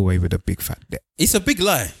walk away with a big fat debt. It's a big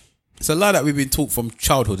lie. It's a lie that we've been taught from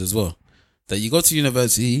childhood as well. That you go to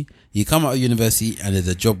university, you come out of university, and there's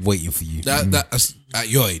a job waiting for you. That's at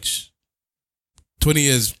your age, 20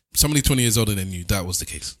 years, somebody 20 years older than you, that was the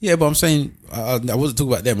case. Yeah, but I'm saying I wasn't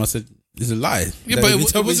talking about them. I said it's a lie. Yeah, but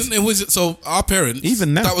it wasn't. It was so our parents.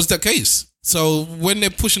 Even now, that was the case. So when they're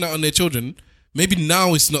pushing that on their children, maybe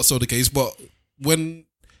now it's not so the case. But when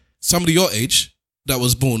somebody your age that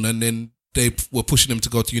was born and then they were pushing them to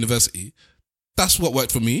go to university, that's what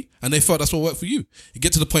worked for me, and they thought that's what worked for you. You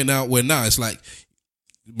get to the point now where now it's like,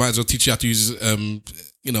 might as well teach you how to use,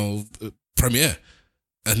 Premiere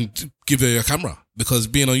and give you a camera, because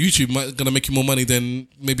being on YouTube might gonna make you more money than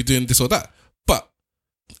maybe doing this or that. But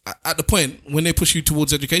at the point when they push you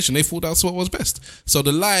towards education, they thought that's what was best. So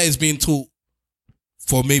the lie is being taught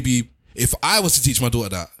for maybe if I was to teach my daughter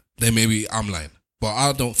that, then maybe I'm lying. But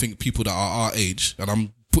I don't think people that are our age, and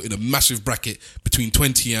I'm putting a massive bracket between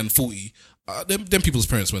 20 and 40, them people's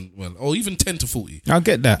parents went well, or even 10 to 40. I'll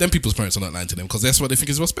get that. Them people's parents are not lying to them because that's what they think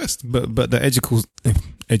is what's best. But the educational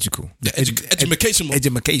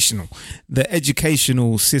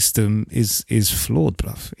system is flawed,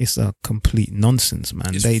 bruv. It's a complete nonsense,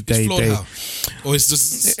 man. It's flawed how? Or it's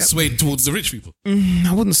just swayed towards the rich people.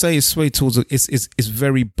 I wouldn't say it's swayed towards it's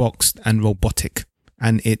very boxed and robotic,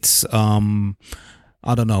 and it's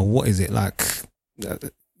I don't know, what is it like.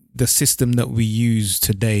 The system that we use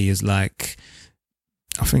today is like,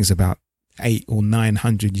 I think it's about 800 or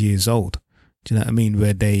 900 years old. Do you know what I mean?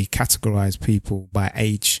 Where they categorize people by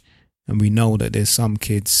age, and we know that there's some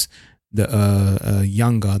kids that are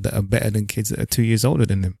younger that are better than kids that are 2 years older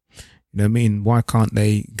than them. You know what I mean? Why can't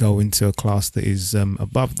they go into a class that is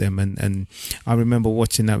above them? And I remember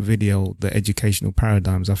watching that video, the educational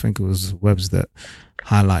paradigms. I think it was Webbs that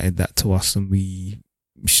highlighted that to us, and we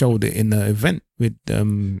showed it in the event with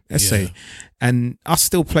Essay, and I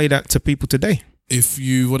still play that to people today. If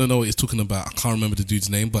you want to know what he's talking about, I can't remember the dude's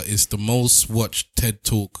name, but it's the most watched TED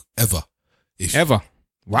Talk ever. Ever?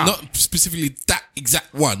 Wow. Not specifically that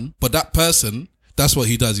exact one, but that person, that's what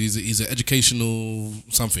he does. He's an educational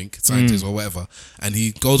scientist or whatever, and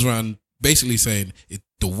he goes around basically saying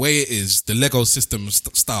the way it is, the Lego system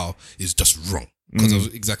style is just wrong. Because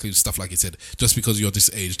of exactly stuff like he said. Just because you're this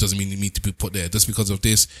age doesn't mean you need to be put there. Just because of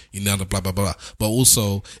this, you know, blah blah blah. But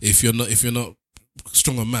also, if you're not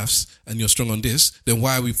strong on maths and you're strong on this, then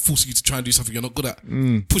why are we forcing you to try and do something you're not good at?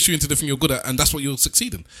 Push you into the thing you're good at, and that's what you'll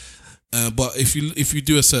succeed in. But if you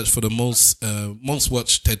do a search for the most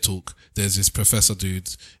watched TED Talk, there's this professor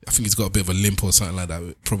dude. I think he's got a bit of a limp or something like that,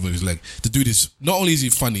 with problem with his leg. The dude is not only is he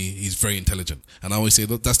funny, he's very intelligent. And I always say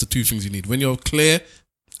that's the two things you need when you're clear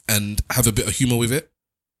and have a bit of humor with it.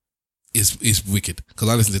 Is wicked, because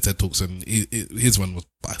I listen to TED Talks and his one was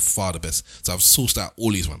by far the best. So I've sourced out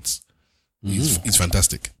all his ones. He's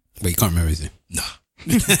fantastic. But you can't remember his name. Nah.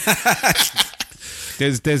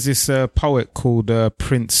 There's this poet called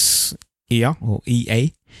Prince Ea or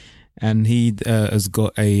EA, and he has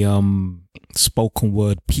got a spoken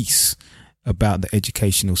word piece about the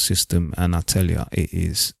educational system, and I tell you, it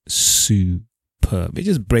is superb. It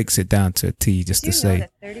just breaks it down to a T, just to say.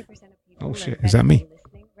 Oh shit! Is that me?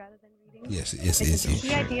 Yes, it is.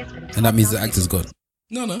 And that means the actor's gone.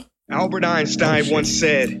 No. Albert Einstein once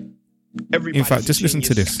said, "Everybody." In fact, just listen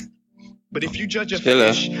to this. But if you judge a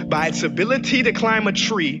Killer. fish by its ability to climb a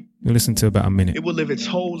tree, You listen to about a minute. it will live its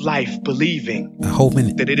whole life believing A whole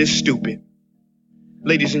minute. that it is stupid.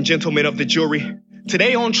 Ladies and gentlemen of the jury,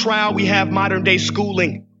 today on trial we have modern day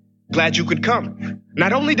schooling. Glad you could come.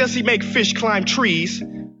 Not only does he make fish climb trees,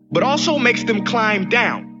 but also makes them climb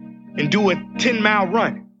down and do a 10-mile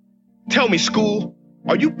run. Tell me, school,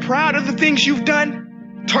 are you proud of the things you've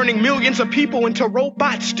done? Turning millions of people into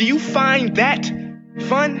robots, do you find that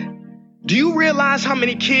fun? Do you realize how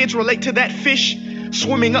many kids relate to that fish?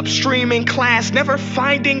 Swimming upstream in class, never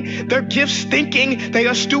finding their gifts, thinking they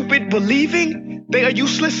are stupid, believing they are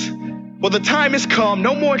useless? Well, the time has come,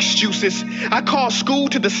 no more excuses. I call school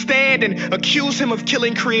to the stand and accuse him of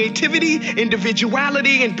killing creativity,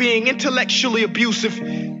 individuality, and being intellectually abusive.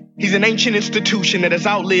 He's an ancient institution that has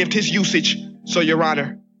outlived his usage. So, Your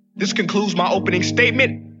Honor, this concludes my opening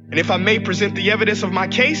statement, and if I may present the evidence of my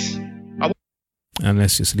case, And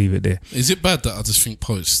let's just leave it there. Is it bad that I just think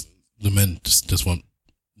poets, the men just want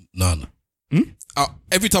none?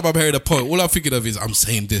 Every time I'm hearing a poet, all I'm thinking of is I'm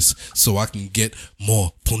saying this so I can get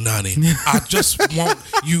more punani. I just want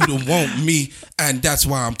you to want me, and that's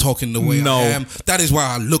why I'm talking the way No. I am. That is why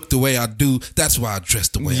I look the way I do. That's why I dress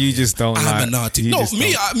the way I am. You just don't I'm like- an artist. you No, just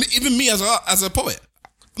me, don't. even me as a poet.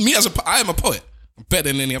 I am a poet. I'm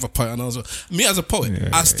better than any other poet I know as well. Me as a poet,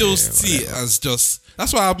 I still see it as just.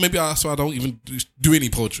 That's why I don't even do any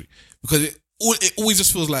poetry, because it always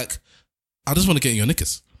just feels like I just want to get in your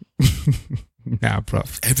knickers. Nah,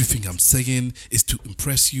 bruv. Everything I'm saying is to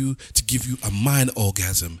impress you, to give you a mind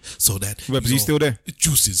orgasm, so that Webs, you still there? the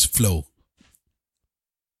juices flow.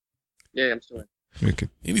 Yeah, I'm sorry. Wicked.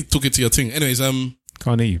 You need to talk it to your thing. Anyways,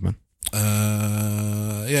 Can't hear you, man.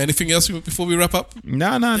 yeah. Anything else before we wrap up?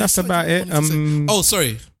 No, that's about it. Oh,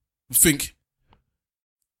 sorry. Think.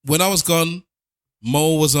 When I was gone,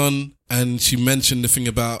 Mo was on, and she mentioned the thing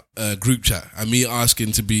about group chat and me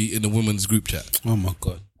asking to be in the women's group chat. Oh my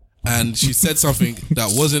God. And she said something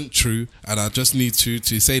that wasn't true, and I just need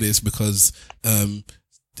to say this because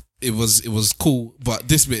it was cool, but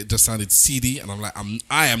this bit just sounded seedy, and I'm like,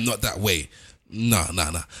 I am not that way. Nah.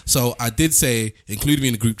 So I did say, include me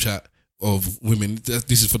in the group chat of women.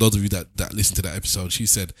 This is for those of you that listen to that episode. She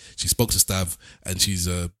said she spoke to Stav, and she's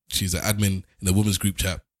an admin in the women's group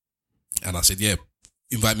chat, and I said, yeah,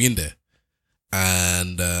 invite me in there,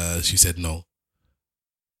 and she said no.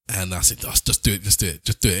 And I said, oh, just do it,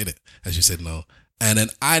 innit? And she said no. And then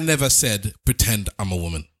I never said, pretend I'm a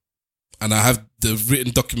woman. And I have the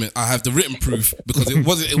written document, I have the written proof, because it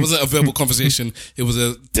wasn't a verbal conversation, it was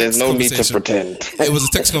a text There's no need to conversation. pretend. It was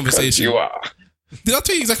a text conversation. You are. Did I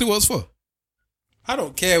tell you exactly what it was for? I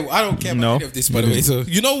don't care. I don't care about No. any of this, by the way. So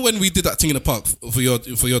You know when we did that thing in the park for your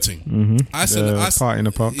thing? Mm-hmm. I said, Party in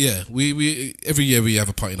the park. yeah, we every year we have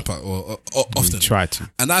a party in the park, or often. We try to.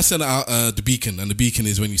 And I sent out the beacon, and the beacon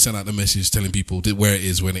is when you send out the message telling people where it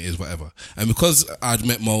is, when it is, whatever. And because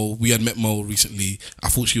we had met Mo recently, I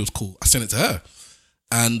thought she was cool. I sent it to her,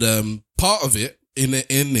 and part of it in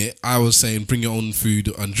it, I was saying bring your own food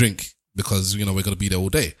and drink, because we're gonna be there all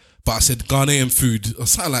day. But I said Ghanaian food or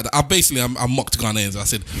something like that. I mocked Ghanaians. I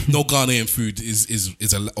said no Ghanaian food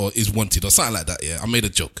is wanted or something like that. Yeah, I made a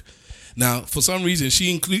joke. Now, for some reason,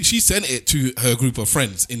 she sent it to her group of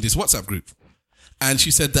friends in this WhatsApp group, and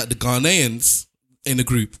she said that the Ghanaians in the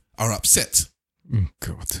group are upset.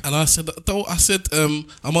 God. And I said,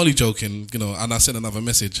 I'm only joking, and I sent another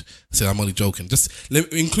message. I said, I'm only joking. Just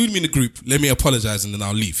include me in the group. Let me apologize, and then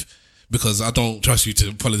I'll leave, because I don't trust you to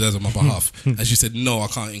apologize on my behalf. And she said, no, I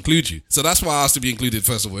can't include you. So that's why I asked to be included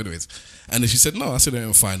first of all, anyways. And then she said, no. I said,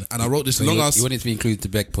 I'm fine. And I wrote this long ass. You wanted to be included to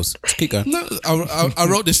beg puss. Keep going. No, I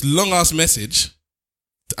wrote this long ass message,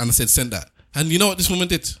 and I said, send that. And you know what this woman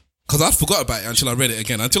did? Because I forgot about it until I read it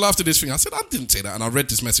again. Until after this thing, I said, I didn't say that. And I read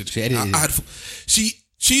this message. She edited it.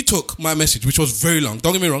 She took my message, which was very long.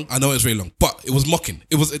 Don't get me wrong. I know it was very long, but it was mocking.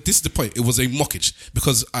 This is the point. It was a mockage,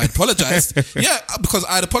 because I apologized. Yeah, because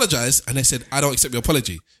I had apologized, and they said, I don't accept your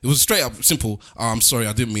apology. It was straight up simple. Oh, I'm sorry.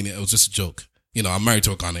 I didn't mean it. It was just a joke. I'm married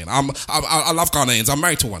to a Ghanaian. I love Ghanaians. I'm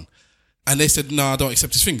married to one. And they said, no, I don't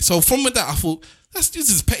accept this thing. So from that, I thought, this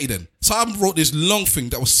is petty then. So I wrote this long thing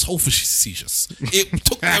that was so facetious. It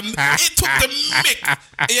took the mick.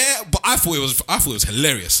 Yeah, but I thought it was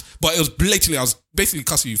hilarious. But it was blatantly, I was basically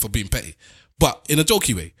cussing you for being petty, but in a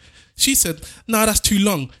jokey way. She said, no, that's too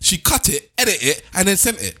long. She cut it, edited it, and then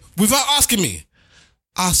sent it without asking me.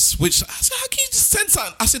 I switched. I said, how can you just send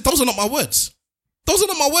something? I said, those are not my words. Those are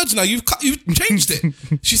not my words now. You've changed it.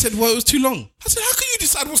 She said, well, it was too long. I said, how can you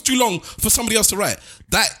decide what's too long for somebody else to write?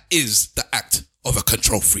 That is the act of a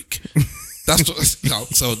control freak.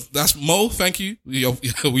 That's so that's Mo. Thank you.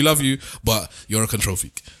 We love you, but you're a control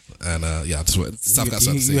freak. And I just got something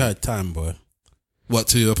to say. You had time, boy. What,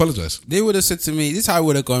 to apologize? They would have said to me, this is how I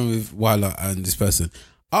would have gone with Wilder and this person.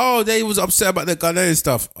 Oh, they was upset about the Ghanaian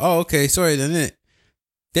stuff. Oh, okay, sorry then, innit?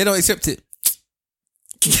 They don't accept it.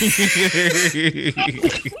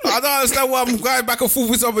 I don't understand why I'm going back and forth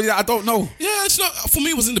with somebody that I don't know. Yeah, it's not, for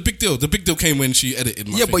me it wasn't the big deal. The big deal came when she edited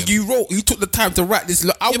my thing. But you took the time to write this.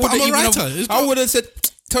 I would have said,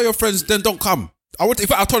 tell your friends, then don't come. I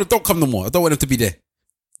told them, don't come no more. I don't want them to be there.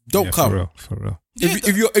 Don't come. For real.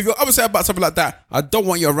 If you're upset about something like that, I don't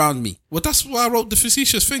want you around me. Well, that's why I wrote the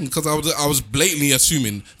facetious thing, because I was blatantly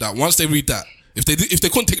assuming that once they read that, if they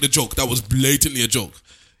couldn't take the joke, that was blatantly a joke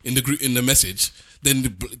in the message,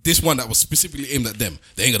 then this one that was specifically aimed at them,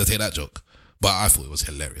 they ain't gonna take that joke. But I thought it was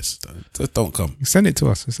hilarious. So don't come. Send it to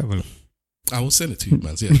us. Let's have a look. I will send it to you,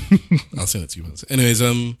 man. Yeah, I'll send it to you, man. Anyways,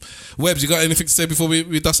 Webbs, you got anything to say before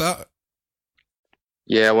we dust out?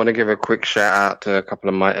 Yeah, I want to give a quick shout out to a couple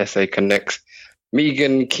of my SA connects.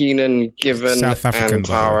 Megan, Keenan, Given, South African, and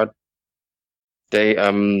Tara. They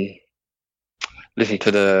listened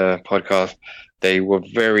to the podcast. They were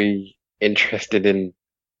very interested in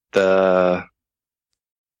the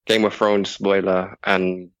Game of Thrones spoiler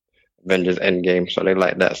and Avengers Endgame, so they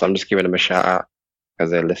like that. So I'm just giving them a shout out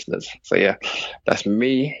because they're listeners. So yeah, that's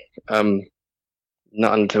me. Nothing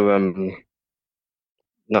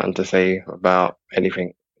to say about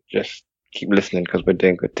anything. Just keep listening because we're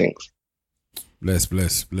doing good things. Bless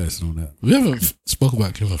and all that. We haven't spoke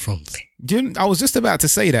about Game of Thrones. I was just about to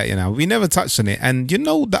say that, we never touched on it. And you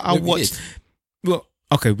know that I watched... Well,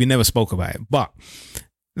 okay, we never spoke about it. But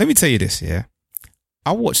let me tell you this, yeah?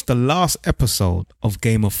 I watched the last episode of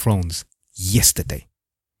Game of Thrones yesterday.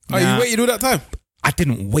 Oh, you waited all that time? I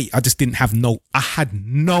didn't wait. I just didn't have I had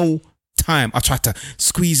no time. I tried to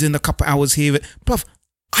squeeze in a couple hours here. But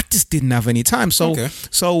I just didn't have any time. So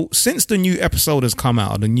since the new episode has come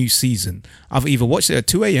out, the new season, I've either watched it at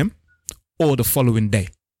 2 a.m. or the following day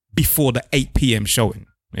before the 8 p.m. showing.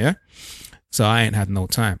 Yeah. So I ain't had no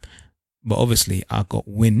time. But obviously I got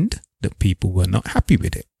wind that people were not happy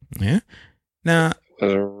with it. Yeah. Now, it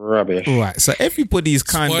was rubbish. Right. So everybody's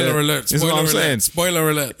kind of... Spoiler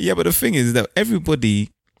alert. Yeah, but the thing is that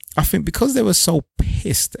everybody... I think because they were so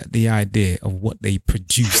pissed at the idea of what they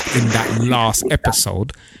produced in that last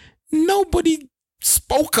episode, nobody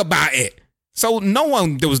spoke about it. So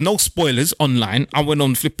there was no spoilers online. I went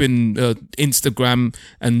on flipping Instagram,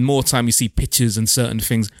 and more time you see pictures and certain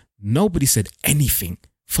things. Nobody said anything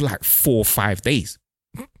for like 4 or 5 days.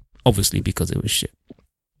 Obviously because it was shit.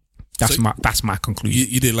 That's my conclusion.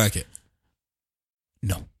 You didn't like it?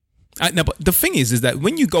 No. No, but the thing is that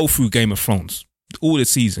when you go through Game of Thrones, all the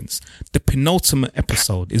seasons, the penultimate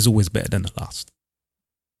episode is always better than the last.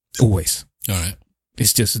 Always. All right.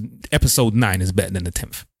 It's just episode 9 is better than the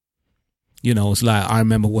 10th. It's like I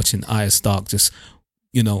remember watching Arya Stark just,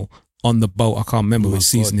 on the boat. I can't remember which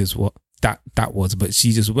season is what that was, but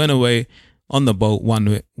she just went away on the boat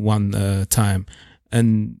one time,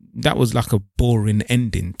 and that was like a boring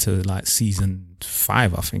ending to like season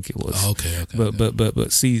 5, I think it was. Oh, okay. But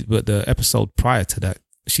the episode prior to that,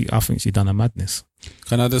 I think she done a madness.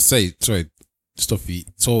 Can I just say, sorry, Stuffy.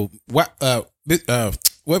 So whatever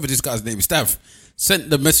this guy's name is, Stav, sent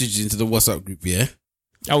the message into the WhatsApp group. Yeah,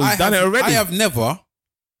 we've done it already. I have never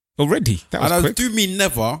already. That was quick. I do mean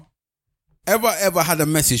never, ever had a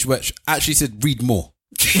message which actually said read more.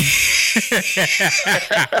 I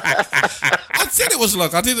said it was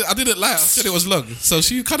long. I didn't lie. I said it was long. So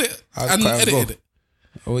she cut it and edited it.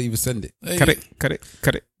 Or even send it. Cut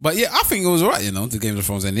it. But yeah, I think it was alright, the Game of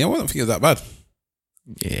Thrones ending. I don't think it was that bad.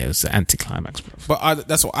 Yeah, it was an anticlimax, bro. But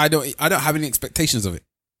that's what I don't have any expectations of it.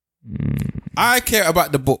 I care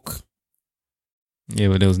about the book. Yeah,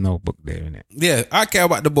 but there was no book there in it. Yeah, I care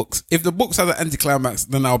about the books. If the books have an anticlimax,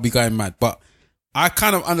 then I'll be going mad. But I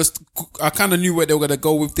kind of knew where they were going to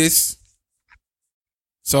go with this.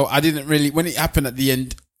 So I didn't really, when it happened at the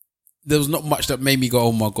end, there was not much that made me go,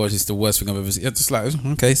 oh my gosh, it's the worst thing I've ever seen. It's just like,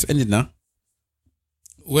 okay, it's ended now.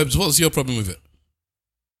 Webbs, what's your problem with it?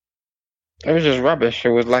 It was just rubbish. It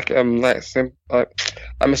was like Mr.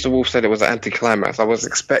 Wolf said, it was an anticlimax. I was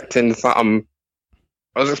expecting something.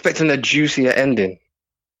 I was expecting a juicier ending.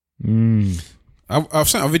 I've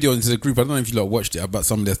sent a video into the group. I don't know if you lot watched it, about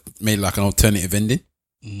somebody that made like an alternative ending.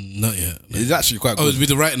 Not yet. It's actually quite good. Oh, it's with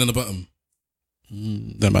the writing on the bottom.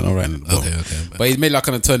 Don't matter, no writing. Okay. But he's made like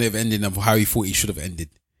an alternative ending of how he thought he should have ended.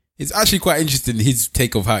 It's actually quite interesting, his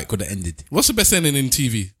take of how it could have ended. What's the best ending in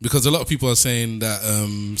TV? Because a lot of people are saying that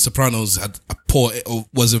Sopranos had a poor, or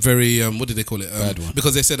was a very, what did they call it? Bad one.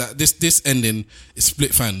 Because they said that this ending is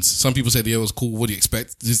split fans. Some people said, yeah, it was cool. What do you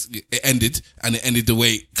expect? It ended, and it ended the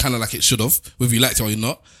way kind of like it should have, whether you liked it or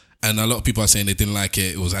not. And a lot of people are saying they didn't like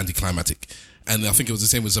it. It was anticlimactic. And I think it was the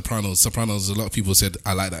same with Sopranos. Sopranos, a lot of people said,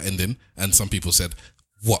 I like that ending. And some people said,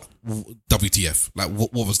 what? WTF? Like,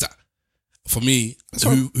 what was that? For me,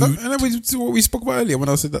 And then what we spoke about earlier when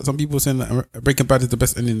I said that some people saying that Breaking Bad is the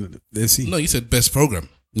best ending they've seen. No, you said best program.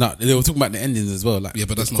 No, they were talking about the endings as well. Like, Yeah,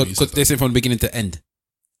 but that's not what you said. because they said from the beginning to end.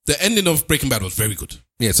 The ending of Breaking Bad was very good.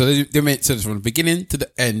 Yeah, so they made sense from the beginning to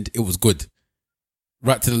the end. It was good,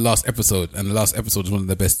 right to the last episode, and the last episode was one of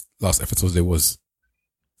the best last episodes there was.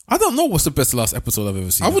 I don't know what's the best last episode I've ever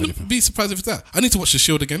seen. I wouldn't be surprised if it's that. I need to watch The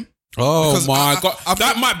Shield again. Oh Because my god,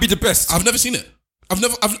 that might be the best. I've never seen it. I've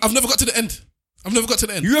never got to the end. I've never got to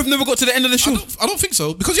the end. You have never got to the end of the show. I don't think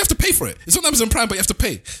so, because you have to pay for it. It's on Amazon Prime, but you have to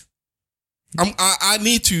pay. I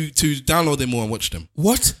need to download them all and watch them.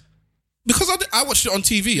 What? Because I watched it on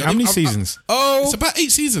TV. How many seasons? It's about 8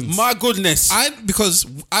 seasons. My goodness. Because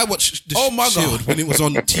I watched The Oh my Shield God. when it was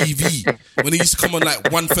on TV, when it used to come on like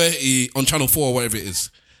 1:30 on Channel 4 or whatever it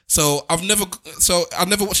is. So I've never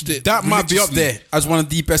watched it. That might be up religiously. there as one of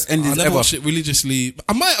the best I endings never ever. watched it religiously.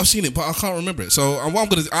 I might have seen it, but I can't remember it. So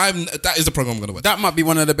that is the program I'm gonna watch. That might be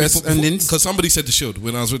one of the best endings. Because somebody said The Shield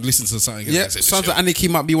when I was listening to something. Yeah, they said The Sons of Shield. Anarchy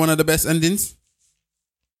might be one of the best endings.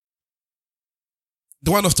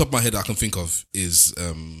 The one off the top of my head I can think of is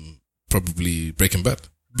probably Breaking Bad.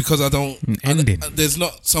 Because I don't ending. There's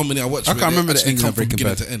not so many I watch. I can't remember the ending of Breaking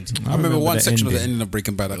beginning Bad. to end. I remember one the section of the ending. ending of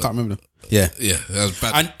Breaking Bad. I can't remember. Yeah. Yeah, that was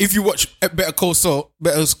bad. And if you watch Better Call Saul,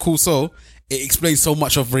 it explains so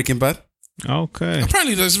much of Breaking Bad. Okay.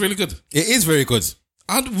 Apparently, that's really good. It is very good.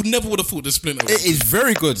 I never would have thought the Splinter. It is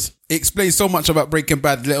very good. It explains so much about Breaking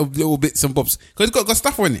Bad, little bits and bobs. Because it's got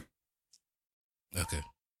stuff in it. Okay.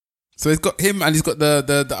 So it's got him and he's got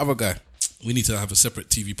the other guy. We need to have a separate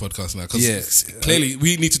TV podcast now because Yes. clearly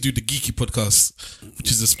we need to do the Geeky podcast, which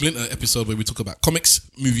is a Splinter episode where we talk about comics,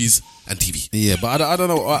 movies, and TV. Yeah, but I don't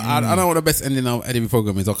know. I don't know what the best ending of any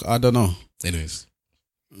program is. I don't know. Anyways,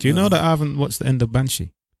 Do you know that I haven't watched the end of Banshee?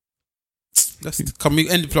 Can we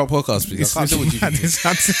end the podcast, please? I can't do what you do.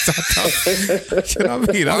 You know what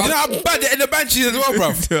I mean? You know how bad the end of Banshee as well,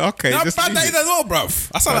 bruv. Okay, You know how just bad leave that it. is as well,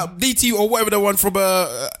 bruv. I sound like DT or whatever the one from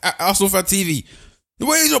Arsenal Fan TV.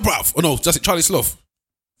 Where is your bruv? Oh no, just Charlie Sloth.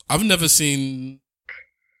 I've never seen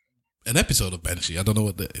an episode of Banshee. I don't know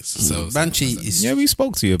what that is. So Banshee is Yeah, we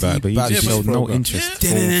spoke to you about it, but you Bad just shit showed no program. interest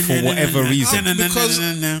for whatever reason. because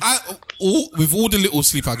with all the little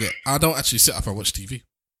sleep I get, I don't actually sit up and watch TV.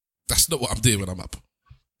 That's not what I'm doing when I'm up.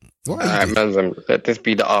 All right, Manzum, let this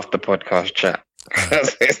be the after podcast chat.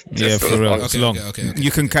 It's Yeah, just for real. long. It's Okay, long. okay. You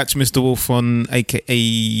can catch Mr. Wolf on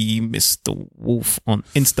AKA Mr. Wolf on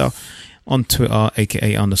Insta, on Twitter,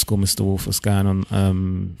 AKA _ Mr. Wolf. What's going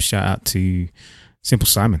on? Shout out to Simple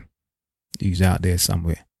Simon, who's out there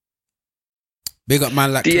somewhere. big up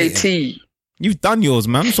man like DAT. Clayton. You've done yours,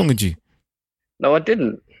 man. What's wrong with you? No, I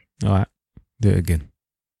didn't. All right, do it again.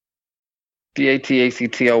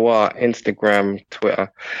 DATACTOR, Instagram,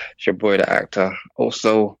 Twitter. It's your boy, the actor.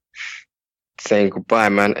 Also, saying goodbye,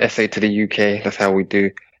 man. SA to the UK. That's how we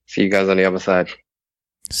do. See you guys on the other side.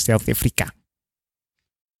 South Africa.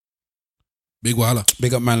 Big Wahala.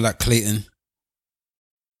 Big up man like Clayton.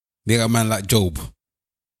 Big up man like Job.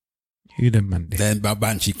 Who the man there? Then my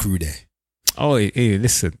Banshee crew there. Oh, hey,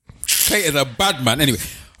 listen. Clayton's a bad man. Anyway,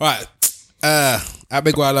 all right. At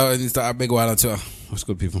Big Wala and at Big Wala on Twitter. What's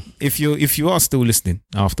good, people? If you are still listening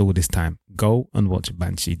after all this time, go and watch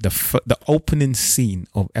Banshee. The opening scene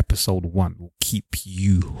of episode 1 will keep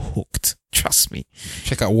you hooked. Trust me.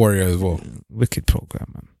 Check out Warrior as well. Wicked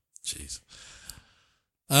program, man. Jeez.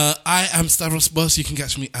 I am Stavros Boss. You can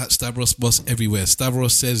catch me at Stavros Boss everywhere.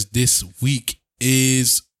 Stavros Says this week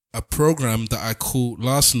is a program that I caught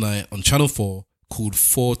last night on Channel 4 called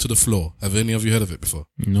 4 to the Floor. Have any of you heard of it before?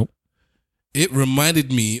 Nope. It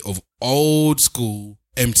reminded me of old school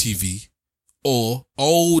MTV or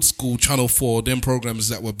old school Channel 4, them programs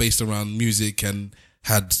that were based around music and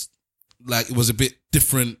had, like, it was a bit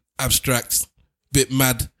different, abstract, bit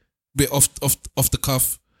mad, bit off the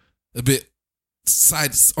cuff, a bit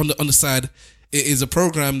sides on the side. It is a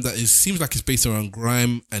program that seems like it's based around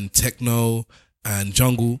grime and techno and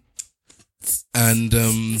jungle, and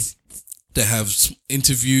they have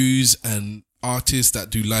interviews and artists that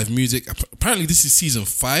do live music. Apparently this is season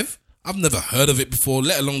 5. I've never heard of it before,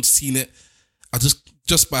 let alone seen it. I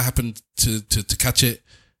just by happened to catch it,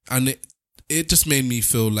 and it just made me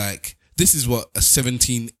feel like this is what a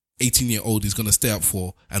 17-18 year old is going to stay up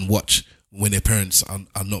for and watch when their parents are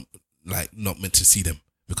not meant to see them,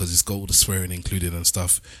 because it's got all the swearing included and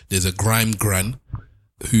stuff. There's a grime gran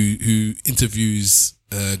who interviews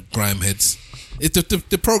grime heads.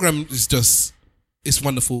 The program is just, it's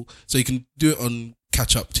wonderful. So you can do it on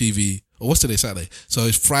Catch Up TV. Or what's today? Saturday. So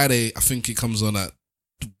it's Friday. I think it comes on at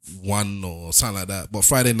 1 or something like that. But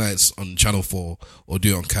Friday nights on Channel 4 or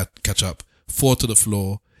do it on Catch Up. 4 to the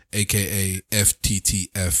Floor, aka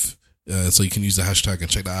FTTF. So you can use the hashtag and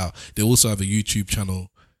check that out. They also have a YouTube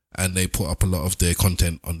channel and they put up a lot of their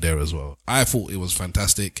content on there as well. I thought it was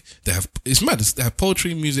fantastic. It's mad. They have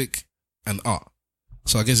poetry, music, and art.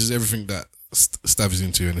 So I guess it's everything that Stav is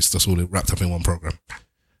into, and it's just all wrapped up in one program.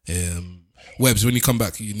 Webbs, when you come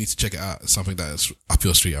back, you need to check it out. It's something that's up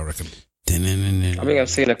your street, I reckon. I think I've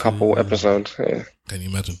seen a couple episodes. Yeah. Can you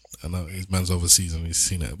imagine? I know his man's overseas and he's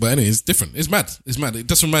seen it. But anyway, it's different. It's mad. It's mad. It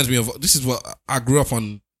just reminds me of, this is what I grew up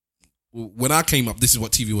on. When I came up, this is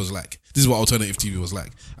what TV was like. This is what alternative TV was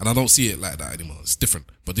like. And I don't see it like that anymore. It's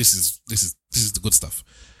different. But this is the good stuff.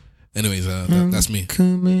 Anyways, that's me.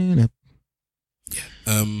 Coming up. Yeah.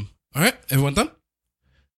 All right. Everyone done?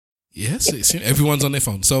 Yes, everyone's on their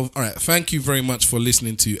phone. So, all right. Thank you very much for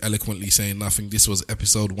listening to Eloquently Saying Nothing. This was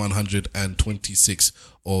episode 126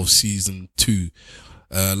 of season 2.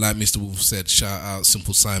 Like Mr. Wolf said, shout out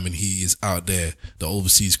Simple Simon. He is out there. The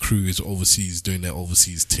overseas crew is overseas doing their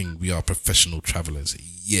overseas thing. We are professional travelers.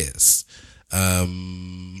 Yes.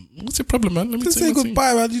 What's your problem, man? Let me say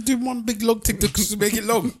goodbye, man. You do one big long TikTok to make it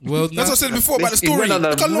long. Well, that's what I said before about the story.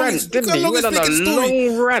 Look how long it's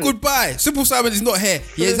story. Goodbye. Simple Simon is not here.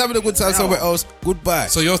 Yeah, he's having a good time somewhere else. Goodbye.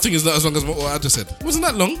 So your thing is not as long as what I just said. Wasn't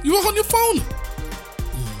that long? You were on your phone.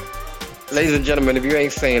 Ladies and gentlemen, if you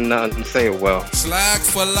ain't saying nothing, say it well. Slag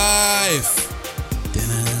for life.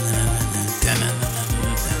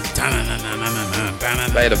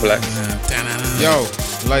 Later, Black. Yo,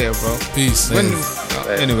 later, bro. Peace.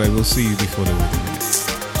 Anyway, we'll see you before the wedding.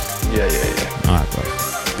 Yeah. Alright, bro.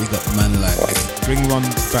 We got man like. Bring one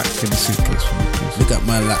back in the suitcase for me, please. Look at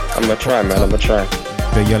man like. I'm gonna try, man.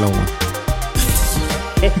 The yellow one.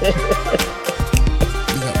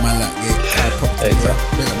 We got man like. Hey, bro.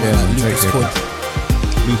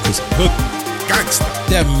 Lucas Hood. Gangster.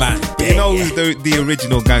 Them man. You know who's the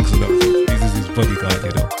original gangster though? This is his bodyguard,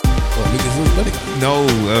 you know. What, Lucas Hood's bodyguard? No,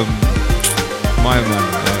 my man.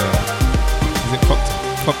 Is it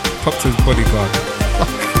Proctor's bodyguard?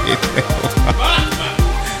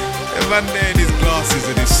 The man there in his glasses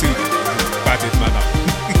and his suit. Batted man up.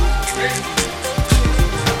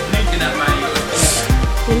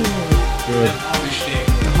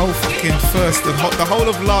 The whole fucking the whole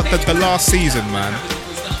of the last season, man.